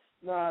stop.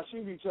 She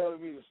be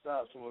telling me to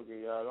stop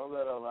smoking, y'all. Don't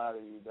let her lie to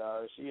you,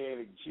 dog.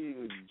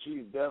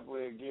 She's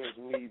definitely against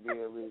weed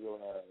being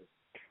legalized.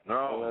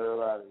 No. Don't let her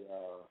lie to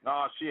y'all.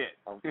 Oh, shit.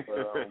 I'm glad.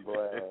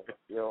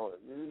 Yo,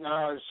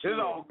 shit.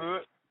 It's all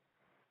good.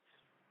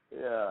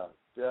 Yeah,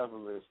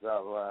 definitely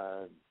stop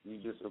lying. You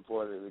just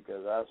support it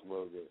because I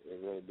smoke it.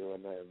 It ain't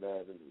doing nothing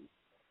bad to me.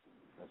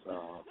 That's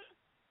all.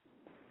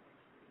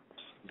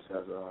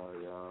 That's all,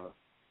 y'all.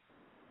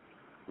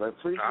 But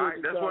appreciate all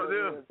right, that's what it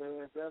is.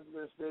 Man.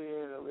 Definitely stay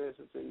in and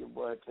listen to your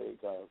boy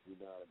take off. You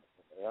know,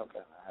 I'm kind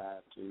of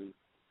high too.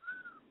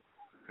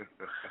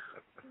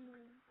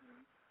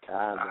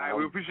 All right,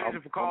 we appreciate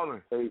you for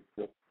calling. No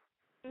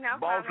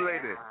Boss problem.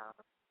 lady.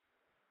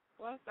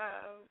 What's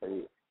up?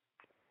 Hey.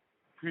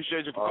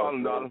 Appreciate you for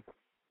calling, darling.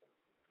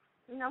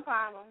 No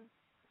problem.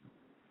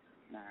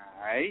 All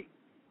right.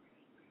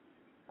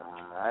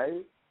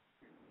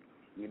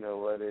 You know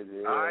what it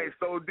is. All right,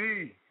 so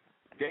D.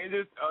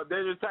 Dangerous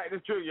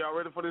Tactics Trick. Y'all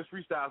ready for this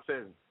freestyle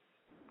session?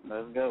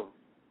 Let's go.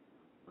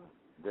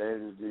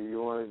 Dangerous, do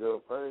you want to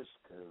go first?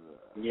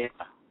 Yeah.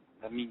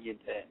 Let me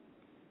get that.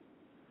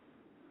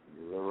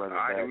 All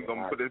right, then we're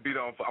going to put this beat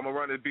on. I'm going to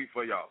run this beat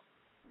for y'all.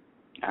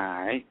 All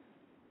right.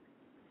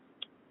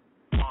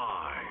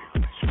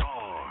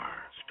 5-star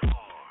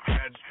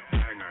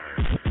headbanger.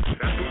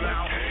 That's too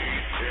loud.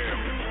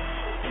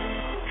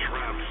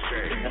 Trap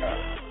State.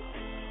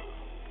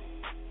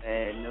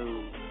 Bad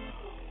news.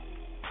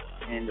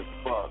 And the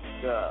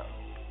fucked up.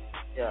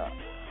 Yeah.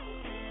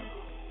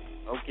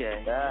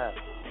 Okay. Yeah.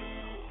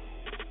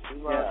 We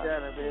want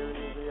that, baby.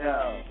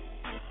 Yeah.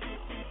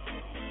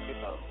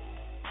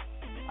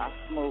 I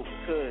smoke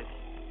kush.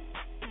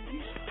 You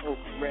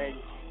smoke red.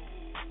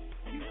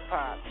 You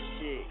pop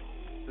shit.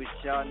 But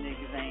y'all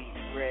niggas ain't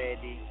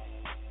ready.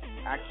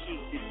 I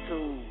keep the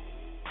tool.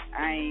 I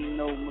ain't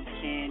no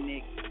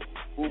mechanic.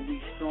 When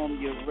we storm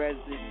your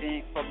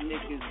resident, fuck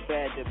niggas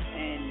better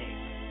panic.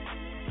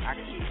 I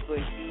keep a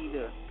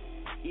heater,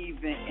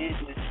 even in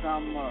the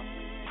summer.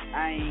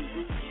 I ain't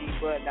Gucci,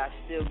 but I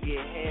still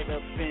get head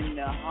up in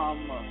the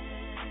Hummer.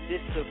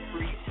 This a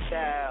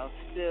freestyle,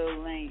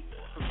 still ain't a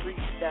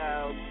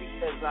freestyle,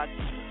 because I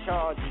just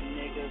charge a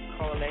nigga,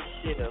 call that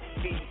shit a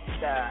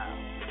freestyle.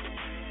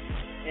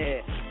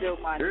 Yeah, still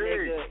my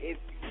nigga, if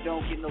you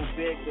don't get no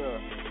bigger.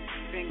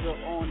 Finger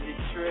on the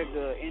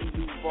trigger, in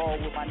Duval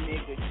with my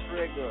nigga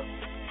Trigger.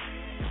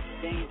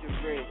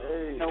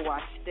 Dangerous, know I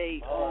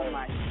stay on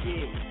my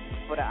shit.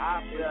 For the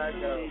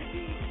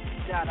opportunity,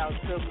 shout out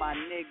to my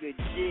nigga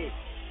Jit.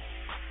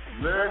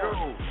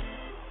 Lego.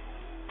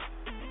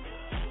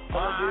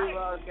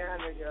 Duval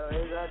kind of go.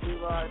 Here's how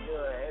Duval do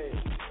it. Hey.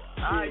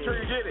 Alright, sure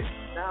you get it.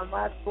 Now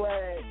my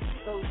swag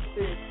so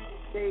sick.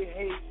 They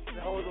hate the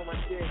hoes on my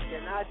dick.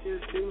 And I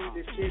just do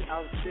this shit,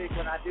 I'm sick.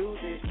 When I do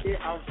this shit,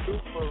 I'm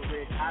super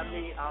rich. I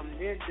mean, I'm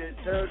Ninja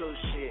Turtle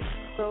shit.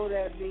 So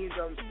that means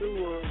I'm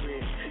sewer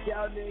rich.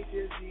 Y'all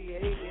niggas be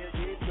hating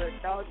this, but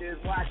y'all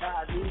just watch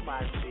how I do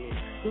my shit.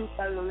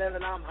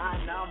 2011, I'm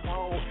hot and I'm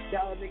home.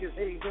 Y'all niggas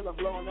hating cause I'm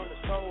blowing on the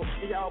stove.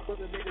 Y'all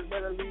pussy niggas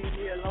better leave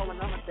me alone.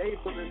 And I'ma tell you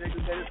pussy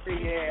niggas better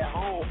stay at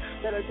home.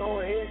 Better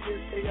go ahead and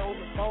just stay on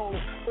the phone.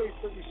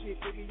 Facebook and shit,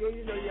 nigga, yeah,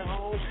 you know you're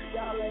home.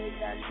 Y'all ain't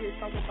got shit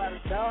talking about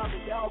a job.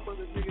 And y'all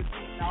pussy niggas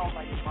eating all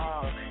like your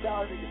mom.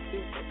 Y'all niggas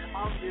stupid,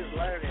 I'm just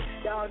learning.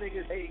 Y'all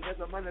niggas hating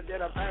cause the money that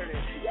I'm earning.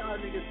 Y'all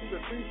niggas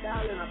super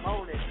freestyling, I'm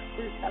on it.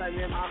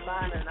 Freestyling in my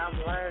mind and I'm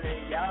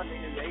learning. Y'all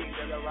niggas hating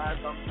cause I ride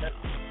some stuff.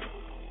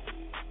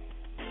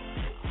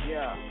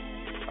 Yeah.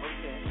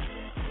 Okay.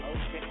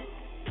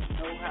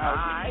 Know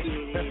how to get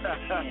it in.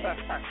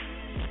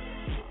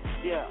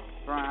 Yeah.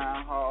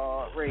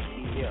 Grindhard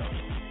Radio.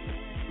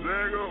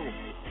 Lego.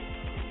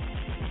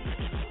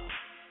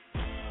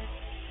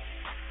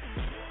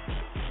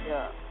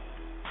 Yeah.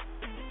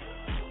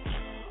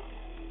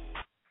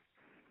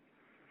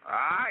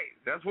 Alright,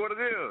 that's what it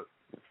is.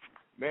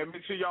 Man,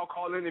 make sure y'all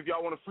call in if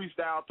y'all want to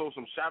freestyle, throw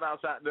some shout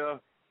outs out there,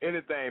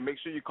 anything. Make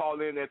sure you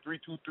call in at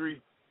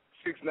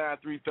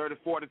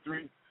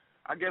 323-693-3043.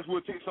 I guess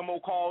we'll take some more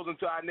calls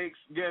until our next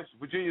guest,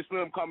 Virginia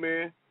Slim, come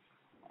in.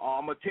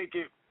 I'm going to take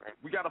it.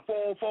 We got a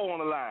 404 on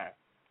the line.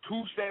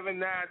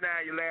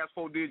 2799, your last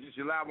 4 digits.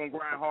 You're live on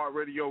Grindhard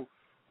Radio.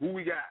 Who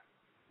we got?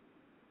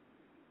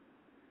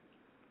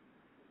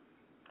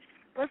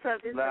 What's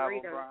up? This is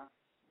Rita.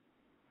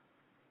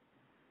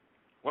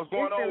 What's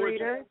going on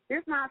with you? This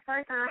is my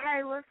first time.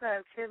 Hey, what's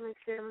up? Chillin'.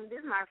 This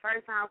is my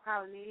first time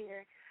calling in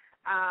here.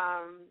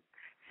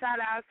 Shout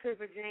out to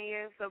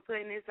Virginia for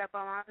putting this up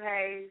on my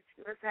page.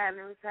 What's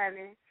happening?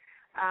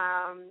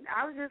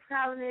 I was just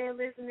calling in,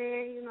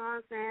 listening, you know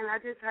what I'm saying? I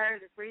just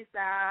heard the freestyle.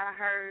 I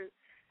heard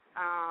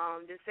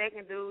the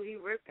second dude, he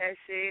ripped that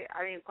shit.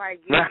 I didn't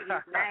quite get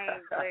his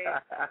name,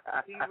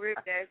 but he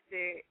ripped that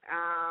shit.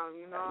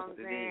 You know what I'm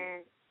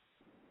saying?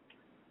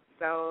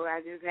 So I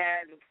just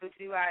had to put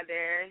you out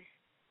there.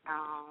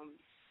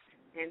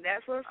 And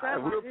that's what's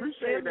up. We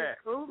appreciate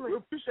that. We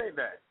appreciate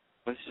that.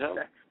 For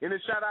sure. Any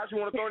shout-outs? You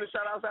want to throw any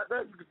shout-outs out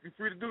there? You're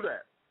free to do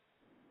that.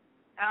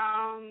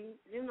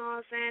 You know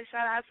what I'm saying?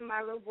 Shout out to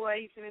my little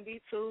boy. He's finna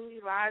be 2,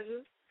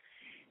 Elijah.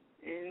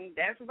 And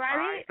that's about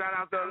it. Shout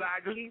out to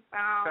Elijah.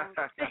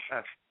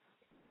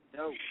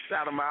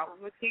 Shout him out. I'm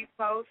going to keep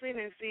posting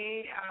and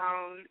see,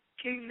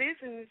 keep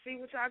listening and see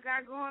what y'all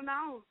got going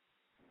on.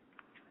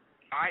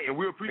 All right, and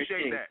we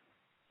appreciate that.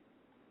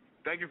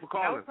 Thank you for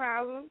calling.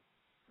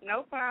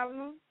 No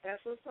problem.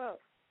 That's what's up.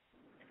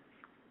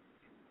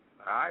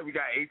 All right, we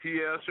got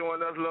ATL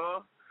showing us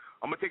love.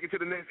 I'm going to take it to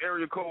the next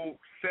area code,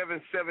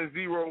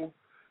 770,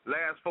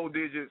 last 4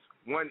 digits,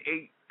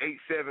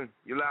 1887.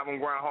 You're live on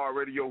Grindhard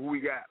Radio. Who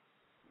we got?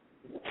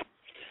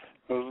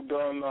 What's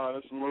going on?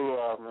 It's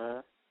Moolah,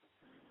 man.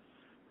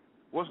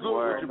 What's good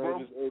with you,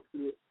 bro?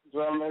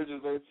 Drum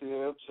Majors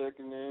ATL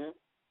checking in.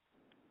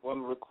 Want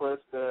to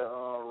request that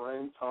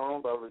Rain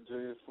Tone by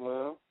Virginia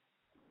Slim.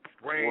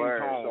 Rain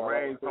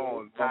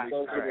Tone. Take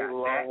it a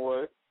long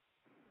way.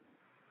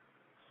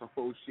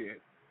 Oh,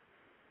 shit.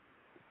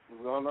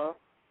 What's going on?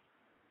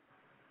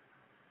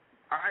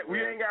 All right,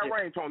 we ain't got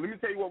Rain Tone. Let me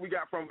tell you what we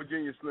got from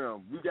Virginia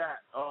Slim. We got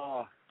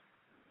All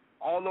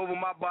Over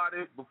My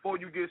Body, Before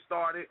You Get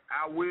Started,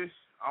 I Wish,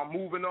 I'm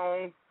Moving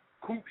On,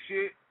 Coop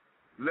Shit,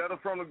 Letter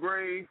from the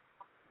Grave,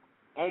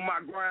 On My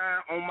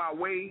Grind, On My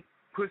Way,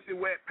 Pussy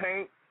Wet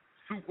Paint,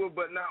 Super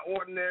But Not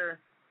Ordinary,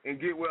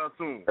 and Get Well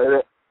Soon.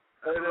 Letter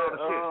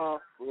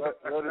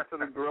to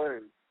the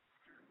Grave.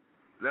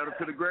 Letter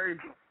to the Grave?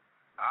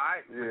 All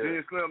right, yeah.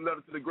 Virginia Slim,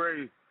 Letter to the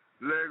Grave.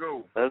 Let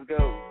go. Let's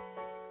go.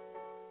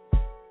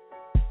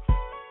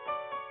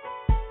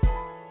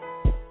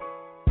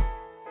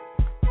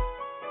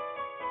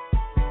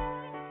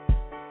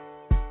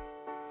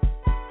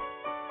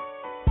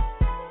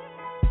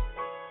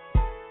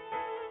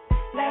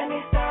 Let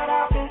me start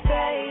off and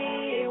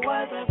say it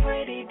was a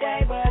pretty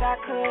day, but I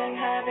couldn't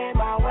have it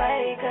my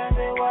way, 'cause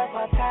it was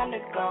my time to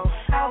go.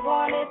 I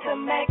wanted to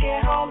make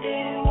it home,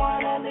 didn't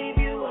want to leave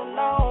you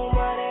alone,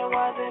 but it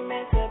wasn't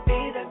meant to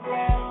be. The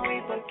Grim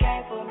Reaper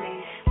came for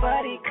me,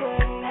 but he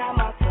couldn't have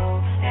my soul,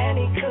 and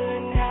he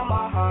couldn't have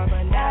my heart.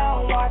 But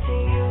now I'm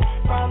watching you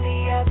from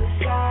the other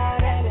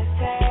side, and it's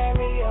tearing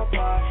me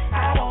apart.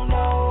 I don't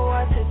know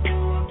what to do,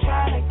 I'm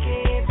trying to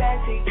get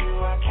back to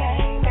you. I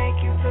can't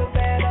make you feel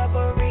better,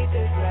 but read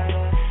this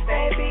letter.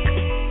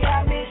 Baby,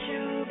 I miss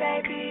you,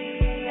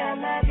 baby, I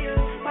love you.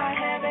 My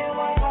heaven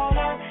was on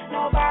earth,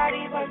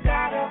 nobody but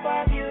God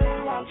above you.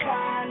 I'm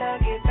trying to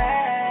get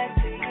back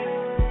to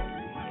you,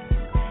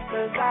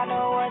 'cause I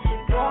know what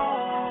you're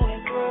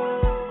going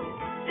through.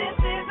 This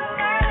is a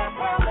letter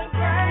from the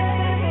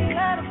grave,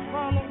 letter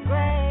from the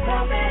grave.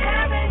 Something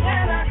happened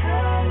and I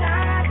could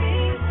not be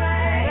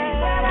saved,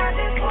 but I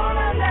just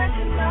wanna let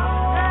you know,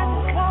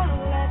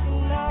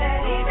 that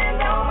even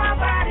though my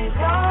body's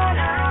gone,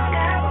 I'll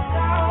never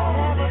go.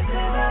 This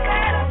is a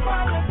letter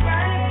from the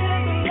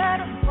grave,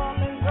 letter from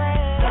the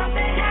grave.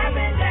 Something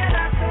happened and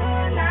I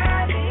could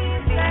not be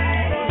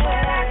saved,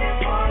 but I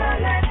just wanna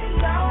let you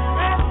know,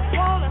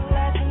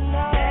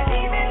 that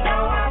even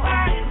though my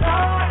body's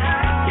gone,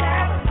 I'll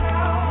never go.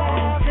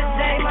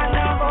 Today my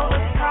number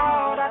was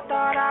called, I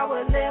thought I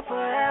would live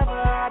forever.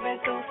 I've been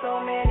through so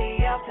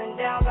many ups and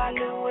downs, I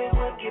knew it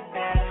would get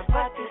better,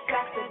 but this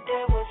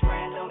accident was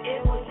random.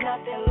 It was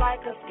nothing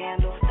like a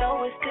scandal,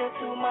 though it's still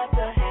too much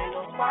to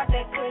handle. Spark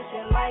that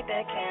cushion, light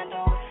that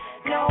candle.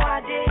 No, I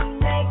didn't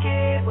make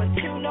it, but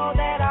you know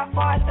that I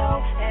fought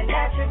though. And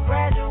at your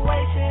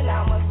graduation,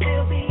 I'ma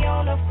still be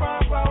on the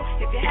front row.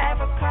 If you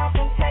have a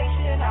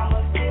confrontation,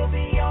 I'ma still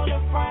be on the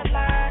front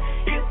line.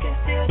 You can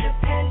still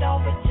depend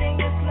on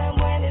Virginia Slim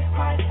when it's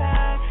crunch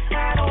time.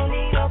 I don't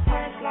need a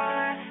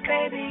punchline,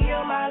 baby,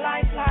 you're my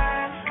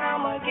lifeline.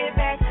 I'ma get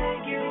back to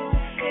you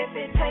if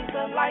it takes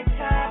a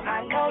lifetime.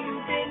 I know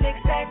you didn't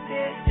expect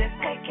this, just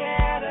take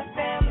care of the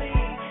family.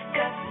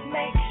 Just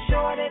make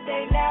sure that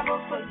they never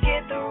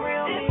forget the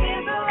real me.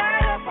 This is a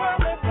letter from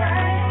the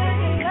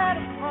grave,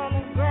 letter from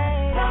the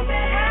grave.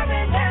 Something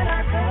happened and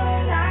I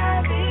could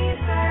not be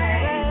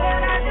saved,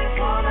 but I just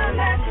wanna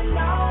let you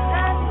know,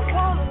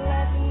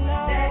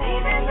 that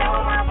even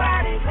though my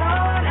body's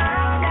gone,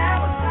 I'll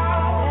never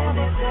go.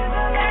 This is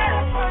a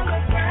letter from the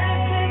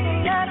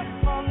grave, letter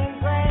from the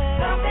grave.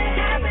 Something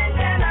happened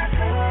and I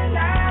could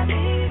not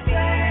be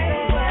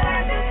saved, but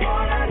I just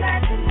wanna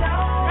let you know,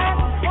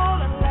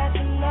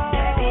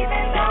 that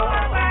even though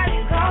my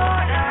body's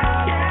gone,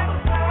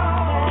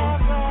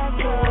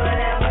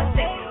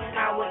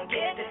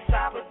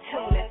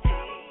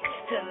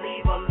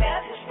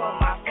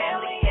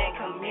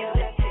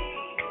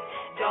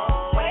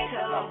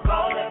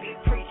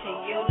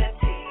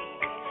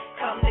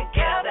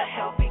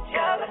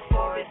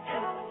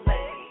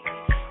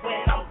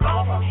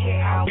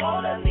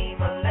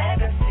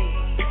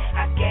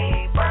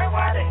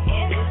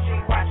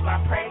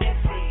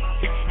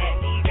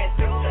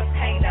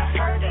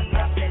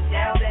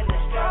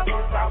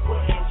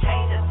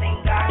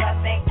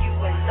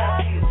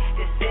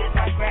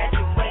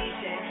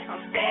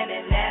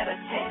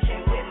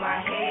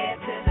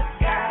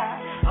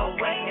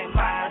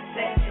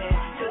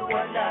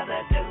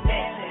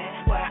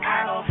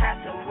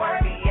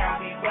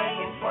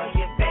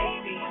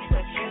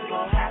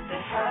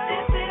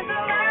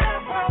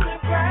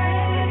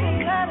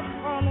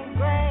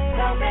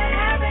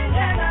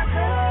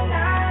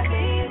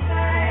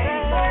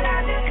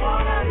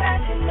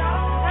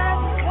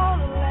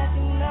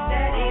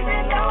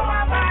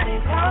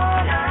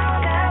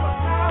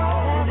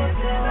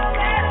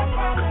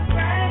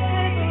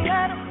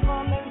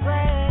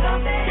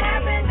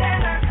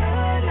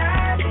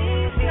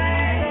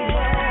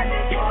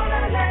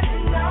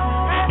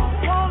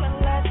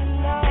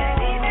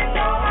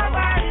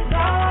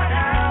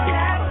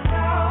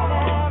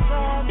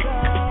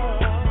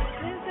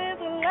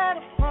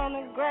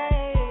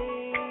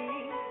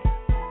 grave.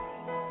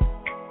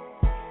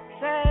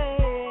 Say,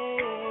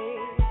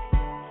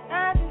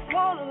 I just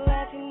wanna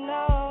let you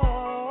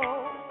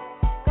know,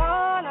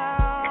 gonna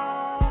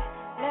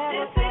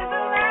never this is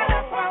a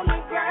letter from the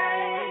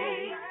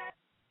grave.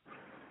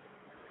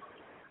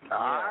 All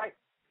right.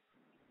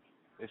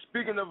 And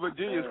speaking of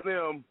Virginia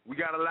Slim, we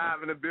got a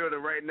live in the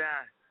building right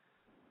now.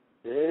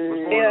 What's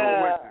going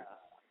on with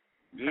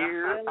you?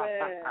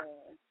 Yeah.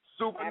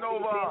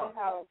 Supernova.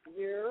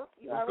 You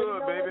What's already good,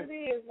 know baby? what it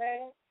is,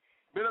 man.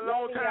 Been a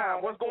long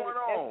time. What's going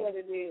That's on? what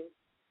it is.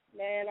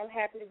 Man, I'm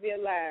happy to be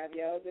alive,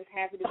 yo. Just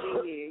happy to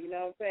be here. You know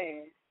what I'm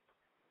saying?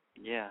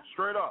 Yeah.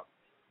 Straight up.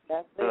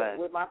 That's it,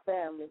 with my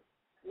family.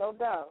 No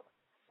doubt.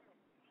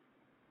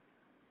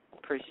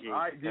 Appreciate it. All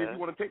right, D, if you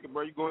want to take it,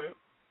 bro, you go ahead.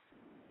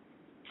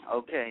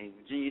 Okay,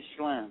 Virginia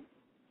Slim.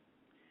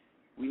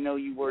 We know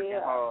you working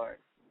hard.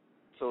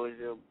 So is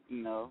your,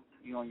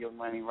 you on your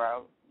money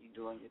route. You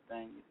doing your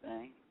thing.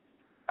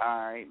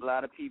 All right. A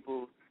lot of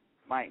people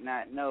might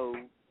not know,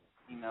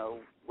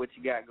 what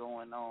you got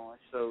going on.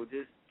 So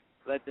just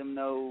let them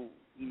know,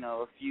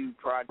 a few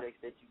projects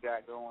that you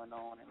got going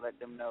on, and let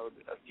them know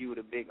a few of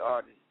the big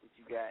artists that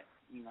you got,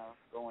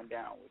 going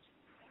down with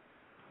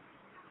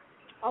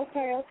you.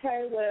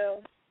 Okay.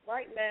 Well,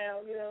 right now,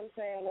 you know what I'm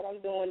saying, what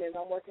I'm doing is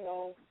I'm working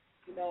on,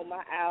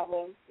 my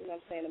album,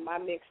 and my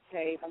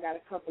mixtape. I got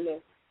a couple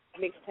of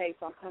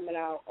mixtapes I'm coming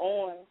out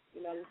on,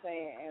 you know what I'm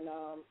saying, and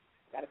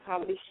got a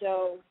comedy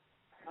show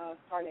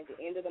starting at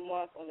the end of the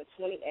month on the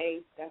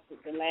 28th. That's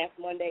the last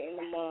Monday in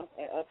the month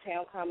at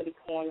Uptown Comedy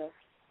Corner,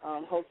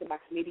 hosted by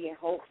comedian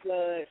Hope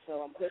Flood.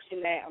 So I'm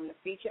pushing that. I'm the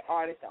featured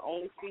artist, the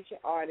only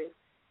featured artist.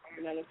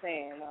 You know what I'm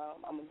saying?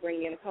 I'm going to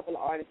bring in a couple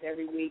of artists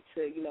every week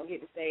to,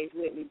 hit the stage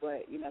with me.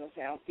 But, you know what I'm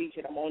saying, I'm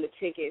featured. I'm on the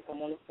tickets.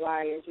 I'm on the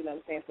flyers. You know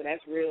what I'm saying? So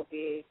that's real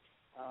big.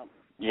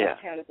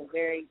 Uptown is a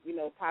very,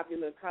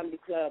 popular comedy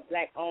club,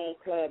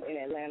 black-owned club in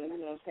Atlanta. You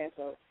know what I'm saying?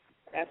 So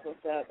that's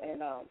what's up. And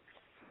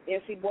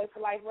MC Boy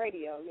for Life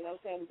Radio. You know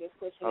what I'm saying? We're just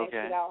pushing that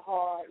shit out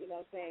hard. You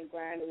know what I'm saying?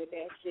 Grinding with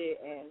that shit.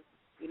 And,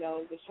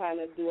 just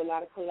trying to do a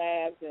lot of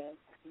collabs and,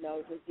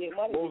 just get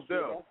money.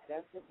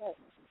 That's what's up.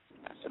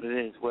 That's what it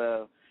is.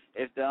 Well,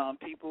 if the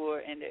people are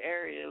in the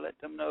area, let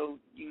them know,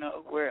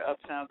 where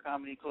Uptown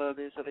Comedy Club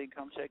is so they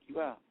can come check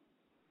you out.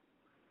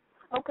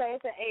 Okay,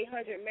 it's at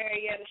 800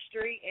 Marietta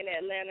Street in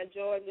Atlanta,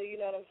 Georgia. You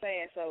know what I'm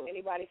saying? So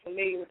anybody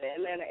familiar with the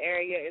Atlanta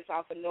area, it's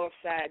off of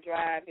Northside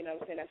Drive. You know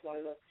what I'm saying? That's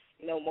one of the,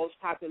 most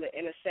popular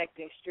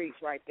intersecting streets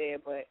right there.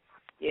 But,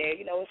 yeah,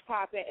 it's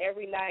popping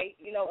every night,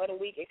 of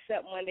the week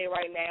except Monday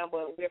right now.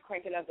 But we're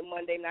cranking up the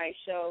Monday night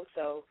show.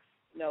 So,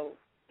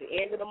 the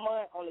end of the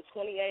month on the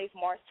 28th,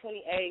 March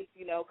 28th,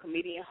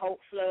 comedian Hope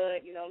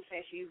Flood, you know what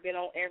I'm saying? She's been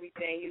on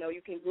everything. You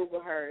can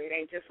Google her. It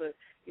ain't just a,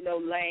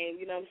 lame,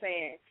 you know what I'm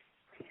saying,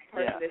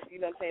 person that's,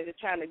 you know what I'm saying, just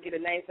trying to get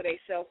a name for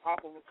themselves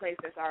off of a place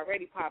that's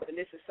already popping.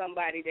 This is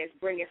somebody that's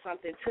bringing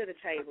something to the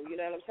table, you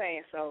know what I'm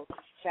saying? So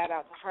shout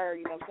out to her,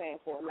 you know what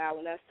I'm saying, for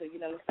allowing us to, you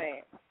know what I'm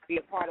saying,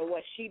 be a part of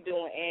what she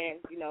doing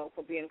and,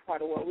 for being a part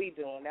of what we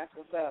doing. That's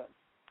what's up.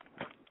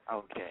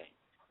 Okay.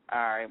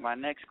 All right, my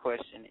next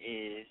question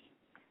is,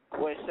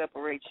 what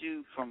separates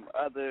you from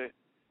other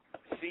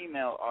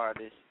female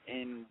artists,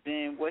 and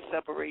then what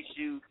separates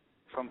you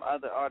from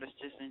other artists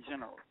just in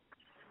general?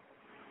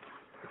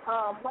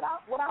 What I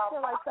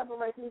feel like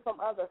separates me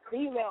from other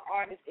female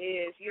artists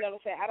is, you know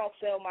what I'm saying, I don't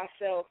sell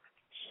myself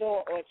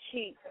short or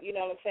cheap, you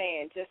know what I'm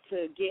saying, just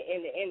to get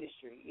in the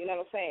industry, you know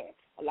what I'm saying.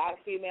 A lot of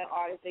female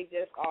artists, they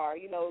just are,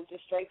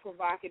 just straight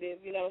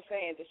provocative, you know what I'm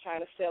saying, just trying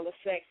to sell a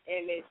sex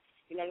image.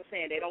 You know what I'm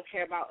saying? They don't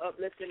care about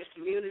uplifting the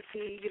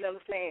community, you know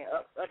what I'm saying,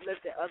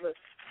 uplifting other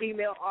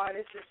female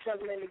artists that's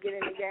struggling to get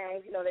in the game.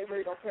 They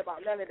really don't care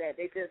about none of that.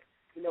 They just,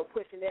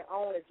 pushing their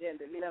own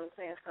agenda, you know what I'm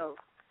saying? So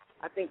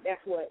I think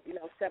that's what,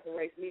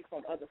 separates me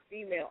from other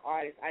female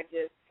artists. I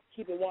just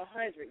keep it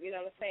 100, you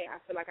know what I'm saying? I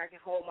feel like I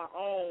can hold my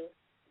own,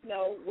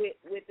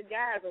 with the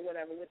guys or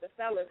whatever, with the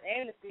fellas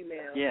and the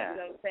females, you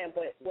know what I'm saying?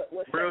 But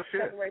what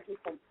separates me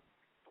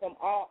from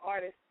all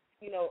artists,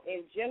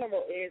 in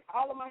general is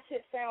all of my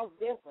shit sounds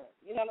different.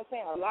 You know what I'm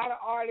saying? A lot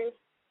of artists,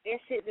 their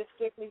shit just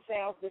strictly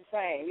sounds the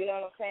same. You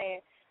know what I'm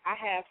saying? I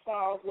have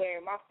songs where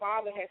my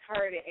father has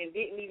heard it and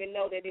didn't even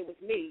know that it was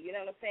me. You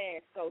know what I'm saying?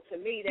 So to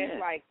me, that's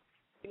like,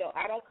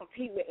 I don't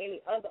compete with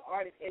any other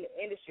artist in the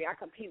industry. I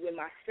compete with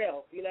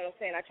myself. You know what I'm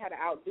saying? I try to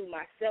outdo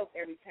myself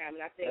every time,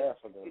 and I think,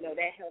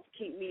 that helps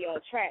keep me on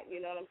track.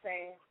 You know what I'm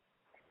saying?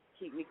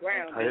 Keep me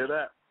grounded. I hear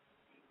that.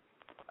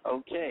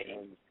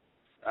 Okay.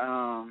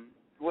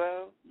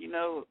 Well,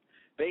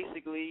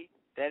 basically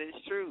that is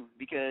true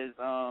because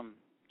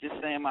just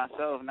saying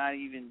myself, not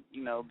even,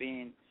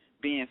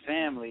 being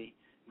family,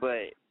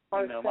 but,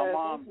 my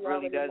mom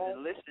really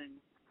doesn't listen,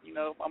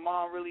 my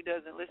mom really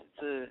doesn't listen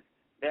to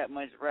that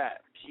much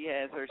rap. She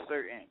has her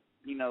certain,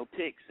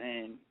 picks,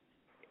 and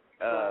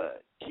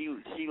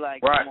she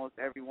likes almost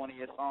every one of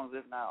your songs,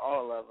 if not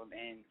all of them,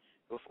 and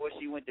before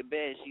she went to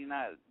bed, she's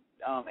not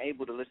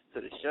able to listen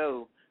to the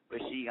show, but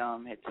she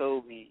had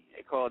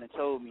called and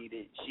told me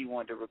that she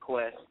wanted to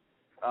request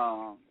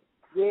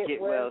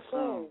Get Well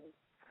Soon.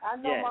 I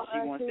know yeah, my she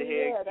wants to auntie,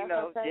 hear, yeah, you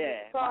know,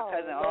 that's my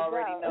cousin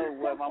already knows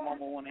what my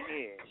mama want to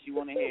hear. She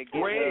want to hear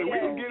Get Wait, Well we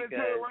Soon can get into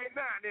because, it right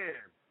now then.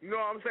 You know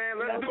what I'm saying?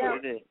 Let's do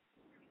it.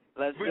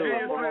 Let's do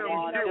Virginia it. What Slim, I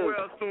want Get to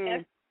Well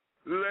Soon.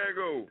 Let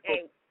go.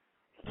 Hey.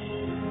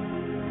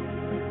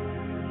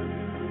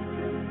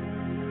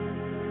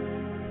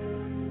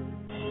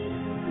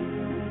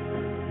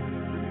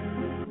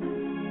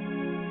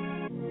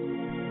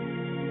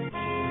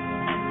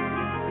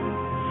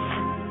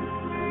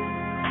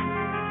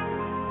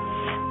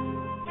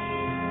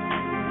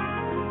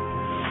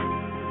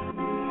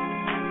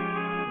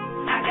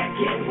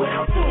 Get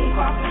well soon,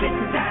 cause the bitch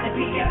is down to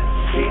be us.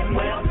 Get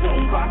well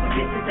soon, cause the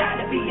bitch is down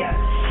to be us.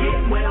 Get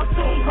well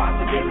soon, cause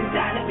the bitch is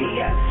down to be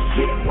us.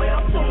 Get well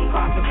soon,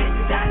 cause the bitch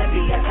is down to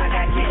be us. I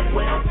got get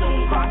well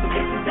soon, cause the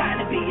bitch is down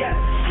to be us.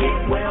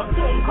 Get well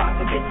soon, cause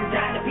the bitch is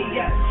down to be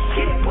us.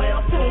 Get well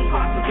soon,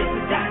 cause the bitch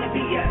is down to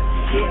be us.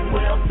 Get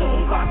well soon,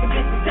 cause the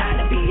bitch is down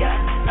to be us.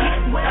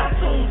 Get well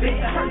soon, bitch,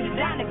 I heard you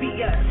down to be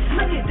us.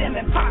 Look at them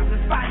and pops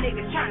and spy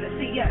niggas trying to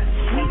see us.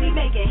 We be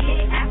making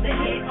hit after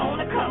hit on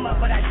the come up,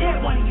 but I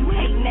dare one of you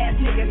hating ass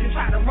niggas to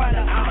try to run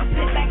up. I'ma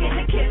sit back in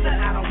the kisser,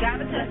 I don't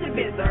gotta touch the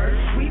bizzer.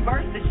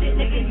 Reverse the shit,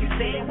 nigga, you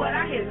said what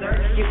I hear, sir.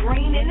 You're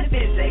green in the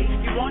fizzy,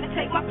 you wanna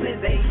take my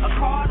flizzy. A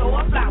card or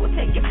a flower,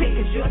 take your pick,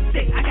 cause you're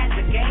sick. I got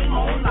the game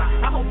on lock,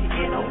 I hope you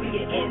get over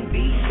your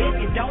envy. If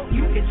you don't,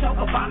 you can choke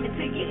a bomb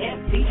until you're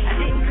empty. I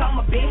didn't come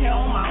up in here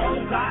on my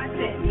own, God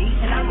sent me.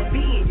 And I'ma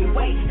be in your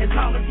way, as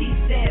long as he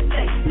stands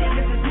safe.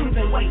 Niggas is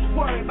losing weight,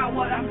 worry about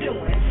what I'm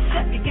doing.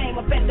 Step your game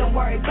up and don't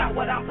worry about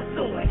what I'm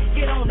pursuing.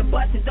 Get on the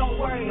bus and don't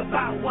worry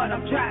about what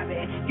I'm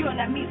driving. You're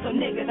not me, so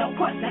nigga, don't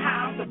question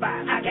how I'm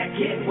surviving. I got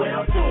get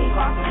well soon,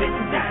 cause the bitch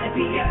is down to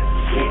be us.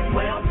 Get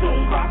well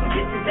soon, cause the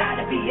bitch is down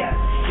to be us.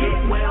 Get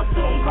well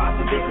soon, cause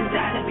the bitch is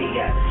down to be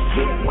us.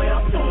 Get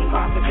well soon,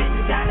 cause the bitch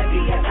is down to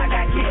be us. I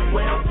got get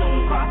well soon,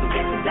 cause the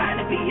bitch is down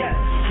to be us.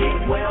 Get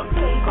well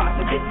soon, cause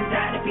the bitch is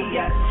down to be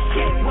us.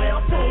 Get well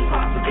soon,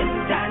 cause the bitch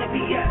is down to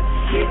be us.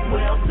 Get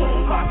well soon,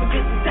 cause the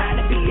bitch is down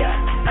to be us.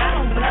 I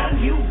don't blame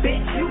you,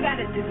 bitch, you got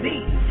a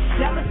disease.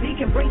 Jealousy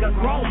can bring a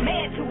grown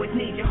man to his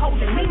knees. You're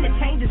holding me to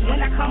changes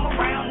when I come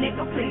around,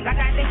 nigga, please. I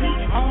got the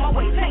heat on my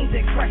way, change the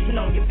expression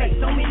on your face.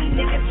 So many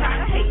niggas try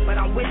to hate, but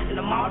I'm wishing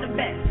them all the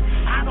best.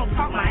 I don't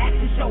talk, my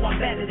actions show I'm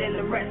better than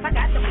the rest. I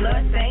got the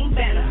blood-stained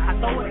banner, I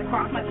throw it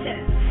across my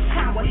chest.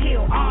 Time will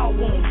heal all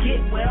wounds,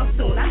 get well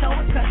soon. I know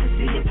it's cause you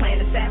see your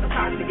plan to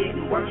sabotage me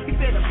getting worse. You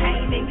feel the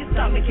pain in your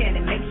stomach and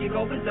it makes you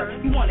go berserk.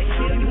 You wanna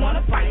kill, you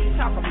wanna fight, you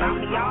talk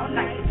about me all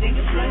night. You think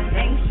it's blood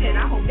ain't shit,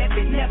 I hope that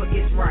bitch never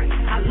gets right.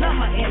 I love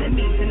my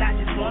enemies and I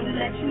just wanna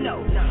let you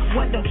know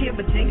what don't kill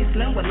Virginia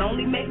Slim will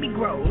only make me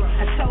grow.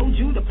 I told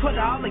you to put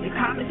all of your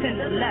comments in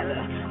the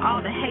letter.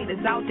 All the haters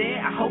out there,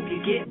 I hope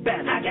you get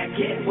better. I got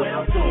get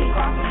well soon,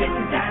 cause the bitch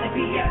is down to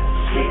be us.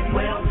 Get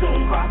well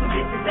soon, cause the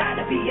bitch is down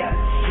to be us.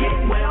 Get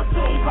well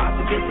soon, cause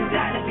the bitch is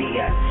down to be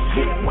us.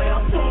 Get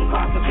well soon,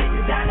 cause the bitch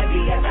is down to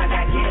be us. I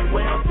got get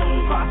well soon,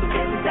 cause the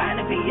bitch is down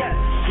to be us.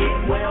 Get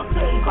well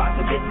soon, cause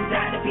the bitch is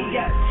down to be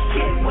us.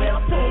 Get well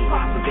soon,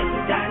 cause the bitch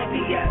is down to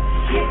be us.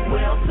 Get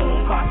well soon,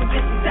 cause the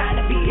bitch is down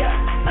to be us.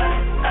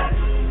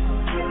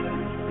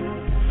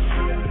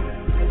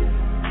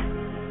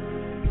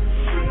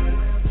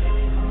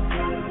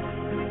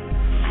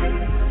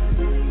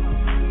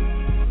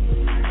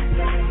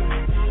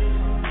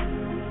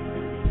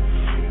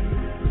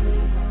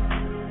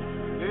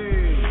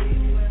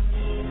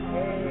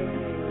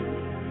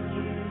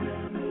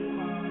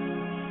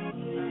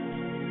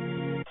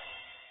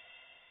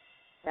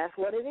 That's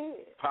what it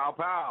is. Pow,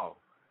 pow.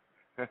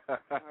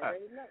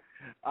 Already know.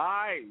 All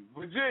right,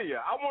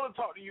 Virginia, I want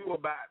to talk to you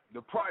about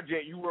the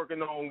project you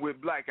working on with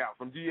Blackout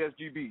from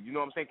GSGB. You know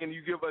what I'm saying? Can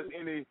you give us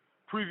any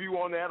preview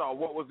on that, or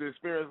what was the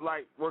experience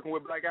like working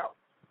with Blackout?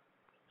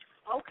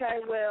 Okay,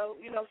 well,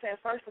 you know what I'm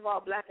saying, first of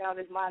all, Blackout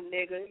is my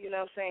nigga, you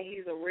know what I'm saying,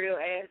 he's a real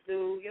ass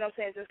dude, you know what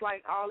I'm saying, just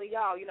like all of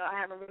y'all, you know, I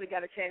haven't really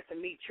got a chance to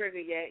meet Trigger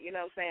yet, you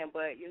know what I'm saying,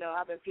 but, you know,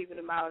 I've been peeping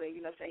him out, and,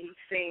 you know what I'm saying, he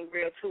seemed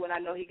real too, and I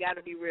know he got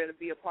to be real to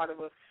be a part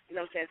of a, you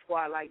know what I'm saying,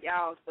 squad like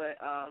y'all's,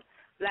 but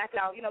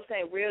Blackout, you know what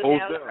I'm saying, real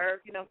down to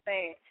earth, you know what I'm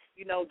saying,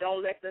 you know,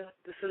 don't let the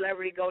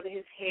celebrity go to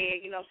his head,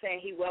 you know what I'm saying,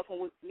 he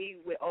welcomed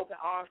me with open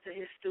arms to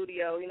his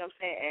studio, you know what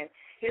I'm saying, and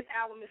his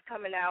album is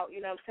coming out,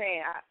 you know what I'm saying,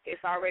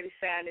 it's already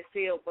signed and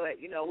sealed, but,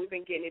 you know, we've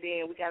been getting it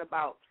in, we got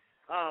about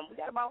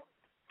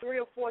 3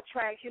 or 4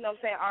 tracks, you know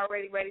what I'm saying,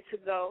 already ready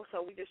to go, so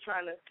we just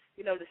trying to,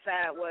 you know,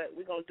 decide what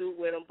we're going to do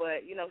with them,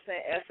 but, you know what I'm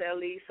saying,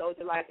 SLE,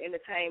 Soldier Life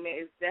Entertainment,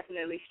 is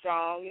definitely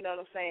strong, you know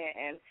what I'm saying,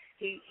 and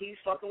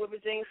he's fucking with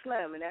Virginia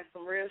Slim, and that's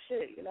some real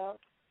shit, you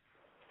know.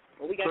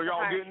 But we got so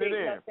y'all getting it in?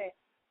 You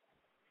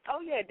know, oh,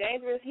 yeah,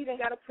 Dangerous. He done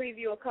got to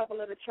preview a couple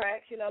of the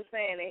tracks, you know what I'm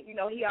saying? And, you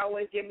know, he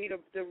always give me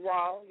the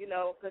raw, you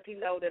know, because he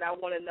know that I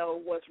want to know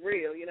what's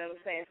real, you know what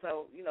I'm saying?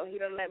 So, you know, he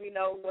done let me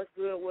know what's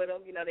good with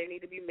them. You know, they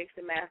need to be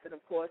mixed and mastered, of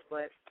course,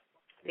 but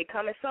they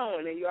coming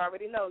soon, and you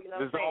already know, you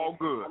know what I'm saying? It's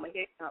all good. I'm going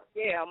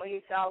to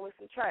hit y'all with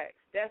some tracks,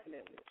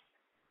 definitely.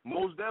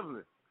 Most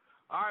definitely.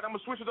 All right, I'm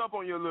going to switch it up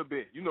on you a little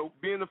bit. You know,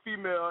 being a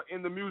female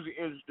in the music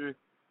industry,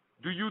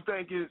 do you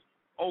think it's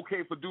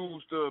okay for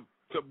dudes to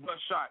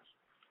bust shots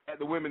at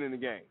the women in the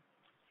game?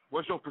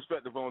 What's your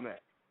perspective on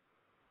that?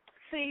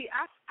 See,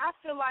 I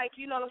feel like,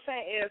 you know what I'm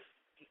saying, if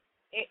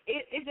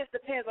it just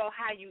depends on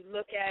how you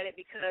look at it,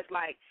 because,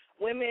 like,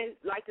 women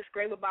like to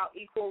scream about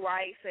equal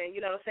rights and, you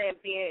know what I'm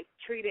saying, being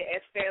treated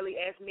as fairly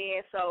as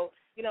men. So,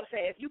 you know what I'm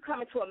saying, if you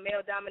come into a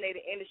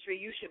male-dominated industry,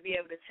 you should be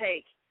able to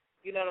take,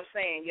 you know what I'm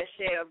saying, your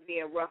share of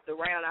being roughed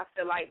around, I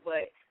feel like.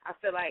 But I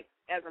feel like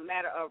as a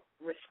matter of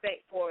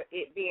respect for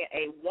it being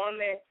a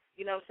woman,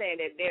 you know what I'm saying,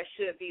 that there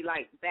should be,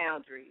 like,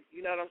 boundaries.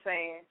 You know what I'm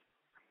saying?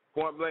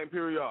 Point blank,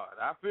 period.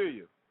 I feel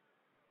you.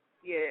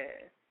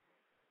 Yeah.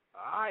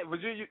 All right,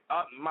 Virginia.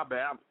 My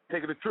bad. I'm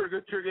taking the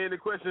trigger. Trigger, any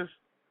questions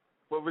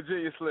for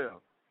Virginia Slim?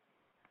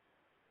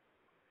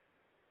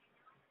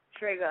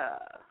 Trigger.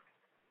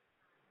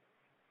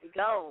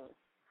 Go.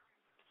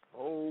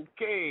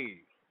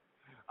 Okay.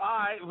 All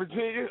right,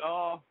 Virginia.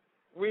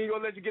 We ain't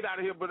gonna let you get out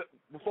of here, but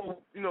before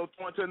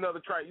throwing to another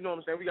track, you know what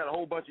I'm saying? We got a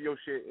whole bunch of your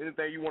shit.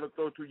 Anything you want to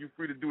throw to, you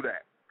free to do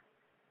that.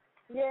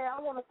 Yeah, I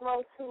want to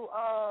throw to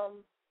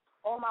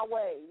On My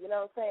Way, you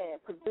know what I'm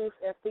saying,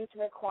 produced and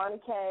featuring Kwani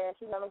Cash,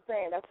 you know what I'm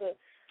saying. That's a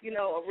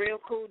real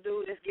cool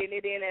dude that's getting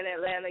it in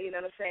Atlanta, you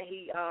know what I'm saying.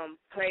 He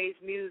plays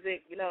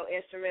music,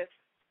 instruments,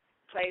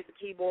 plays the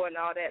keyboard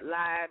and all that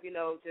live,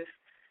 just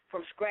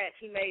from scratch.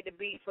 He made the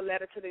beat for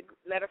Letter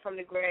from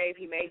the Grave.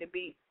 He made the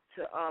beat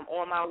to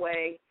On My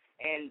Way,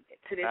 and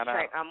to this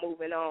track, I'm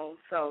Moving On.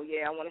 So,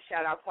 yeah, I want to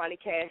shout out Kwani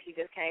Cash. He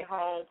just came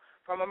home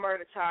from a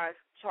murder charge,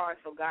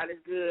 so God is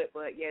good.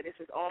 But, yeah, this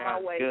is On My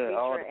Way,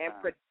 featuring and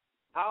produced.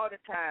 All the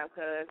time,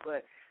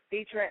 but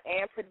featuring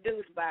and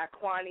produced by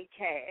Kwani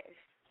Cash.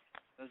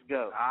 Let's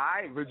go.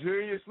 All right,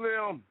 Virginia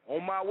Slim,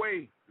 On My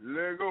Way.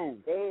 Let's go.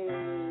 Virginia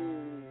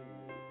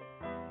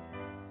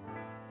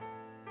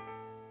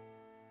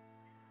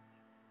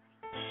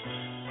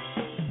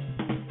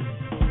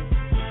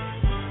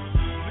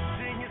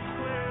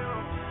Slim.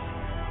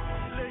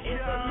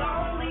 It's a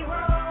lonely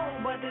road,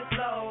 but this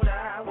load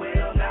I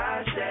will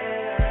not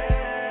share.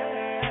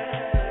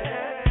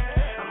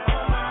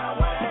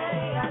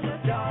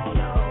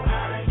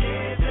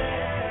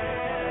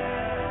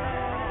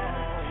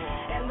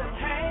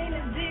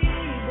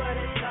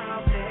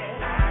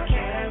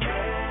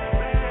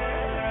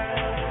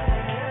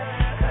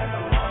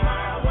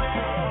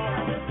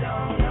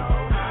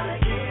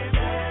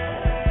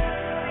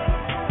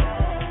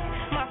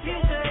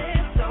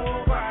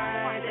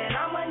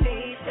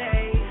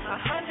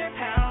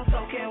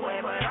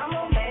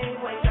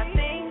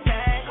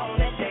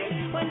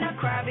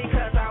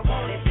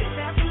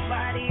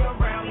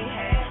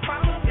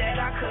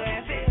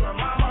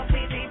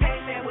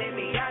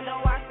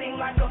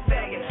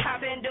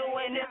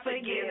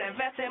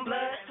 Investing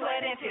blood,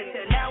 sweat, and tears.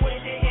 Till now it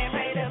didn't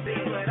pay the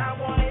bill, but I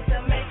wanted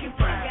to make you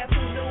proud. Got 2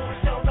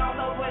 doing shows all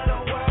over the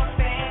world,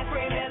 fans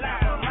screaming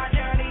loud. My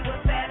journey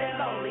was sad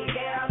and lonely.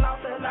 Yeah, I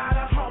lost a lot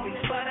of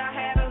homies, but I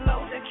had a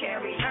load to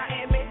carry.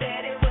 I admit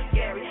that it was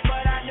scary,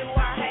 but I knew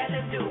I had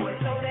to do it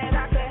so that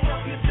I could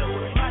help you do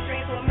it. My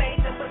dreams were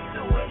made to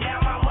pursue it. Now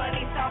my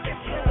money's talking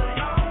to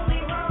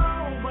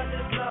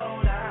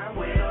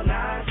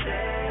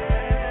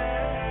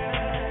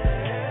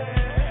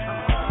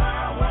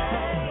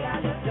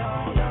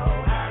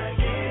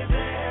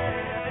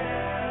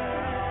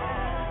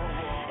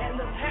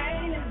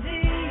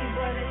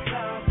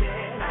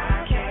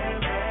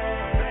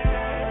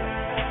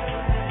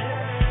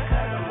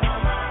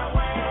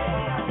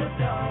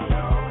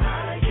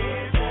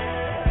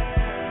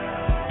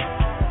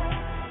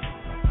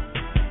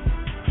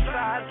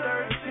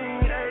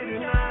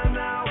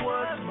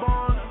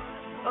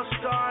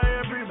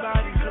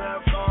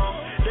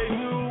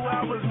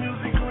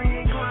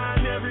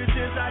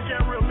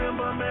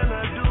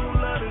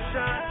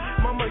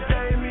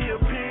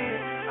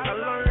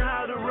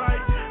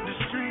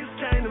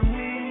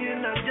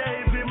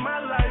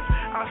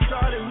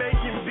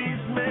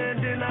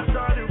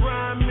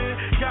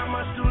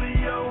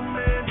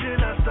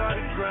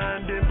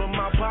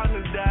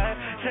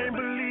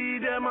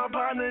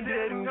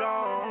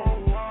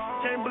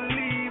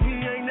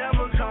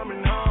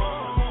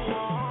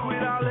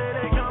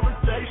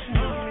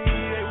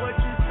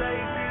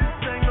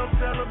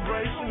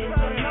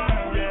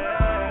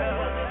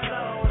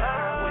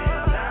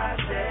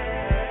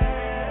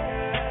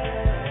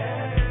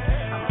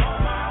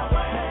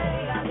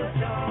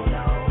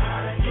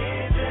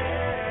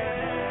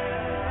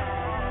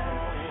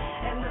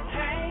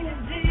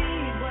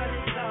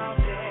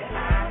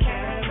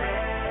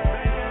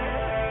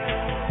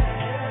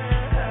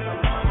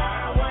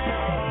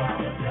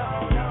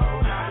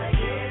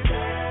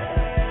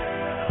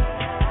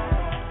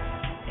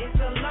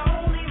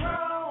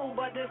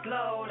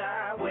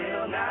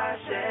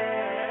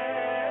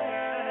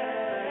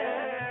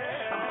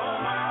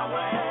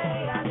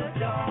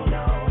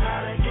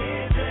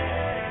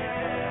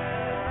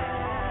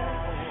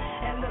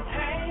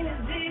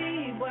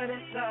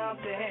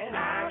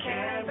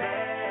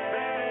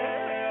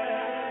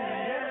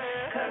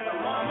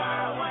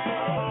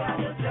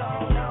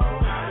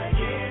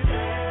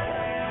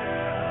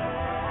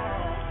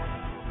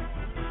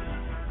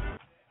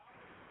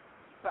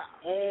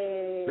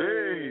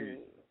Hey.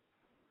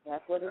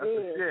 That's what it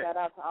is. Shit. Shout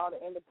out to all the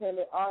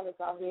independent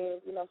artists out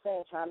here, you know what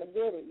I'm saying, trying to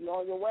get it. You're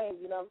on your way,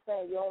 you know what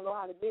I'm saying? You don't know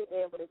how to get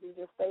there, but if you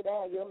just stay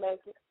down, you'll make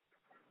it.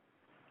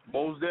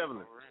 Most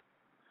definitely.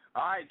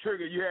 All right,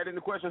 Trigger, you had any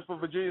questions for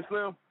Virginia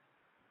Slim?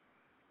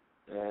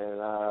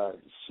 And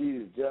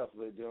she's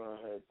definitely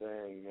doing her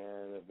thing,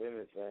 man. If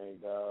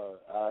anything, dog,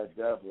 I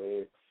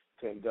definitely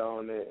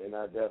condone it, and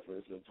I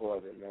definitely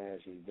support it, man.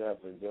 She's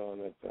definitely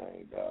doing her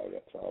thing, dog.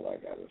 That's all I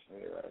got to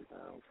say right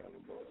now. I'm kind of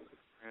bored.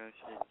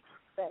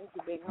 Thank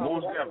you, Big Homie.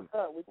 Most That's what's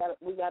up.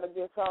 We gotta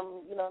get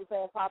some, you know what I'm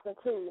saying, popping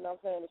too. You know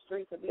what I'm saying? The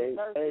streets will be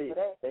thirsty for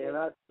that.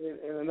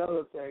 And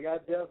another thing, I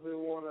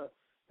definitely want to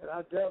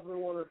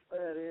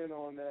stand in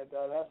on that,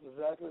 dog. That's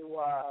exactly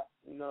why,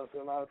 you know,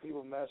 a lot of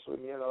people mess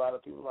with me, and a lot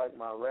of people like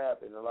my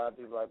rap, and a lot of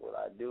people like what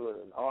I do as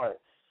an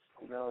art.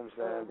 You know what I'm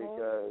saying?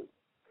 Because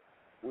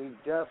we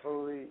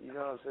definitely, you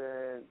know what I'm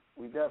saying,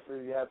 we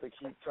definitely have to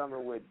keep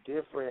coming with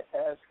different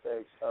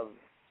aspects of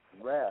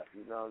rap,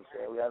 you know what I'm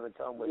saying? We have to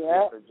come with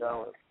different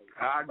genres.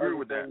 I agree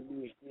with that.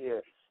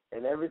 Yeah,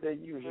 and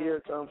everything you hear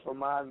comes from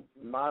my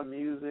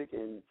music,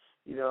 and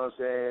you know what I'm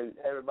saying,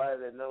 everybody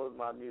that knows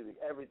my music,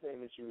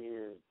 everything that you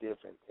hear is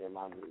different in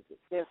my music.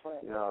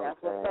 Different. You know what That's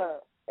I'm saying? what's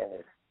up.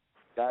 And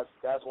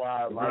that's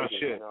why I like it,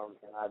 shit. you know what I'm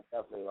saying? I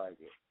definitely like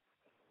it.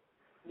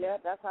 Yeah,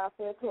 that's how I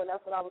feel too, and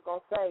that's what I was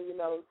gonna say. You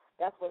know,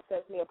 that's what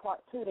sets me apart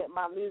too. That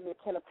my music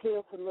can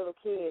appeal to little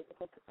kids, it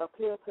can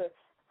appeal to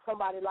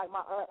somebody like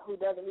my aunt who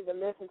doesn't even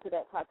listen to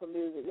that type of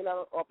music, you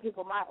know, or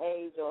people my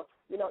age, or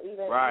you know,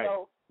 even you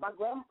know, my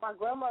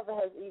grandmother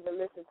has even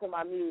listened to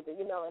my music,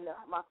 you know. And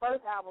my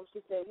first album,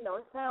 she said, you know,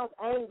 it sounds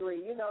angry,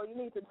 you know, you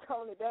need to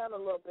tone it down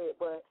a little bit,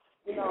 but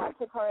you know, I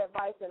took her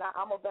advice, and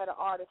I'm a better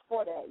artist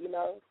for that, you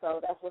know. So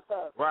that's what's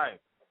up.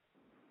 Right.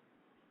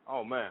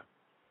 Oh man.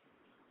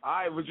 All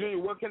right, Virginia,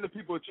 where can the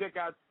people check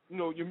out, you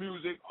know, your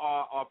music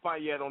or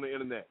find you at on the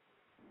internet?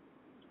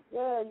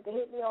 Yeah, you can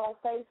hit me on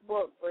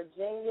Facebook,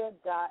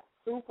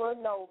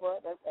 Virginia.supernova.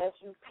 That's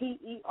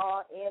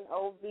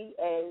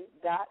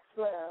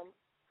SUPERNOVA.slim.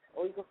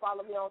 Or you can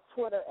follow me on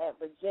Twitter at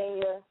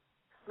Virginia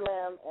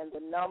Slim and the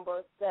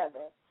number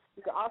 7.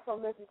 You can also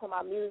listen to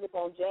my music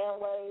on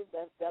Jamwave.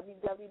 That's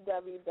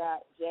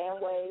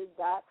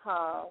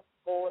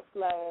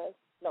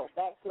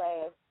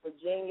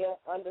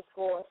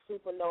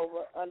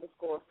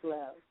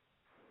www.jamwave.com/Virginia_supernova_slim.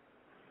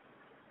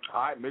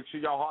 All right, make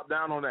sure y'all hop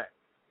down on that.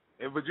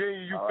 And Virginia,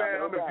 you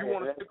fam, if you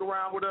want to stick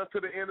around with us to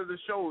the end of the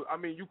show, I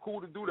mean, you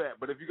cool to do that.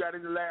 But if you got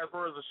any last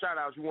words or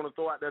shout-outs you want to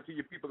throw out there to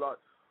your people or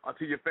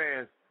to your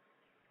fans,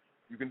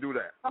 you can do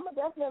that. I'm going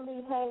to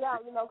definitely hang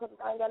out, you know, because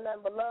I ain't got nothing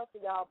but love for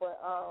y'all. But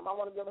I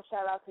want to give a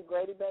shout-out to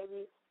Grady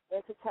Baby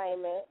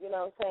Entertainment, you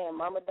know what I'm saying,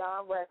 Mama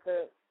Don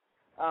Records,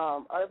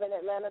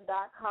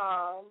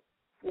 UrbanAtlanta.com,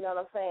 you know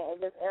what I'm saying,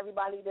 and just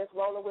everybody that's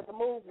rolling with the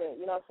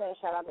movement, you know what I'm saying.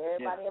 Shout out to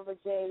everybody in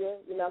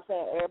Virginia, you know what I'm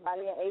saying,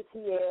 everybody in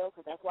ATL,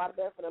 because that's why I've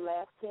been for the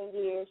last 10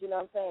 years, you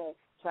know what I'm saying,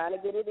 trying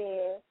to get it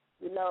in,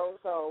 you know,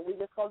 so we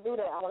just going to do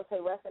that. I want to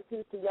say rest in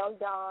peace to Young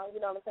Don,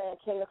 you know what I'm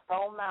saying, King of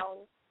Stone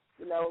Mountain,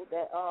 you know,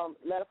 that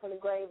Letter from the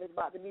Grave is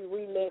about to be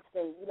remixed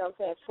and, you know what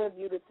I'm saying,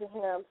 tributed to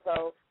him,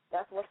 so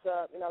that's what's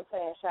up, you know what I'm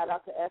saying. Shout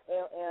out to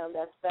FLM,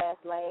 that's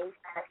Fast Lane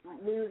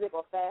Music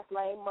or Fast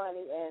Lane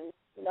Money, and,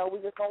 you know,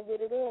 we just going to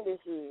get it in this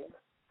year.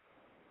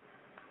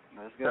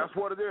 That's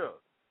what it is.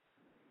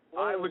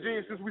 All right,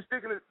 Virginia, since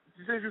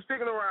you're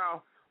sticking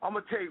around, I'm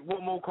going to take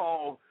one more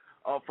call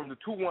from the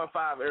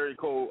 215 area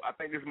code. I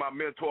think this is my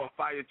mentor,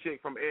 Fire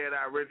Chick from Ed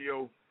Eye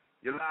Radio.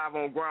 You're live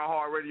on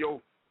Grindhard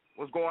Radio.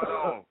 What's going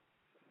on?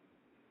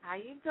 How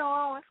you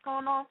doing? What's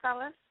going on,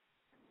 fellas?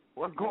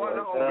 What's going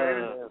on,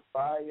 man?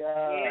 Fire.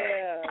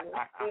 Yeah,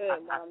 what's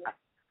good, Mama?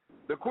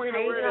 The Queen of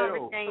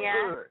Radio. Good. Hey,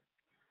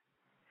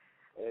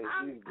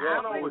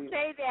 I wouldn't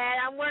say that.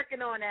 I'm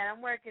working on that.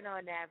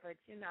 But,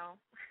 you know,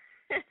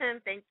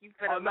 thank you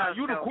for the love. Now,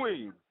 you the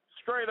queen.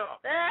 Straight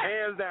up.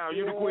 Hands down.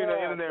 You the queen of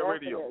Internet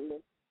Radio.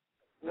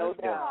 No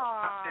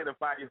doubt.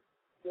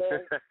 Yeah.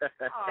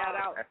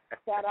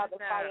 Shout out to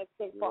Fire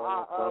Chick for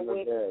our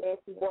with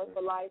Nancy Boy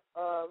for Life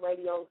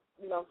radio,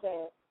 you know what I'm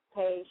saying,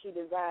 page. She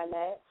designed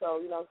that. So,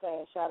 you know what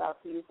I'm saying, shout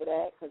out to you for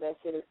that, because that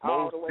shit is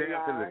all the way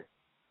live.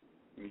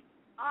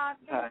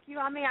 Thank you.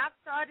 I mean, I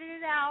started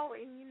it out,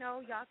 and, you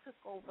know, y'all took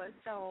over,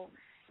 so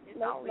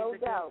it's always no a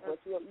doubt, good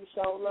but you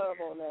show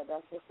love on that.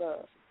 That's what's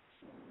up.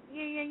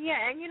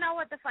 Yeah. And you know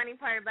what the funny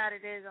part about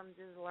it is? I'm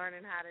just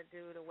learning how to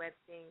do the web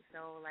thing,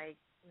 so, like,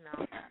 you know,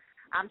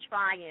 I'm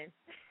trying.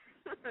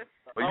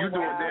 But you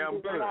doing damn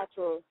she's good.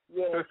 Natural.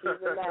 Yeah,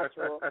 she's a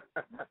natural.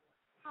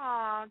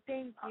 Oh,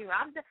 thank you.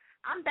 I'm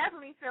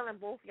definitely feeling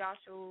both y'all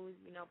shows,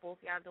 you know, both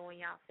y'all doing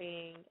y'all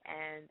thing,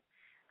 and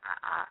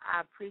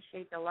I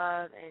appreciate the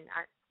love, and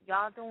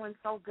y'all doing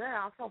so good.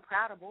 I'm so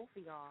proud of both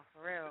of y'all,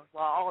 for real.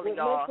 Well, all of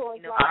y'all,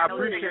 you know, I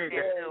appreciate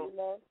it. You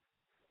know?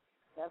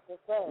 That's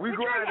what's up. We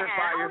grinding,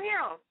 Fire.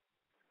 Oh,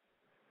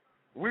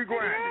 We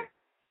grinding.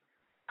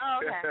 Oh,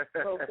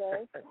 okay.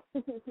 Okay.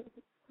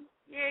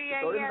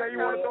 Yeah. So anything you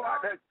want to throw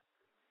out there?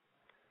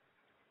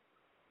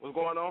 What's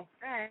going on?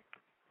 Right.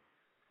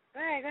 Go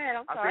ahead.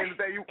 I'm I sorry.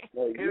 say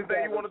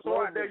anything you want to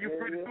throw out there, you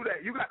free to do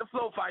that. You got the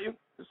flow, Fire.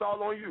 It's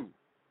all on you.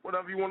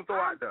 Whatever you want to throw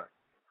out there.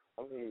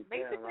 I mean,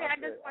 basically, I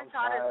just want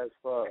y'all to.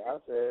 I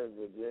said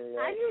Virginia.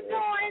 How you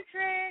doing,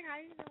 Trey? How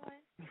you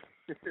doing?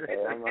 Hey,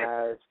 I'm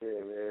high as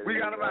shit, man.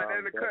 We got him out there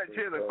in the cut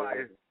chilling,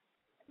 Fire.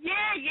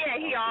 Yeah,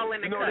 he all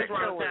in the cut. This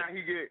round time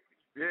he get.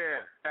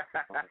 Yeah.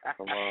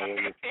 Come on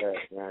in the cut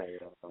now,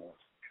 y'all.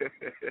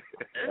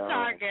 It's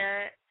all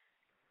good.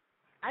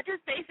 I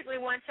just basically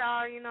want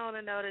y'all,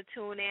 to know to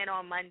tune in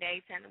on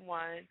Monday, 10 to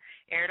 1,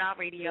 Air It Out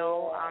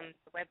Radio.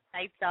 The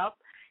website's up,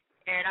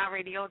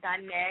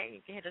 airitoutradio.net.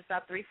 You can hit us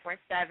up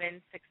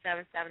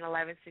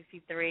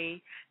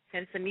 347-677-1163.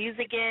 Send some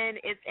music in.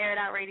 It's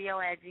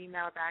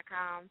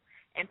airitoutradio@gmail.com.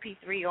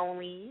 MP3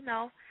 only.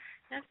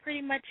 That's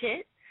pretty much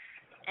it.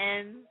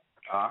 And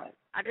I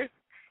just.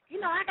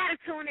 I got to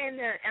tune in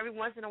every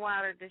once in a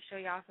while to show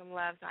y'all some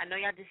love. So I know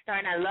y'all just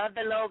starting. I love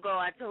the logo.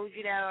 I told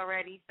you that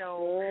already.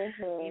 So,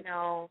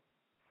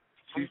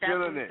 She's I'm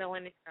feeling it.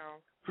 feeling it. So.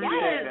 Appreciate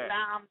Yes,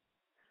 that.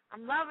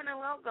 I'm loving the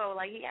logo.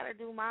 Like, he got to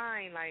do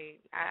mine. Like,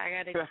 I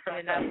got to do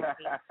another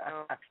thing.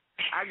 So.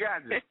 I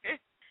got you.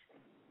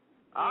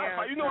 All right,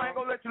 I ain't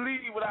going to let you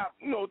leave without,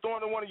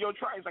 throwing in one of your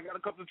tracks. I got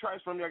a couple of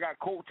tracks from you. I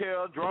got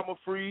Coattail, Drama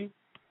Free,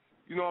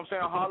 you know what I'm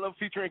saying, Holla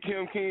featuring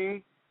Kim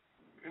King.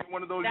 Any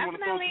one of those you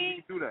want to throw to, you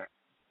can do that.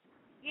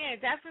 Yeah,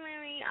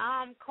 definitely.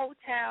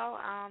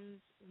 Coattail,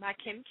 by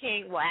Kim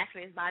King. Well,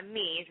 actually, it's by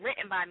me. It's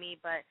written by me,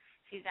 but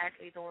she's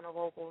actually doing the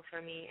vocals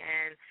for me,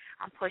 and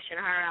I'm pushing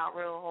her out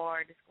real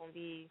hard. It's going to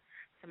be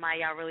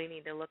somebody y'all really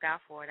need to look out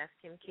for. That's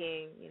Kim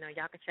King.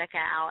 Y'all can check her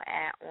out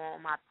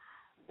on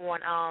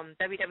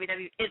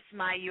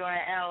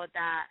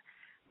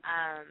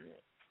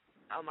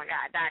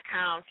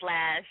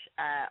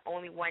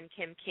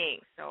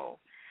www.itsmyurl.com/only1KimKing. So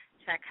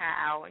check her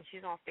out, and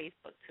she's on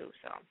Facebook too.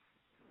 So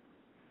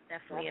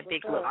definitely a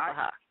big look for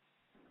her.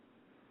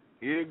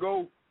 Here you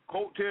go,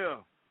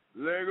 Coattail.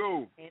 Let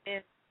go. It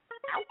is.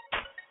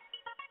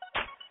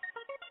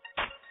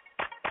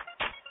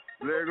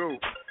 Let go.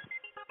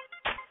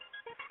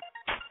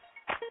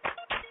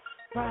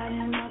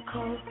 Riding my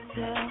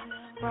coattail,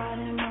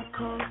 riding my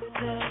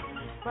coattail,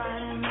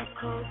 riding my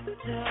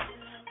coattail,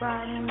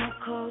 riding my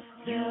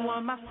coattail. You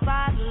want my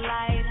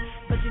spotlight,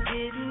 but you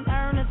didn't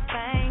earn a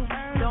thing.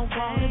 Don't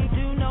wanna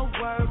do no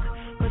work,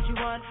 but you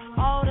want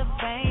all the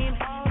fame.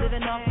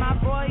 Living off my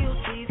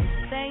royalties,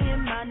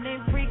 saying my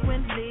name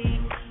frequently,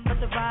 but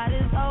the ride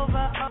is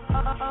over.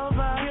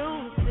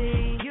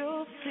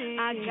 You'll see.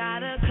 I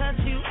gotta cut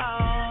you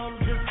off,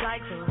 just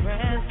like the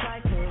rest.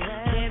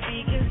 Can't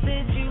be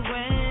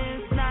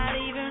constituents, not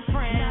even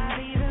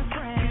friends. You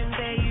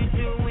say you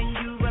doing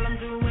you, well I'm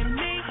doing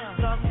me.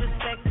 Lost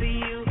respect to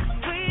you,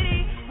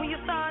 sweetie, when you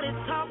started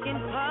talking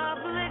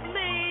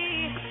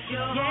publicly.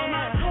 You're on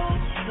my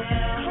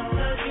coattail,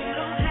 'cause you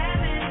don't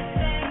have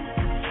anything.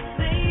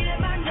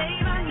 Saying my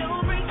name, I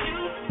know brings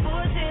you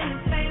fortune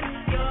and fame.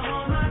 You're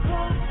on my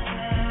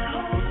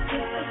coattail,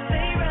 just to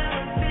stay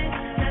relevant.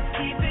 Let's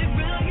keep it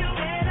real, you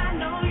and I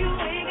know you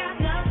ain't got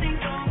nothing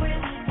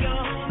going. You're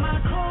on my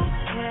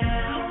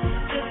coattail,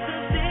 just to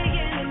stay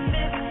in the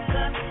mix.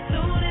 'Cause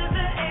soon as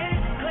the air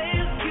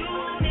clears, you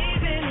won't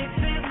even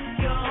exist.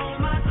 You're on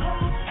my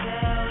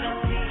coattail,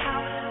 let's see how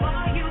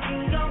far you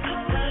can go.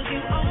 'Cause you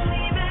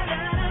only met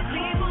other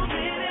people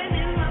living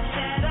in my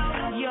shadow.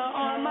 You're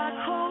on my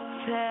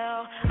coattail,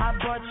 I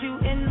brought you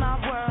in my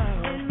world.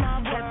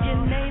 Kept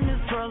your name as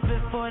pearls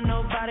before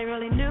nobody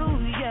really knew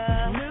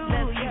ya.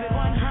 Let's keep it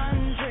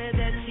 100,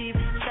 that cheap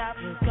shop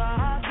is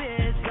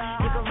garbage.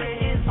 Your career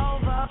is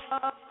over,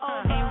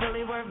 ain't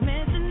really worth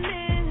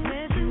mentioning.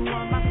 You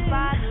want my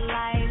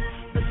spotlight,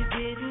 but you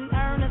didn't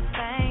earn a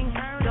thing.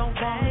 Don't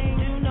wanna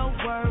do no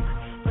work,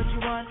 but you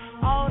want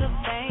all the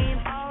fame.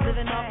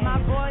 Living off my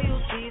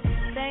royalties,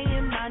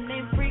 saying my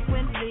name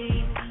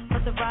frequently,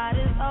 but the ride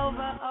is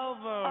over.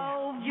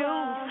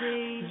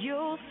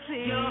 You'll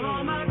see. You're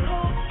on my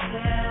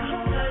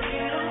coattail, 'cause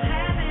you don't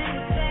have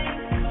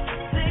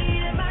anything.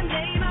 Saying my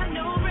name, I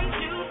know brings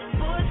you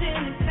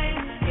fortune and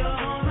fame. You're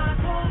on my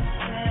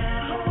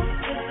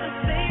coattail, just to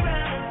stay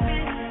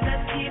relevant.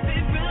 Let's keep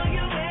it real,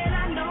 you and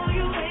I know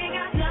you ain't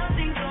got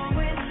nothing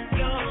going.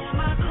 You're on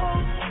my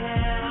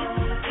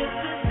coattail,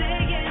 just to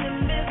stay in the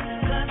mist.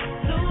 'Cause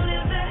soon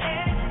as the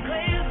air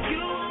clears,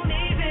 you won't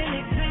even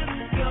exist.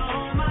 You're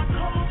on my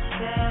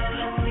coattail,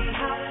 let's see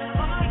how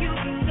far you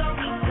can go.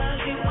 'Cause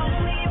you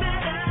only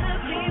met other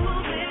people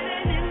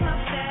living in my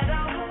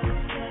shadow.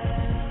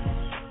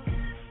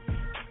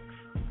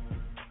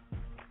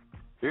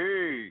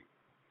 Hey.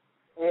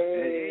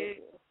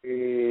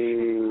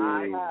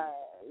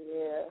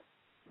 Yeah.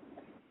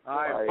 All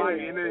right, Fire.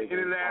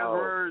 Any last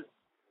words?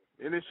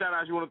 Any shout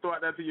outs you want to throw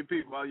out there to your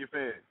people, all your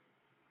fans?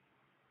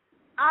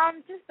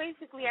 Just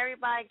basically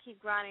everybody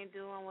keep grinding,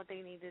 doing what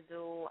they need to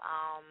do.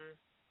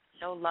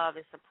 Show love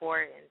and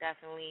support, and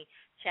definitely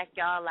check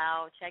y'all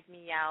out, check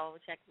me out,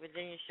 check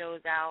Virginia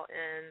shows out,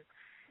 and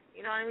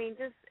you know what I mean.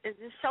 Just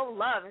show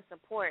love and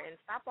support, and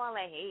stop all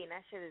that hating.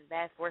 That shit is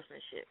bad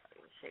sportsmanship.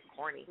 Like, shit,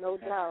 corny. No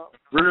doubt.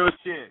 Real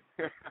shit.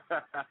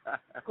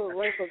 put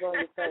wrinkles on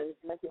your face,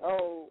 make it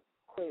old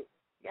quick.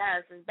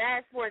 Yes, it's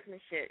bad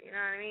sportsmanship. You know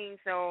what I mean?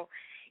 So,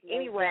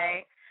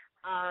 anyway,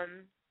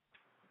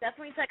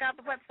 definitely check out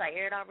the website,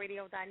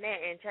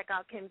 airitoutradio.net, and check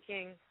out Kim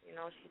King. You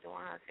know, she's doing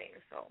her thing.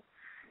 So,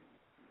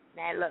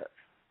 mad love.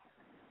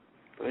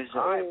 All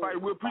right,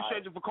 Fight. We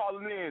appreciate you for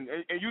calling in.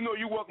 And you know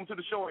you're welcome to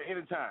the show at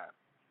any time.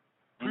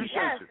 Appreciate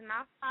you. Yes, and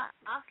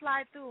I'll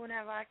slide through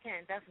whenever I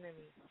can,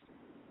 definitely.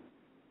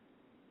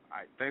 All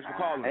right, thanks for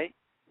calling. Hey.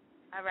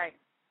 All right.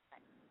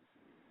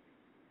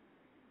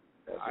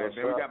 All right,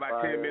 man, we got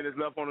about 10 minutes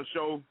left on the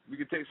show. We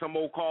can take some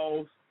more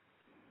calls.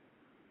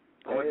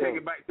 I'm going to take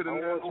it back to the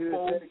phone.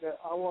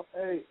 I want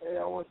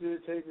you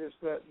to take this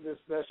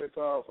special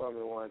call from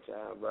me one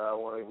time, bro. I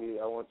want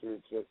you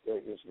to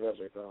take this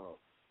special call.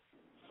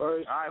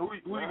 First, all right, who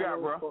you got,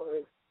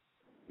 bro?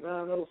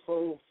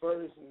 904,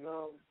 first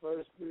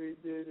three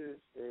digits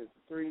is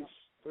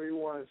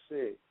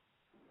 316.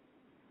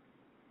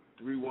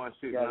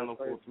 316,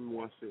 904,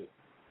 316.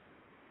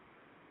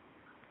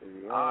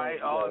 All right,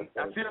 I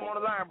see them on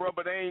the line, bro,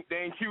 but they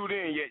ain't queued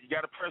in yet. You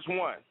got to press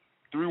 1.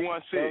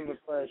 316.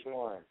 Press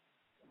 1.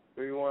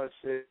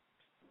 316.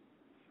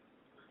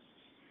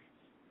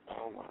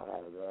 Oh my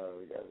God, bro,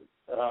 we got it.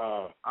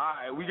 All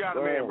right, we got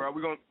him in, bro.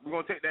 We're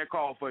gonna take that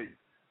call for you.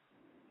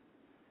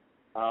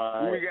 All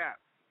right. Who we got?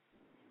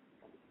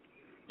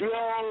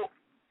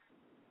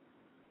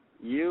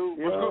 Yo.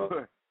 What's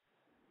good?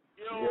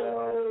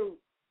 Yo.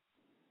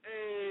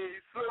 Hey,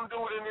 some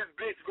dude in this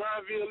bitch,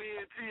 Grindville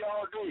ENT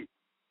all day.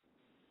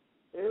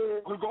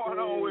 What's going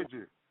on with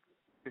you?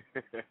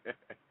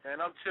 Man,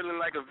 I'm chilling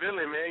like a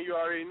villain, man. You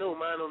already know,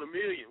 mine on a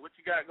million. What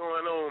you got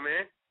going on,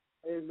 man?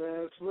 Hey,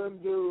 man, Slim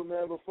Dude,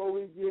 man, before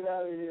we get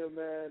out of here,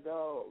 man,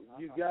 dog,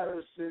 you got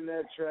to send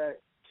that track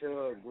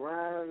to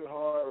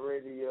Grindhard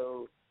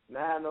Radio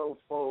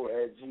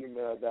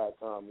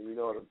 904@gmail.com. You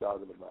know what I'm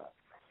talking about.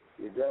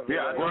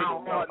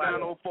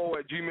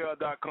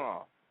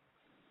 Grindhard904@gmail.com.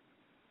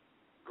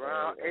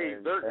 Hey,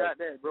 Zerk got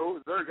that, bro.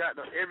 Zerk got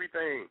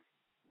everything.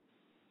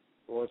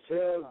 Well,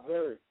 tell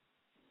Zerk,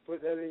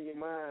 put that in your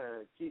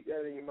mind. Keep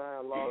that in your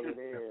mind, log it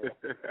in.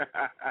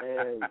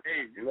 And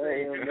hey, let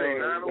him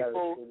know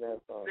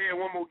 904. Say it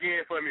one more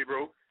again for me,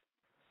 bro.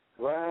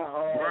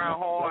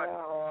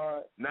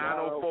 Grindhard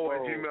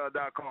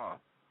 904@gmail.com.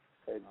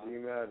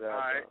 @gmail.com. All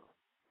right.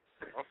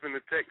 I'm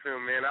finna text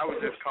him, man. I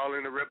was just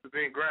calling to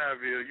represent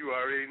Grindville. You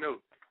already know.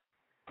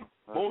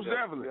 Most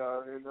definitely.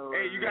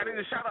 Hey, you got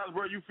any shout-outs,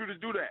 bro? You free to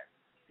do that.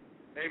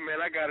 Hey,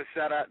 man, I got to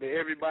shout out to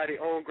everybody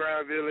on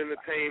Grindville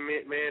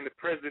Entertainment, man, the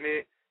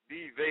president,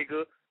 D.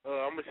 Vega.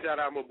 I'm going to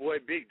shout out my boy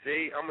Big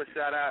J. I'm going to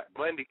shout out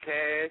Bundy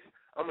Cash.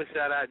 I'm going to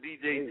shout out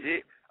DJ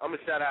Jit. I'm going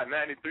to shout out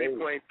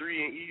 93.3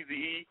 and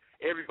Easy E.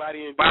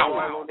 Everybody in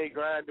on their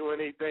grind doing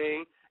their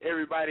thing.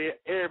 Everybody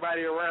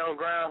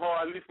around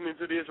Grindhard listening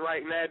to this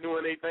right now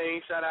doing their thing.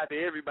 Shout out to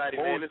everybody,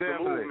 man. It's the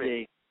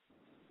movement.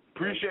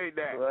 Appreciate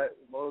that. Right.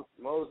 Most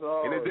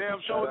and the damn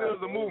show is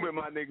the movement,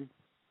 my nigga.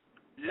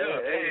 Yeah,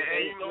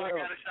 and you know I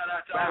got to shout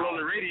out to all on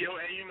the radio,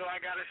 and you know I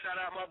got to shout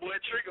out my boy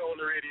Trigger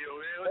on the radio,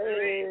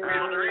 man.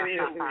 On the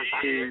radio,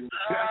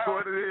 that's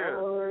what it is.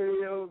 On the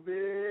radio,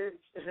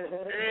 bitch.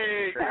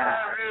 Hey,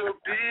 real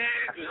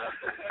bitch.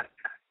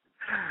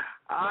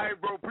 All right,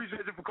 bro.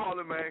 Appreciate you for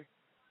calling, man.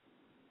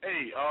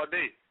 Hey, all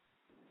day.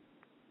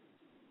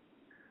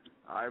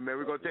 All right, man.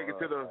 We're going to take it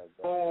to the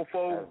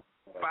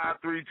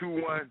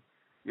 404-5321.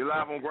 You're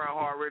live on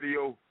Grindhard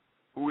Radio.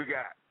 Who we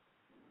got?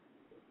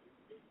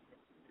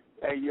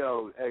 Hey,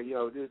 yo,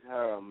 this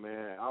Harold,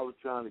 man. I was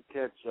trying to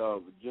catch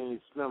Virginia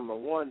Slim. I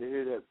wanted to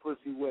hear that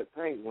Pussy Wet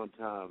Paint one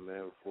time,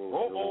 man, before it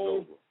was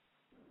over.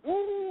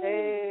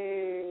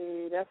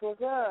 Hey, that's what's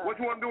up. What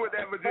you want to do with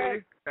that,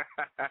 Virginia?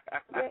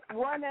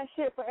 Run that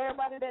shit for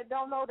everybody that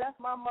don't know. That's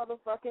my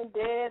motherfucking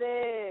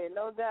daddy,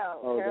 no doubt.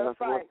 Oh, that's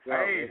what's up.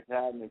 Hey.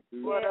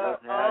 What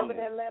up?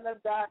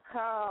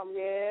 UrbanAtlanta.com.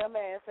 Yeah,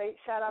 man. Say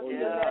shout out to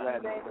your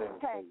navigating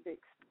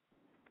tactics.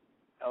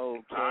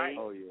 Okay. Right.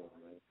 Oh, yeah,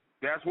 man.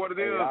 That's what it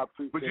is.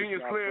 Virginia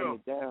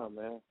Slim. Down,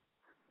 man.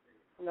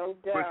 No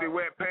doubt. Pussy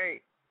Wet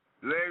Paint.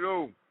 Let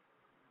go.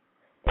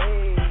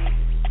 Hey.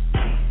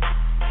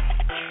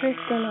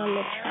 Tristan on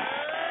the track.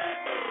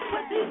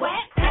 Pussy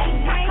wet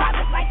paint, my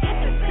carpet like this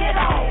to sit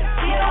on.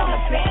 Get on the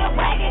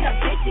bandwagon, a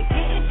bitch you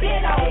getting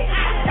shit on. I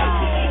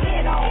stay getting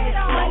hit on,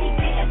 money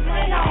getting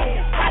spent on.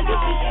 While you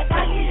eating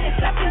onions,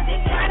 suckers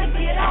just trying to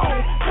get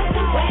on.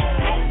 Pussy wet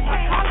paint, my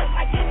carpet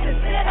like this to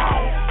sit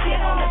on. Get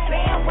on the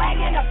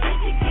bandwagon, a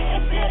bitch you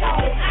getting shit on.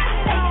 I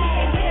stay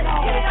getting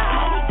hit on,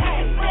 money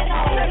getting spent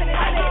on.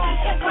 While you eating onions,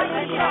 suckers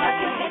just trying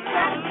to get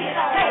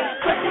on. Hey,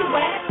 pussy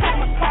wet paint,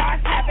 my car's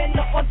having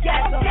no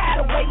orgasm.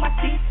 The way my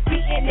teeth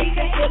beating, they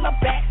can feel a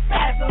back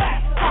spasm.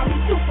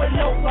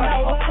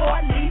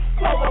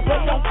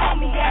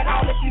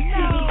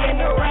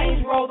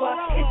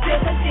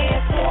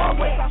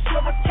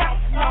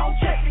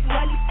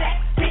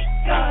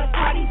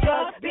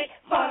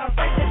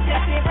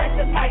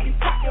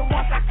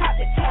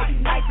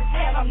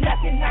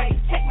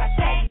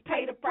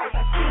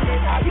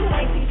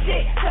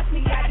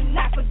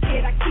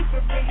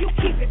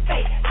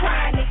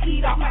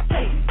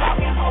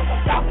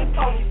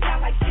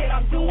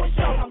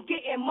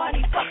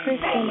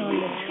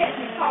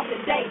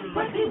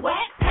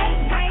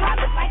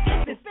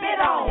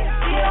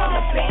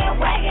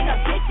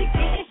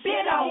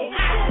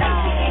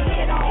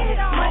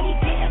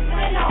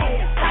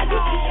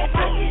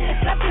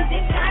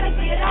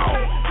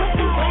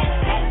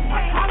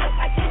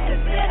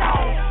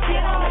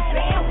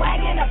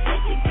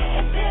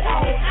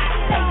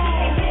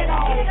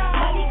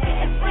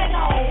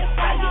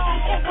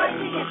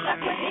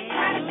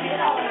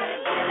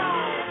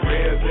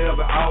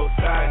 leather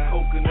outside,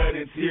 coconut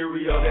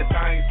interior. That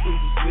thing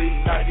super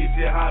sweet, like it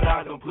just hot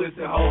out them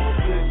pussy holes.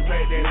 Pussy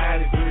back that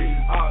 93,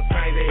 all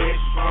thing they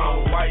extra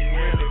strong, white and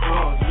red and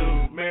front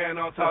shoes.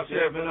 Man, I'm top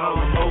chefing on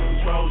the low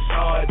control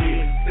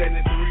Shardy,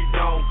 73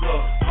 Dome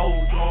Club,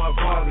 hoes going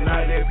bargain,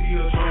 like that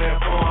peel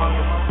transformer.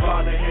 My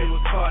father head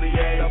was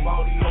Cartier, up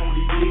on the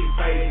only big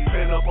face,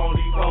 been up on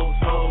these boats,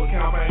 so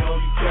campaign on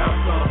these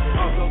caps up.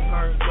 Also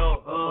turned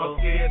up, I'm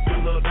scared to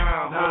look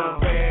down. Whole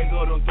bag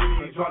of them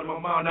threes, dropped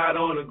my mount out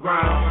on the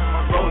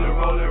ground. Rolling,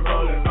 rolling,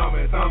 rolling,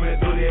 thumbing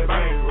through that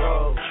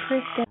bankroll.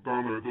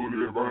 Thumbing through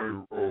that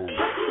bankroll.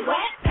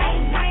 Wet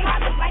paint, I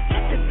look like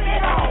this to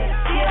spit on.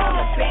 Get on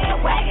the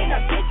bandwagon, a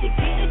bitch to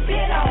get it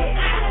bit on.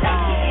 Stop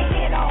getting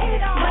hit on,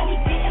 money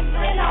getting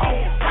split on.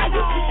 Why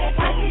you eating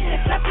punches and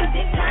sucking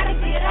dick trying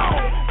to get on?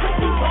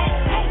 Pussy wet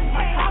paint,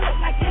 I look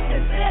like this to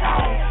spit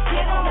on.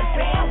 Get on the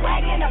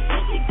bandwagon, a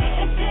bitch to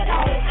get it bit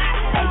on.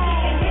 Stop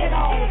getting hit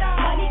on,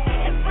 money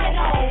getting split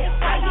on.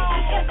 Why you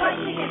eating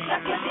punches and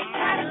sucking dick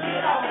trying to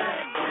get on?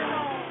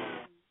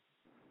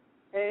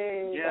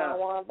 Hey, yeah. I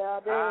want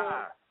about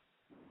that.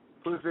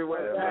 Pussy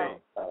wet paint.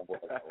 That was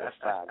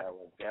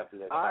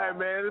definitely. All right,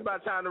 man. It's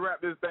about time to wrap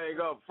this thing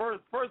up.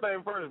 First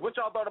thing first. What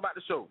y'all thought about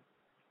the show?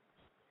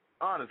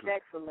 Honestly.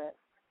 Excellent.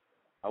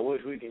 I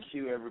wish we could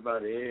shoot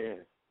everybody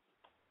in.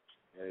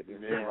 And the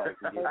men like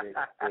to get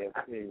their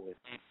opinion.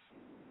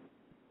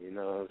 You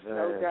know what I'm saying?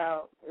 No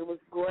doubt. It was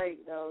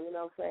great, though. You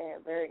know what I'm saying?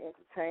 Very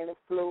entertaining,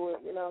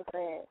 fluid. You know what I'm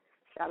saying?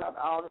 Shout out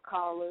to all the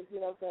callers. You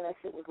know what I'm saying? That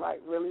shit was like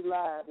really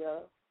live,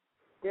 yo.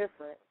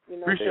 Different. You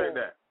know. Appreciate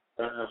that.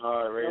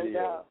 Grindhard Radio. No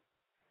doubt.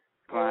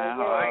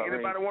 Grindhard.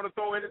 Anybody want to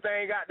throw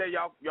anything out there?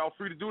 Y'all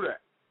free to do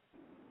that.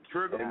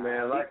 Trigger. Hey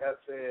man, like I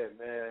said,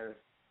 man,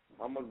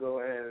 I'm gonna go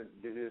ahead and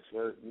do this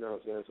for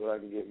so I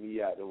can get me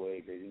out the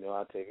way, because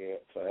I take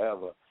it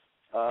forever.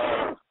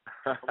 I'm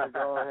gonna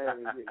go ahead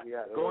and get me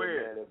out the way,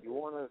 man.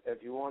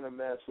 If you wanna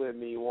mess with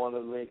me, you wanna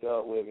link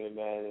up with me,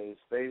 man, it's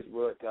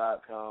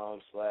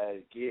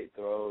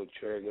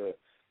facebook.com/GetThrowTrigger.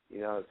 You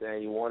know what I'm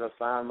saying? You want to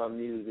find my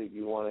music,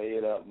 you want to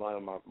hit up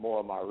more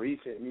of my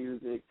recent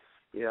music,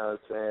 you know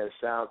what I'm saying?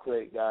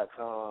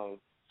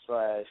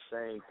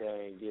 SoundClick.com/same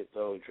thing, Get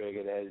Throw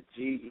Trigger. That's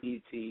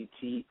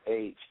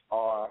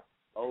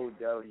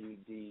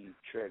GETTHROWD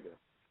Trigger.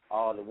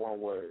 All the one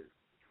word.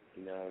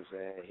 You know what I'm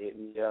saying? Hit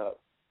me up.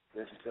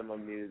 Listen to my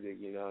music,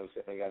 you know what I'm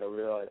saying? I got a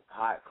real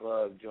hot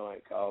club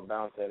joint called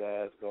Bounce That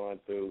Ass going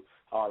through.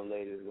 All the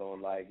ladies going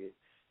to like it.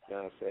 You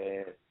know what I'm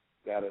saying?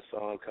 Got a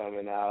song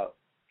coming out.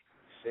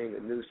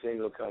 New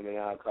single coming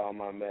out called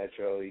My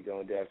Metro. You're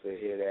going to definitely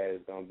hear that.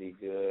 It's going to be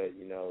good,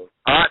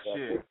 Hot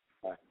shit.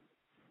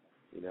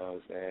 You know what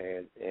I'm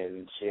saying?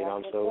 And shit,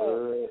 I'm so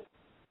good.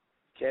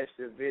 Catch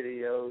the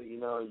video,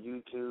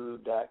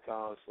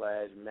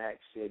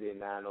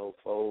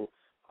 youtube.com/MacCity904.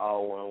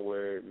 All one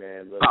word,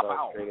 man. Look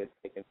up, Trigger,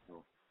 taking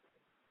home.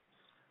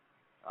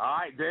 All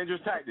right,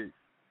 Dangerous Tactics.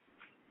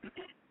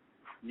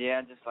 Yeah,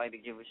 I'd just like to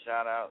give a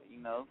shout out,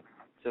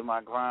 to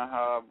my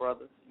Grindhard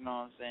brothers, you know what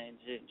I'm saying,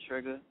 Jit and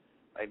Trigger.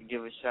 Like to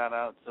give a shout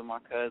out to my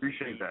cousin,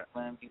 Appreciate that.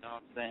 Slim, you know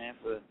what I'm saying,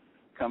 for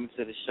coming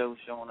to the show,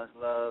 showing us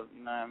love,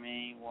 you know what I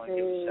mean? Want to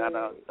give a shout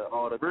out to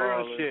all the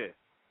callers. Real shit.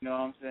 You know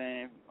what I'm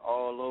saying?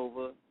 All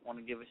over. Want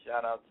to give a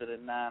shout out to the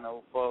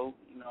 904,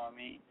 you know what I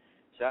mean?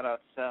 Shout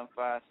out to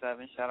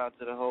 757. Shout out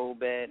to the whole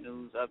Bad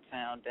News,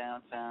 Uptown,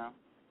 Downtown.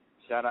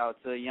 Shout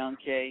out to Young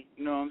K,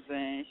 you know what I'm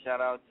saying?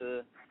 Shout out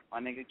to my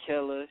nigga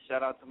Killer.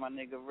 Shout out to my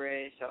nigga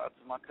Red. Shout out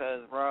to my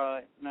cousin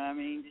Rod. You know what I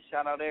mean? Just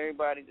shout out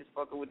everybody just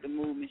fucking with the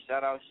movement.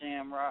 Shout out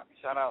Shamrock.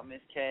 Shout out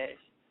Miss Cash.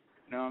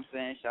 You know what I'm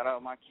saying? Shout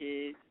out my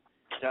kids.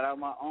 Shout out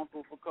my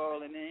uncle for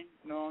calling in.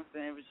 You know what I'm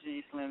saying?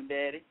 Machine Slim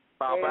Daddy.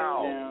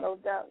 No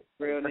doubt.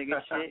 Real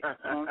nigga shit. You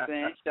know what I'm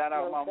saying? Shout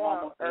out my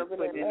mama for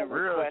putting in the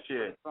request for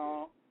the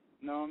song.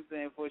 You know what I'm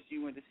saying? Before she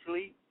went to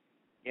sleep.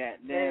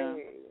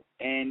 Goddamn.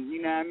 And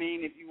you know what I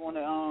mean? If you want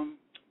to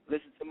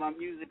listen to my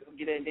music or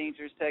get that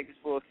Dangerous Tactics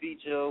for a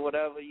feature or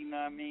whatever, you know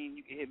what I mean?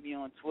 You can hit me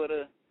on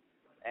Twitter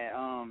at,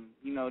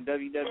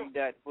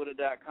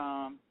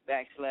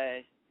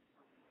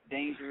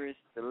 www.twitter.com/dangerous,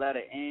 the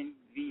letter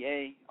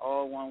NVA,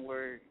 all one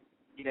word.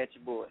 Get at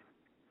your boy.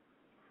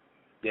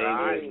 All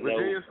right,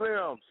 Virginia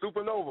Slim,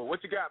 Supernova,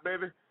 what you got,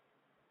 baby?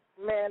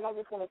 Man, I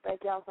just want to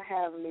thank y'all for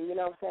having me. You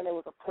know what I'm saying? It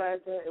was a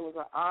pleasure. It was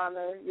an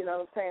honor. You know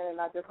what I'm saying?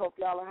 And I just hope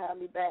y'all will have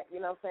me back, you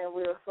know what I'm saying,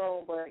 real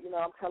soon. But,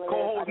 I'm telling you.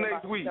 Co-host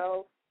next week.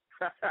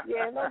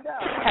 Yeah, no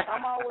doubt.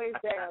 I'm always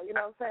down. You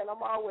know what I'm saying?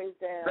 I'm always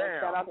down.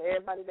 Damn. Shout out to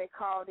everybody that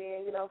called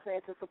in, you know what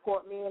I'm saying, to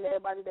support me, and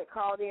everybody that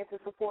called in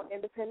to support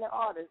independent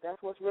artists.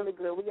 That's what's really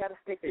good. We got to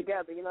stick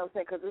together, you know what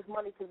I'm saying, because there's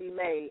money to be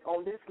made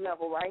on this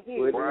level right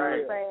here. You know what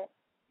I'm saying?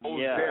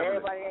 Yeah.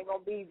 Everybody ain't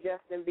going to be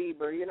Justin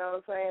Bieber, you know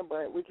what I'm saying,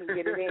 but we can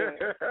get it in.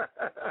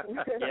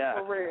 Yeah.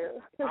 For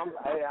real. I'm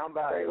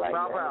about to like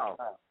out.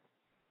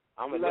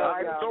 I'm going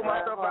to throw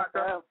myself out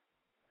there.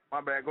 My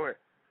bad, go ahead.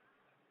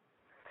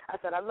 I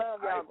said, I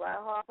love y'all,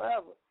 Grindhard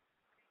forever.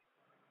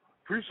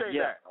 Appreciate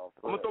that. I'm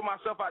going to throw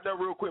myself out there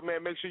real quick,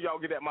 man. Make sure y'all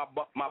get at my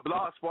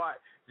blog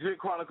spot,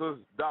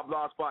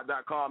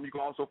 jitchronicles.blogspot.com. You can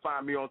also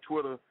find me on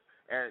Twitter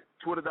at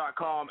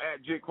twitter.com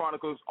at Jit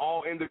Chronicles.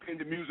 All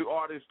independent music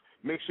artists,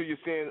 make sure you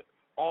send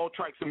all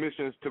track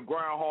submissions to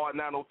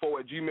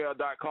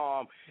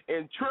grindhard904@gmail.com.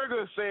 And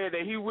Trigger said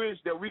that he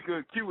wished that we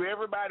could cue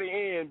everybody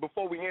in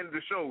before we end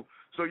the show.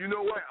 So you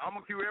know what? I'm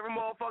going to cue every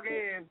motherfucker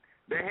in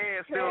that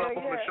hand's still up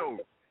on the show.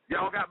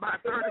 Y'all got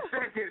about 30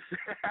 seconds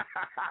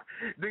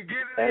to get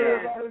it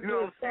in. You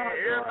know what I'm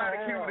saying? Everybody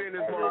cued in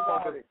this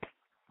motherfucker.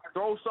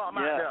 Throw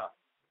something out there.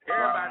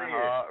 Everybody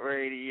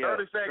in.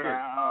 30 seconds.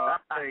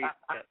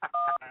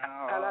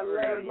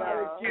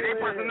 Yeah, they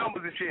pressing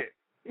numbers and shit.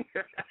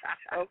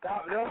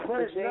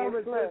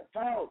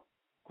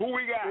 Who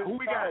we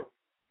got?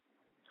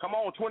 Come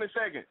on, 20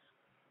 seconds.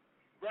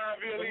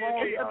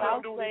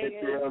 Grindhard.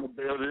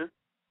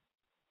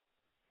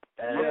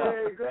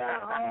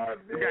 Grindhard,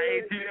 we got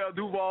ATL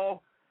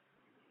Duval.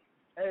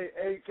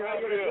 Hey, can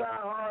I get a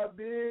Grindhard,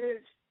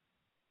 bitch?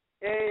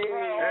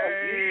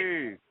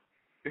 Hey.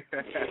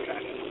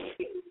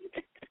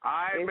 All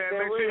right, man.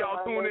 Make sure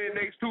y'all tune in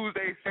next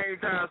Tuesday, same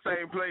time,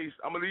 same place.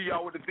 I'm going to leave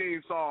y'all with the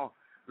theme song.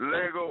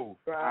 Lego.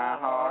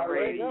 Grindhard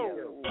Radio.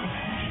 You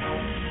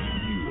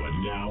are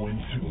now in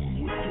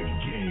tune with the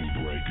Game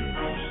Breakers.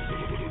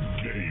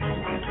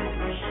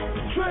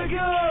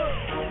 Trigger!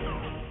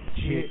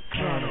 Jit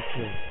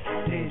Chronicles,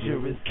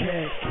 dangerous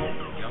cat.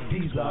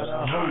 These are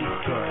the hosts of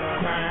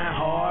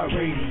Grindhard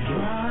Radio.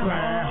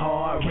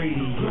 Grindhard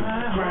Radio.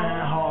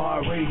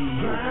 Grindhard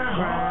Radio.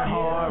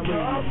 Grindhard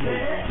Radio.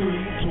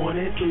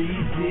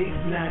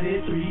 323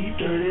 693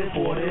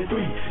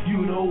 3043. You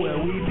know where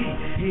we be.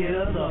 Hit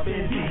us up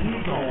and see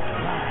we going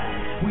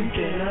live. We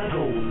finna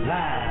go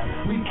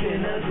live. We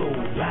finna go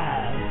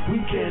live. We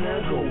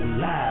finna go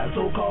live.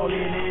 So call in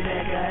and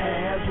act a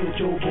ass with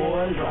your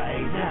boys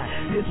right now.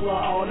 This where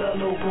all the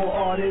local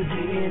artists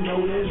getting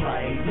noticed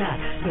right now.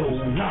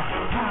 So we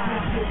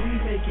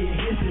making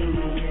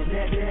history, and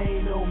that there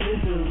ain't no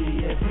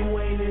mystery. If you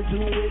ain't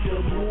into it,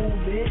 the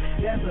movement,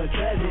 that's a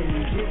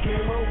tragedy. She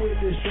came up with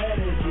the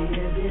strategy,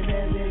 and then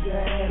that nigga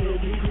had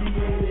it. He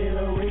created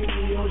a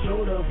radio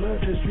show to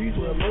flood the streets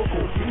with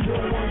local. He's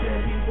the one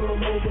that people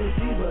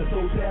oversee, but so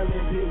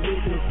talented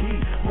with the T.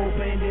 More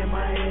fame than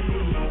Miami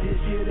Heat. This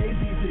year they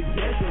see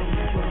success in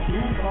me from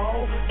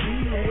Duval,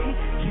 GA,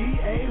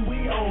 we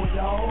on,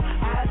 dawg.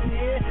 I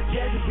said,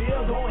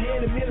 Jacksonville, go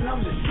ahead and admit it,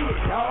 I'm the shit,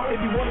 dawg. If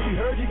you want to be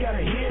heard, you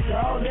gotta hit,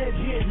 dawg. Let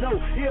Jit know.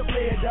 He'll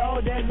play it,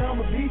 dawg. That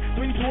number be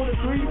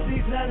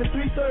 323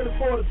 693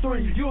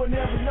 3043. You'll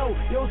never know.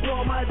 Your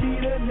song might be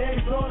the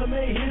next song to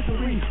make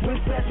history. With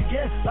special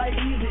guests like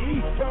Easy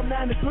E from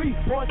 93,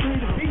 4-3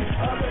 to beat.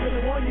 Other than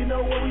the one, you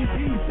know what we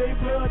see. Stay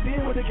plugged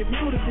in with the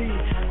community.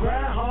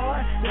 Grind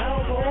hard,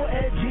 download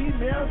at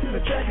Gmail to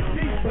the track and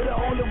see. But the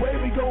only way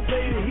we gon'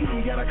 play the heat,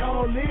 you gotta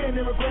call in and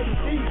request a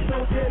seat.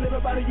 So tell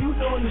everybody you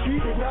know in the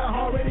street that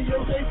Grindhard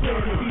Radio, they play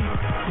the heat.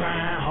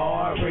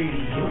 Grindhard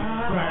Radio.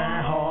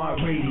 Grindhard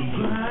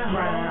Radio.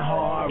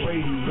 Grindhard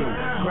Radio.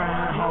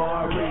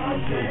 Grindhard Radio.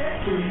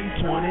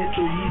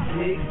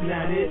 323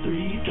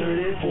 693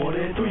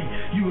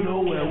 3043. You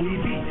know where we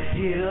be.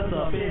 Hit us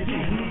up and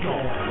see we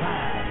gon'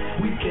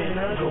 live. We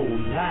finna go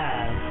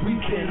live. We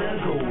finna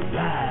go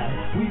live.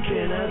 We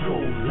finna go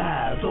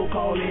live. So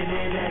call in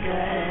and act a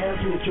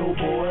ass with your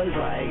boys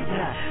right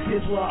now.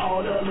 This where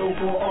all the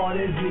local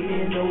artists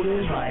getting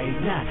noticed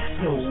right now.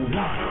 So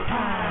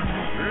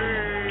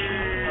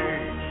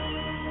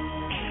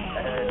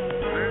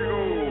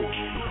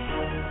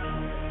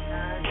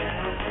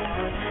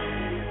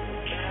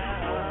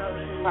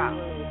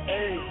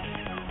Hey,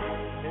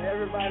 and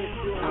everybody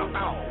still everybody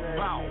still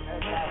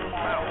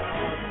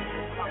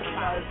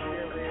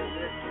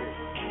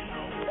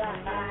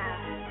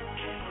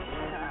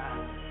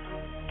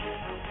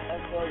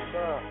that's what's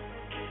up.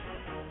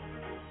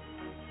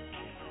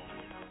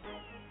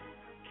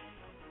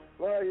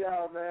 Love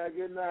y'all, man.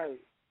 Good night.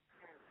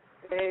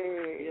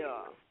 Hey.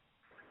 Yeah.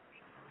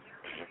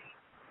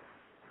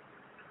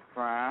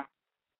 Brian.